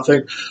 And I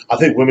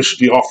think women should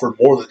be offered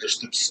more than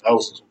just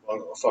themselves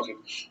as fucking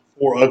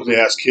 4 ugly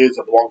ass kids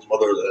that belong to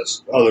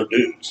other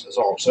dudes. That's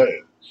all I'm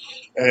saying.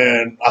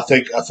 And I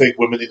think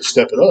women need to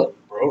step it up,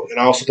 bro. And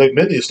I also think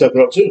men need to step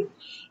it up too. You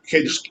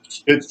can't just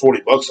spend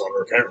 $40 on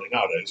her apparently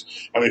nowadays.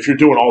 If you're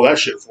doing all that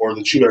shit for her,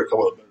 then she better come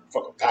with a better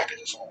fucking package.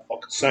 It's all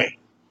fucking same.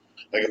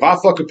 Like, if I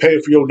fucking pay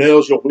for your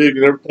nails, your wig,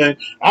 and everything,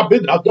 I've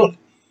done it.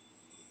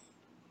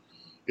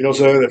 You know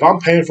what I'm saying? If I'm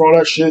paying for all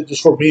that shit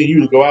just for me and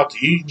you to go out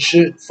to eat and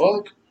shit,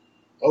 fuck,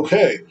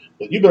 okay.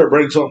 But you better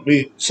bring something to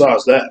me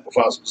besides that,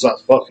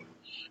 besides fucking.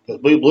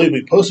 Because believe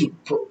me,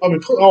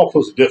 all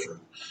pussy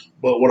different.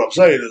 But what I'm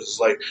saying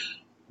is,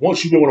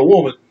 once you get with a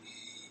woman,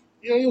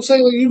 you'll say,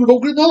 you can go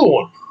get another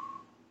one.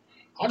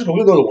 I'll just go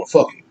get another one,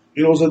 fuck you.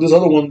 You know what I'm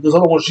saying? This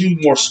other one, she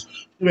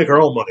make her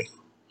own money.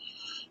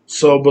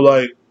 So, but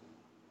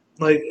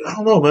I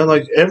don't know, man.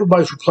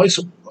 Everybody's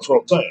replaceable. That's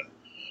what I'm saying.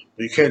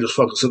 But you can't just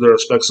fucking sit there and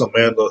expect some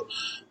man to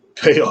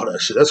pay all that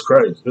shit. That's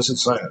crazy. That's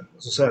insane.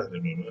 That's insanity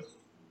to me, man.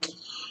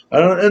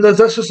 And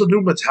that's just a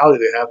new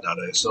mentality they have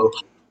nowadays. So,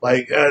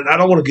 and I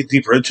don't want to get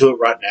deeper into it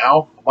right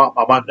now on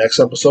my next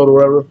episode or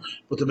whatever.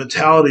 But the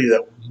mentality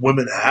that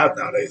women have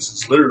nowadays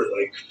is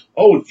literally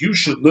oh, you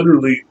should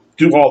literally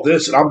do all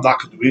this, and I'm not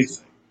going to do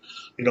anything.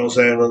 You know what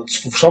I'm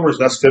saying? For some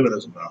reason, that's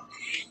feminism now.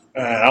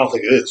 And I don't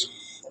think it is.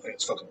 I think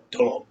it's fucking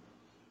dumb.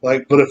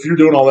 But if you're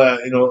doing all that,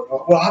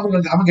 well, I'm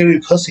gonna give you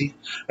a pussy,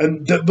 but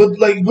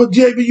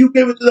you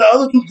gave it to the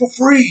other dude for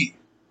free.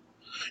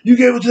 You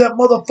gave it to that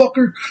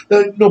motherfucker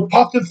that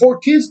popped in 4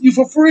 kids you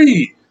for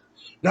free.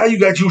 Now you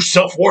got your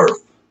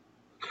self-worth.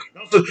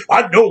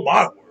 I know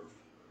my worth.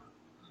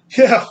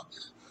 Yeah,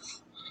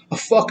 a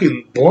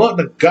fucking blunt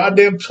and a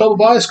goddamn tub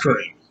of ice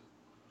cream.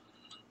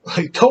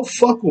 Like, don't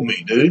fuck with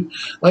me, dude.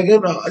 Like, you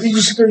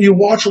just sit there and you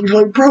watch them,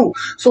 you're like, bro,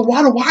 so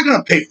why do I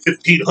gotta pay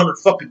 $1,500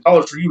 fucking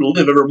dollars for you to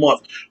live every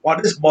month? Why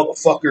this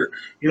motherfucker,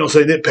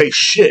 didn't pay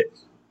shit?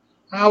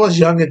 I was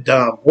young and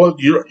dumb. Well,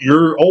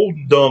 you're old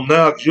and dumb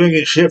now because you ain't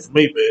getting shit from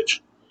me, bitch.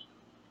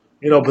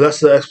 But that's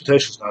the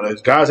expectations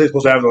nowadays. Guys ain't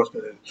supposed to have no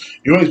expectations.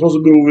 You ain't supposed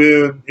to move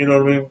in, you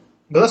know what I mean?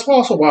 But that's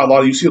also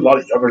why you see a lot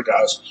of younger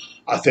guys,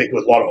 I think,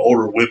 with a lot of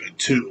older women,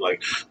 too.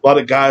 Like, a lot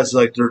of guys,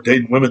 like, they're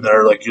dating women that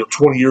are, like,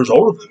 20 years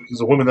older than them because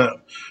the women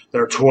that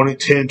are 20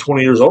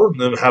 years older than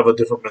them have a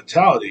different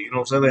mentality. You know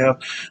what I'm saying?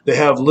 They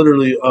have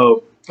literally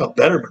a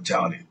better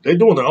mentality. They're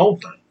doing their own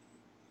thing.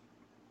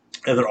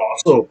 And they're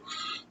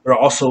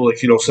also like,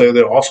 say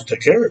they'll also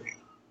take care of you.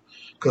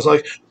 Because,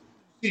 like,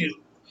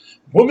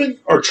 women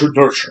are true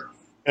nurture.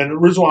 And the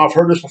reason why I've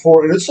heard this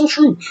before, and it's so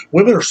true,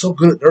 women are so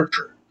good at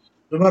nurture.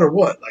 No matter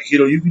what, like,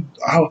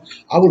 I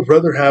would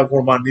rather have one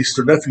of my nieces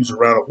or nephews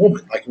around a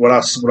woman. Like when I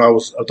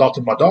was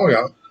adopting my dog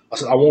out, I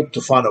said I want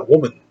to find a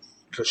woman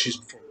because she's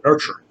for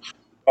nurturing.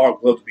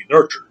 Dog loves to be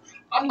nurtured.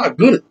 I'm not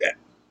good at that.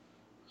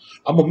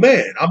 I'm a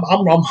man. I'm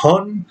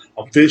hunting.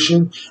 I'm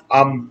fishing.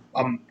 I'm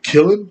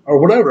killing or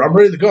whatever. I'm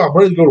ready to go. I'm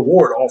ready to go to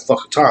war at all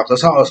fucking times.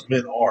 That's how us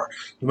men are.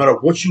 No matter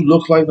what you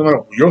look like, no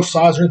matter your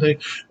size or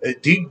anything,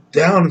 deep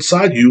down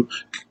inside you,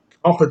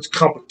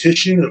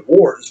 competition and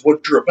war is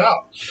what you're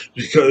about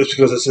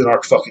because it's in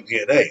our fucking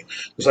DNA.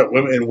 It's like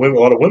women, a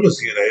lot of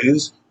women's DNA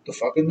is the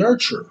fucking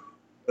nurture.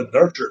 The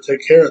nurture,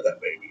 take care of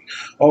that baby.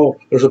 Oh,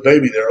 there's a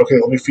baby there. Okay,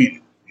 let me feed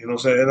it. You know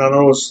what I'm saying? And I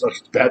know it's like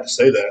bad to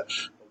say that.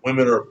 But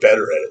women are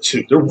better at it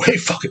too. They're way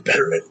fucking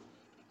better at it.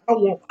 I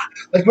don't want,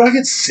 like, when I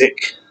get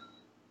sick,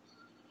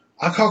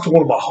 I talk to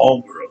one of my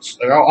homegirls.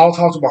 Like, I'll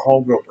talk to my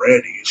homegirl,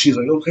 Brandy, and she's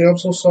like, okay, I'm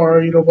so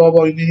sorry, blah,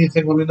 blah, you need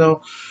anything, let me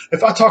know.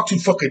 If I talk to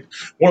fucking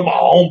one of my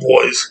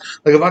homeboys,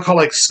 like, if I call,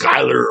 like,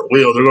 Skylar or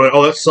Will, they're like,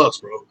 oh, that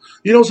sucks, bro.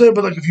 You know what I'm saying?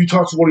 But, like, if you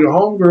talk to one of your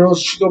homegirls,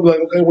 she's going to be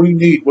like, okay, what do you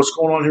need? What's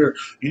going on here?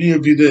 You need to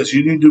do this.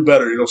 You need to do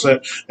better. You know what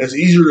I'm saying? It's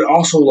easier to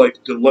also,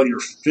 like, to let your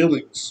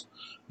feelings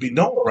be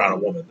known around a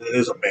woman than it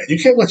is a man. You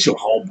can't let your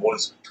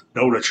homeboys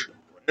know that you're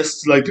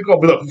depressed. Like, they're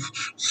going to be like,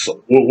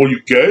 so, what, are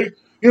you gay?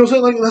 You know what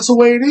I'm saying? Like, that's the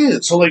way it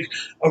is. So, like,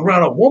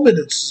 around a woman,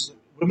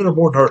 women are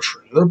more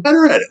nurturing. They're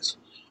better at it.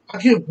 I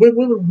give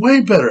women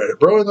way better at it,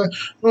 bro. And like,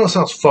 I know it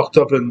sounds fucked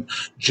up in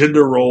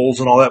gender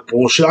roles and all that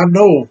bullshit. I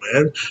know,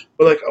 man.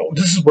 But, like,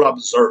 this is what I've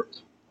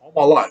observed all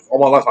my life. All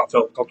my life, I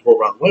felt comfortable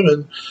around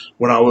women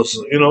when I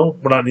was,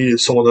 when I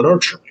needed someone to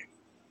nurture me.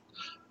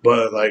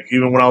 But, like,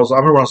 even I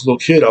remember when I was a little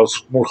kid, I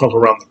was more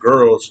comfortable around the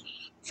girls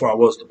before I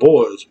was the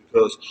boys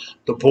because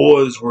the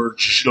boys were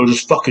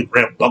just fucking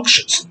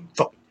rambunctious and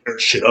fucking tearing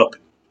shit up.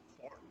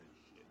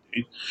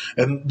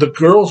 And the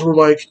girls were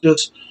like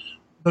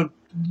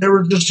they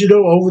were just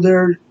over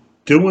there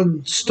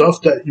doing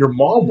stuff that your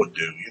mom would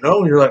do,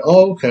 and you're like,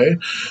 oh, okay,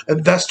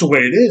 and that's the way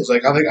it is.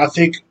 Like, I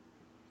think,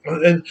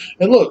 and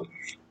look,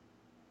 I'm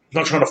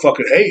not trying to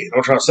fucking hate. I'm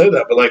not trying to say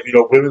that, but like,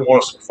 women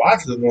want us to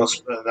provide for them,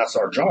 and that's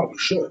our job. We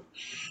should,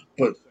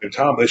 but at the same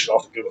time, they should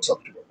also give us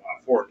something to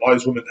provide for. A lot of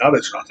these women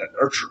nowadays are not that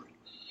nurturing.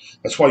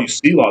 That's why you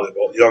see a lot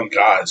of young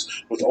guys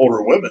with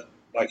older women.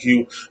 Like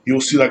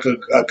you'll see like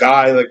a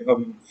guy like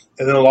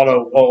and then a lot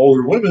of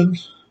older women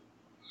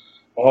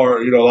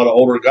are, a lot of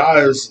older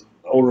guys,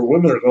 older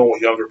women are going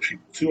with younger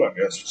people too, I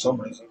guess, for some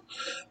reason.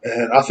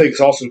 And I think it's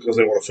also because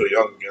they want to feel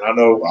young again. I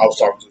know I was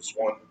talking to this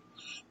one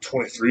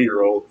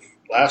 23-year-old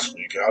last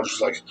week, and I was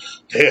just like,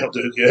 damn,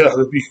 dude, yeah,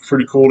 it'd be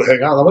pretty cool to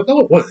hang out. And I'm like,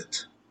 no, it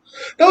wouldn't.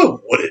 No,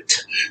 it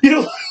wouldn't.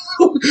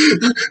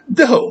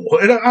 No.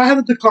 And I had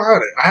to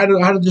decline it. I had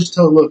to just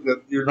tell her, look,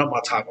 you're not my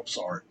type, I'm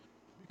sorry.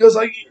 Because,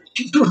 like,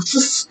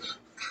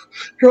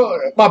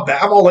 my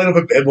back, I'm all laid up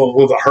in bed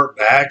with a hurt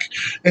back,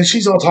 and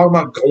she's all talking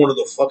about going to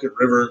the fucking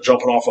river and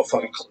jumping off a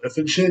fucking cliff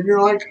and shit. And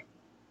you're like,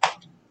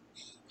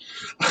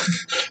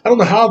 I don't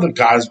know how the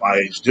guys my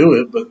age do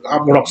it, but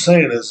what I'm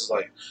saying is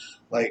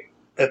like,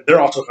 and they're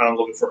also kind of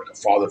looking for like a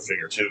father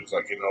figure too. It's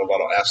like, a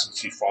lot of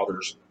absentee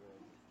fathers,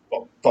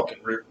 fucking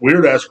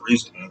weird ass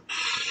reason, man.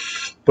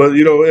 But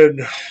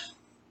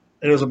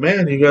and as a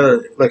man, you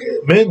gotta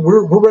men.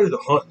 We're ready to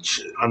hunt and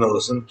shit. I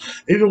notice, and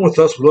even with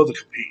us, we love to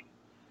compete.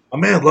 A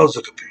man loves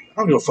to compete.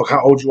 I don't give a fuck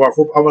how old you are.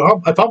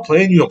 If I'm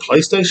playing you on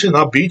PlayStation and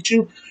I beat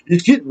you,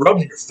 it's getting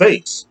rubbed in your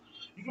face.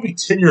 You can be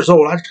 10 years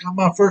old. I got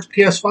my first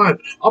PS5.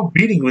 I'm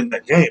beating you in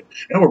that game.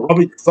 And I'm going to rub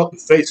it in your fucking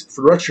face. And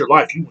for the rest of your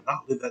life, you will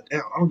not live that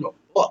down. I don't give a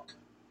fuck.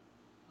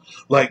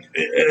 Like,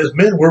 as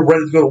men, we're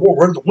ready to go to war.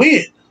 We're ready to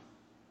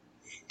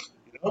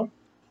win.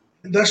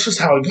 And that's just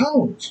how it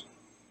goes.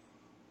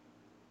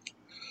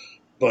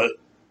 But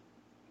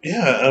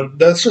yeah,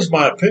 that's just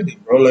my opinion,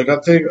 bro. Like, I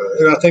think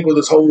with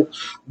this whole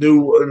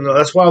and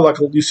that's why, like,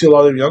 you see a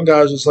lot of young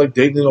guys just like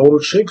dating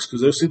older chicks because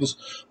they see this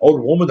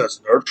older woman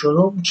that's nurturing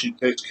them. She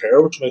takes care of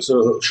them, which makes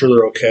sure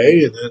they're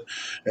okay, and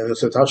at the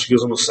same time, she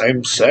gives them the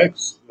same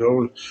sex,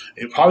 and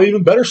probably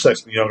even better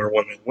sex than younger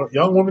women.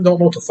 Young women don't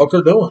know what the fuck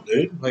they're doing,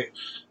 dude. Like,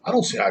 I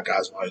don't see how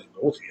guys might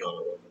go with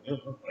younger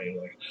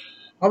women.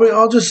 I mean,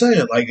 I'm just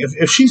saying, like,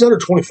 if she's under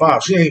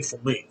 25, she ain't for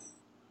me.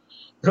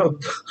 You know,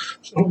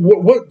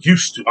 what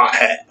use do I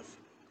have?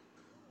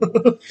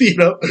 You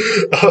know,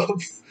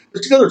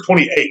 she's under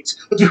 28.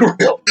 Let's be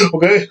real,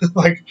 okay?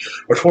 Like,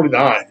 or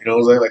 29. You know,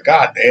 what I'm saying, like,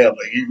 God damn,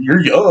 like,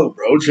 you're young,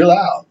 bro. Chill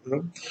out.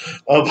 You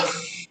know?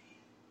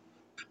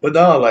 But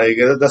no, like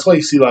that's why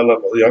you see a lot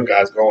of young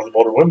guys going with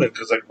older women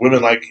because like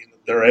women like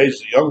their age,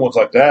 the young ones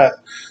like that,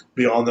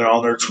 be on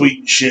their tweet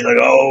and shit like,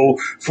 oh,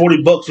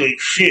 $40 ain't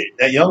shit.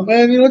 That young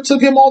man, you know, it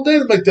took him all day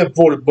to make that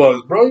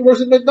 $40, bro. He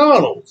works at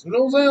McDonald's. You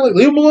know what I'm saying? Like,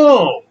 leave him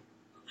alone.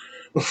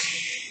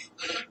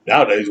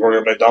 Nowadays, working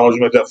at McDonald's,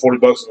 you make that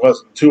 $40 in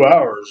less than 2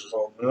 hours or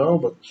something, you know.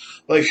 But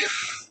like,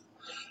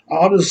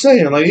 I'm just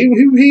saying, like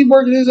he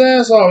working his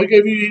ass off.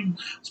 He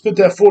spent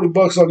that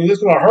 $40 on you.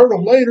 It's gonna hurt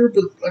him later.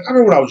 But like, I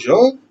remember when I was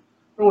young.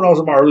 When I was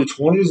in my early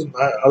 20s and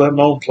I had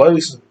my own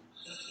place. And,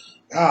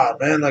 God,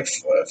 man, like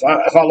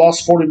if I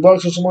lost $40 or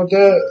something like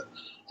that,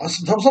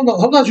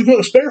 sometimes you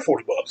couldn't spare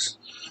 $40.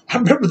 I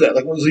remember that.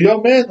 Like when I was a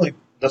young man, like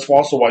that's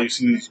also why you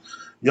see these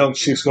young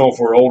chicks going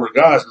for older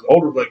guys.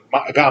 Older, like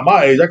a guy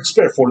my age, I can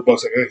spare $40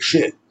 like hey,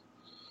 shit.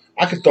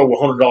 I could throw a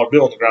 $100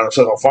 bill on the ground and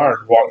set it on fire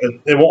and walk,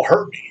 and it won't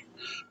hurt me.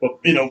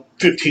 But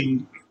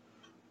 15,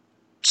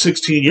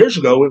 16 years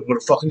ago, it would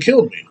have fucking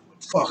killed me.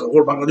 Fuck,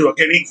 what am I gonna do? I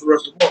can't eat for the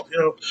rest of the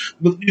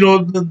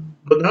month,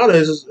 But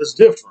nowadays it's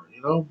different,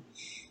 you know.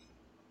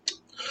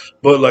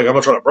 But like I'm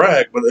not trying to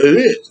brag, but it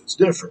is. It's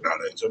different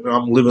nowadays. I mean,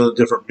 I'm living a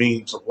different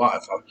means of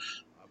life.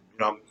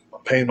 I'm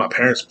paying my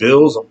parents'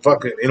 bills. I'm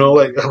fucking,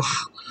 like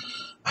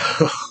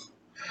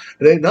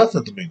it ain't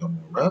nothing to me no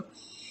more, man.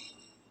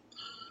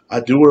 I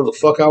do whatever the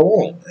fuck I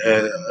want,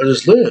 and I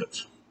just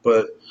live.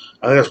 But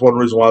I think that's one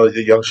reason why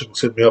the young chick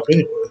was hitting me up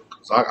anyway,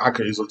 because I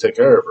could easily take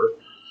care of her,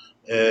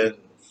 and.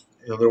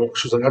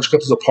 She's like, I just got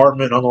this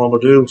apartment. I don't know what I'm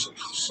going to do. It's like,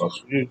 sucks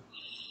for you.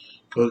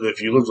 Because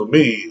if you lived with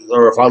me,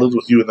 or if I lived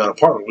with you in that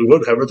apartment, we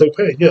would have everything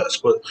paid, yes.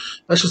 But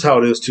that's just how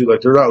it is, too.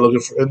 Like, they're not looking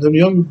for, and them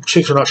young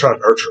chicks are not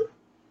trying to nurture.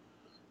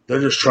 They're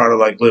just trying to,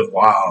 like, live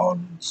wild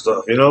and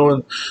stuff,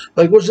 And,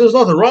 like, there's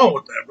nothing wrong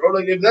with that, bro.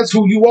 Like, if that's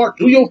who you are,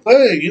 do your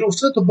thing.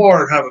 Sit at the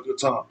bar and have a good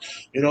time.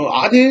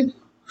 I did.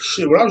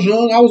 Shit, when I was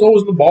young, I was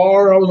always in the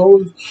bar. I was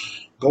always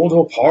going to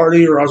a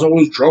party, or I was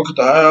always drunk at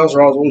the house,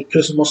 or I was always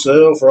pissing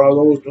myself, or I was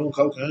always doing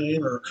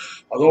cocaine, or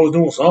I was always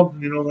doing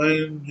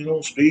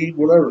something, speed,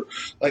 whatever.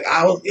 Like,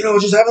 I was,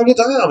 just having a good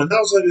time. And I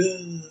was like,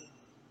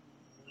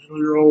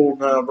 you're old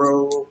now,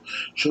 bro.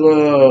 Chill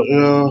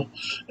out,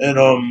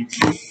 And,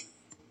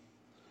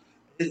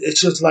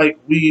 it's just like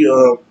we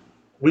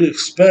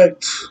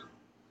expect,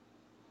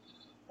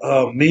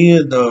 me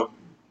and,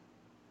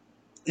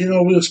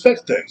 we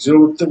expect things.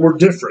 We're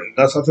different.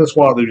 That's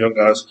why the young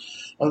guys.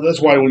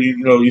 That's why when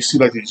you see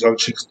like these young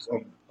chicks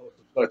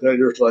like that,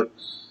 you're just like,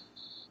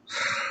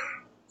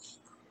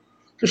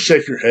 just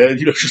shake your head.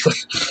 Just like,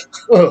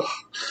 oh,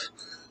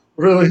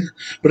 really?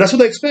 But that's what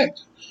they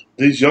expect.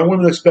 These young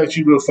women expect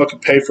you to fucking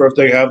pay for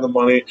everything, have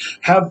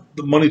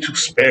the money to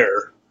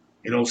spare.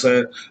 You know what I'm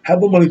saying?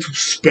 Have the money to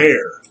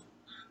spare.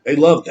 They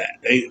love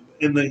that.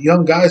 And the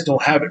young guys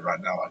don't have it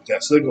right now like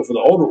that. So they go for the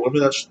older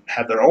women that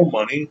have their own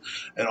money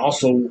and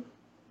also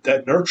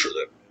that nurture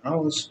them.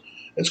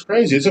 It's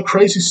crazy. It's a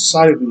crazy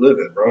society we live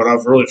in, bro. And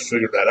I've really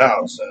figured that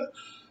out. Is that,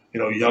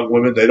 young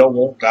women, they don't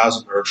want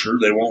guys to nurture.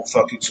 They want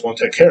fucking someone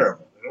to take care of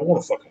them. They don't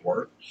want to fucking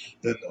work.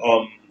 Then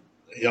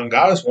young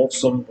guys want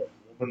some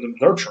women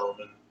to nurture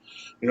them.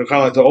 And,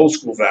 kind of like the old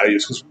school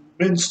values. Because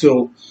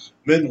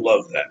men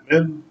love that.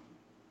 Men,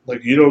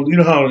 like, you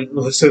know how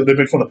they say they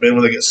make fun of men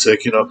when they get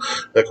sick,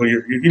 like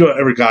when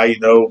every guy,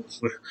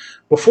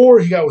 before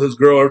he got with his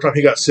girl, every time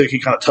he got sick, he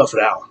kind of toughed it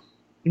out.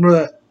 You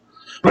remember that?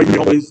 Like,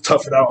 always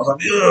tough it out. I was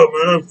like, yeah,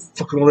 man,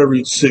 fucking whenever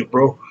he's sick,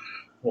 bro.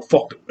 Well,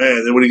 fuck the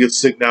man. Then when he gets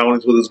sick now, when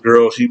he's with his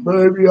girl,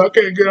 baby, I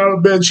can't get out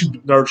of bed. She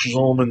nurtures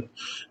him, and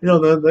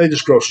then they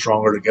just grow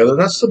stronger together.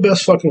 That's the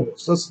best fucking.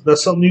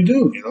 That's something you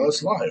do.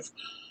 That's life.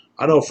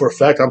 I know for a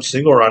fact I'm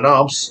single right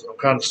now. I'm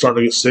kind of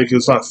starting to get sick.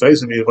 It's not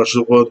phasing me as much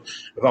as it would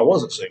if I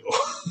wasn't single.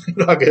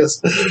 I guess,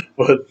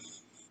 but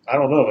I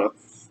don't know, man.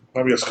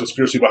 Maybe there's a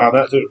conspiracy behind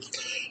that too.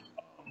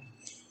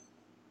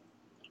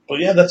 But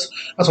yeah, that's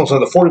what I'm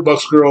saying. The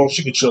 $40 girl,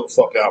 she can chill the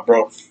fuck out,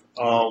 bro.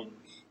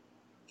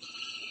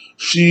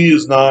 She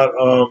is not.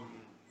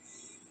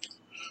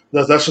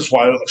 That's just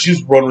why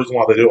she's one reason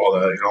why they do all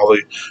that. All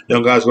the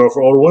young guys go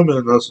for older women,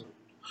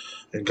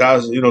 and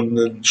guys,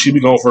 and she be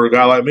going for a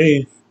guy like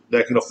me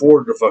that can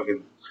afford to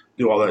fucking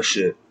do all that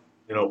shit.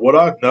 What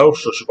I know,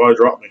 so she'll probably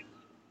drop me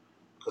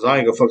because I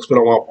ain't gonna fucking spend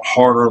all my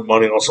hard-earned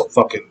money on some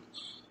fucking,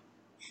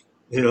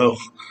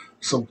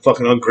 some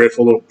fucking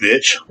ungrateful little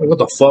bitch. Like, what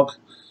the fuck?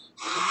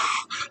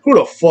 Who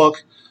the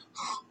fuck?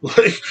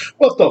 Like,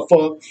 what the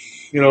fuck?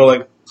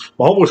 Like,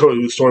 my homeboy told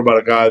me a story about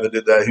a guy that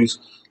did that. He was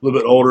a little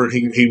bit older,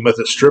 and he met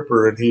this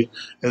stripper, and he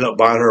ended up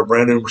buying her a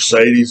brand new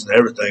Mercedes and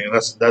everything, and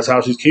that's how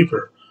she's keeping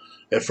her.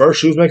 At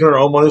first, she was making her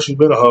own money. She's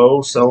been a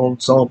hoe, selling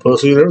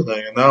pussy and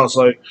everything, and now it's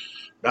like,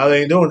 now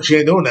she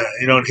ain't doing that,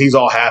 and he's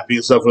all happy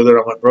and stuff with her.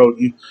 I'm like, bro,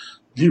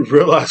 you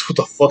realize what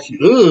the fuck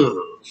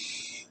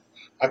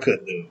I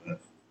couldn't do it, man.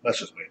 That's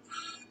just me.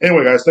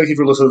 Anyway, guys, thank you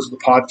for listening to the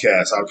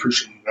podcast. I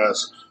appreciate you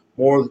guys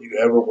more than you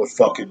ever would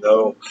fucking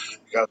know.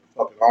 You guys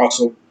are fucking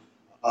awesome.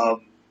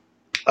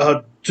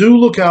 Do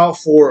look out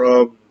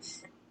for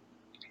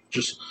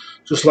just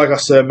just like I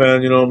said,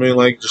 man. You know what I mean?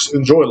 Like, just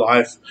enjoy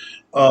life.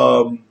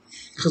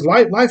 Because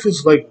life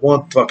is like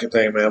one fucking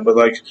thing, man. But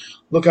like,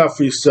 look out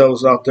for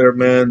yourselves out there,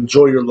 man.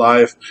 Enjoy your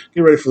life.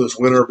 Get ready for this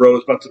winter, bro.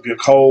 It's about to be a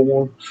cold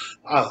one.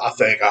 I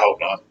think. I hope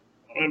not.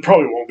 I mean, it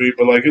probably won't be,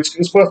 but like, it's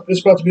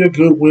about to be a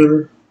good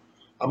winter.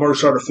 I'm already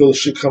starting to feel the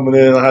shit coming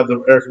in. I had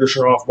the air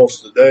conditioner off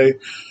most of the day,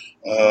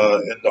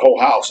 in the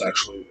whole house.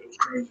 Actually, it was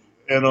crazy.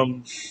 And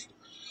I'm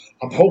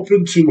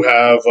hoping to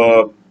have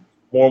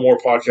more and more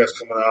podcasts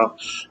coming out.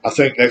 I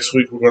think next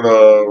week we're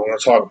gonna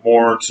talk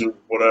more into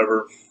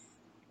whatever.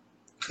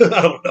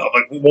 I don't know,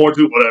 like more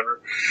to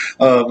whatever.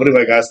 But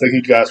anyway, guys, thank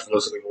you guys for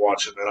listening and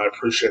watching, man. I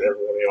appreciate every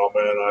one of y'all,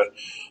 man.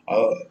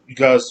 You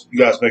guys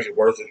make it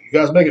worth it. You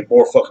guys make it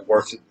more fucking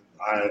worth it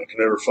than I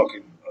can ever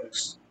fucking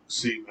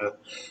see, man.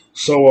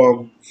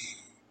 So,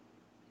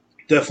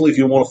 definitely, if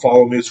you want to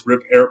follow me, it's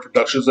Ribera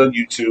Productions on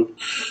YouTube,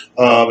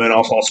 and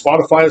also on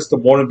Spotify. It's the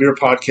Morning Beer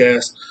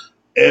Podcast.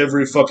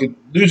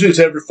 Usually it's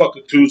every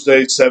fucking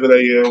Tuesday, 7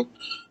 a.m.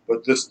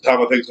 But this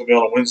time I think it's going to be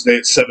on a Wednesday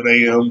at 7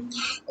 a.m.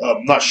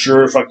 I'm not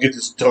sure if I can get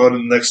this done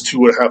in the next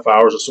 2.5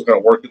 hours. I still got to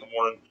work in the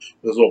morning.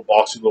 This little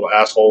bossy little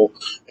asshole.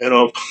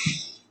 And,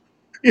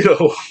 you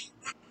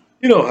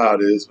know how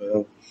it is,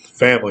 man.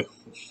 Family.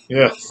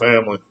 Yeah,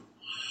 family.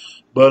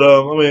 But,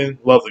 I mean,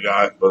 love the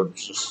guy, but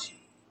it's just...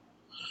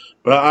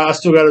 But I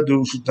still got to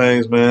do some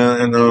things, man,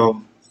 and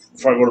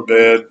before I go to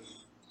bed.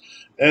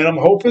 And I'm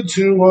hoping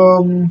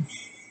to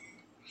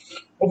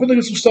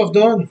get some stuff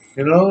done,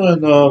 you know.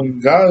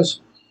 And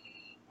guys,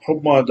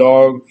 hope my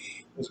dog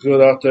is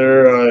good out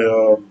there. I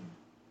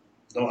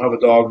don't have a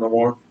dog no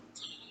more.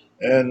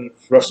 And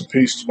rest in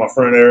peace to my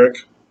friend Derrek.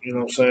 You know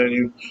what I'm saying?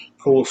 You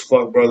cool as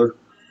fuck, brother.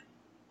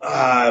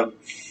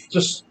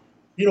 Just,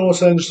 you know what I'm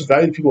saying? Just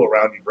value people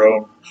around you,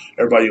 bro.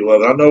 Everybody you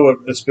love. I know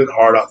it's been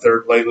hard out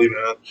there lately,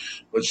 man.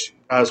 But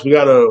guys, we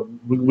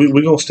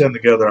gonna stand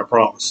together. I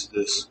promise.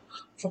 This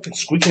fucking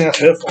squeaking ass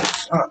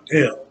headphones. God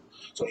damn.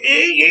 So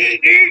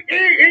you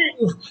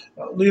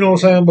know what I'm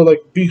saying? But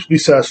like, be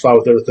satisfied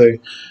with everything.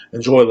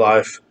 Enjoy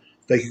life.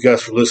 Thank you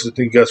guys for listening.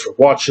 Thank you guys for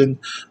watching.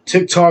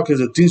 TikTok is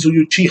a Diesel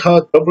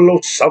Uchiha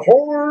 007.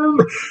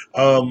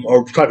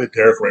 Or type in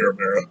Derrek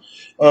Ribera.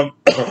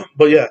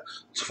 But yeah,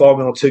 so follow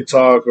me on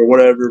TikTok or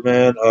whatever,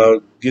 man.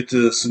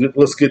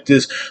 Let's get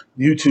this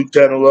YouTube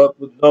channel up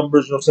with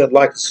numbers. You know what I'm saying?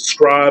 Like and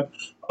subscribe.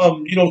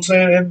 You know what I'm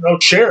saying?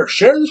 And share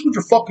this with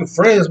your fucking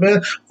friends,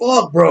 man.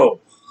 Fuck, bro.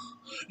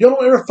 Y'all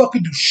don't ever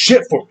fucking do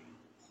shit for me.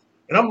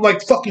 And I'm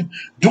like fucking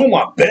doing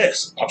my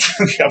best. I'm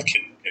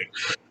kidding.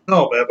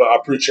 No, man, but I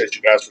appreciate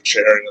you guys for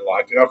sharing and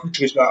liking. I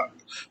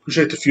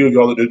appreciate the few of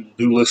y'all that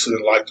do listen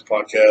and like the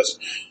podcast.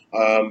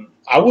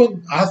 I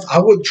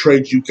wouldn't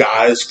trade you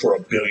guys for a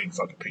billion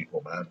fucking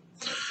people, man.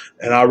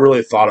 And I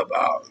really thought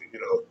about,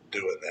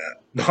 doing that.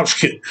 No, I'm just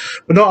kidding.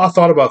 But no, I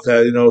thought about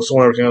that.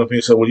 Someone ever came up to me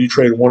and said, "Would you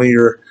trade one of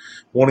your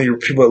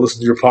people that listen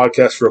to your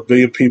podcast for a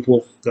billion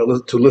people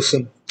to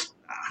listen?"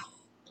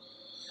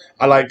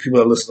 I like people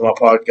that listen to my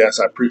podcast.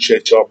 I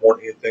appreciate y'all more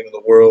than anything in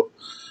the world.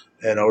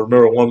 And I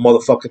remember one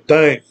motherfucking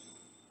thing.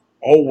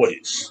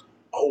 Always.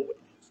 What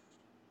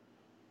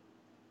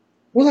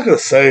was I gonna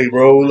say,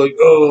 bro? Like,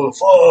 oh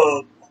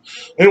fuck.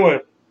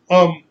 Anyway,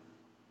 what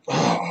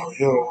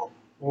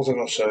was I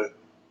gonna say?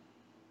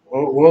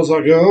 What was I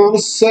gonna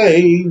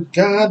say?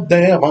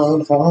 Goddamn,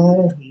 I'm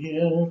home.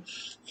 Yeah.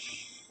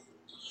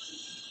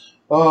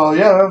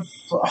 Yeah. I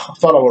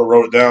thought I would have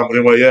wrote it down, but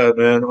anyway, yeah,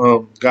 man.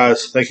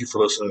 Guys, thank you for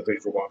listening. Thank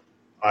you for watching.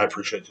 I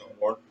appreciate y'all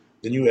more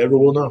than you ever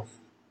will know.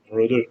 I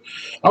really do.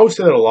 I always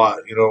say that a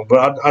lot,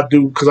 but I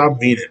do because I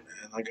mean it,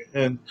 man.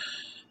 And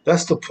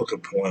that's the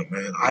fucking point,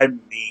 man. I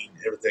mean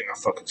everything I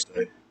fucking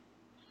say.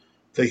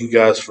 Thank you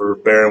guys for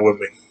bearing with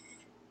me.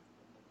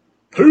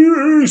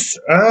 Peace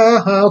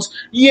out.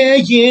 Yeah.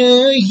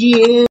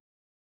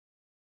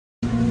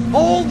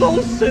 All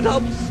those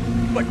sit-ups,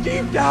 but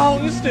deep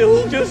down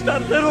still just a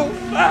little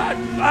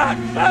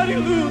fatty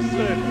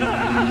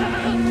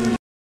loser.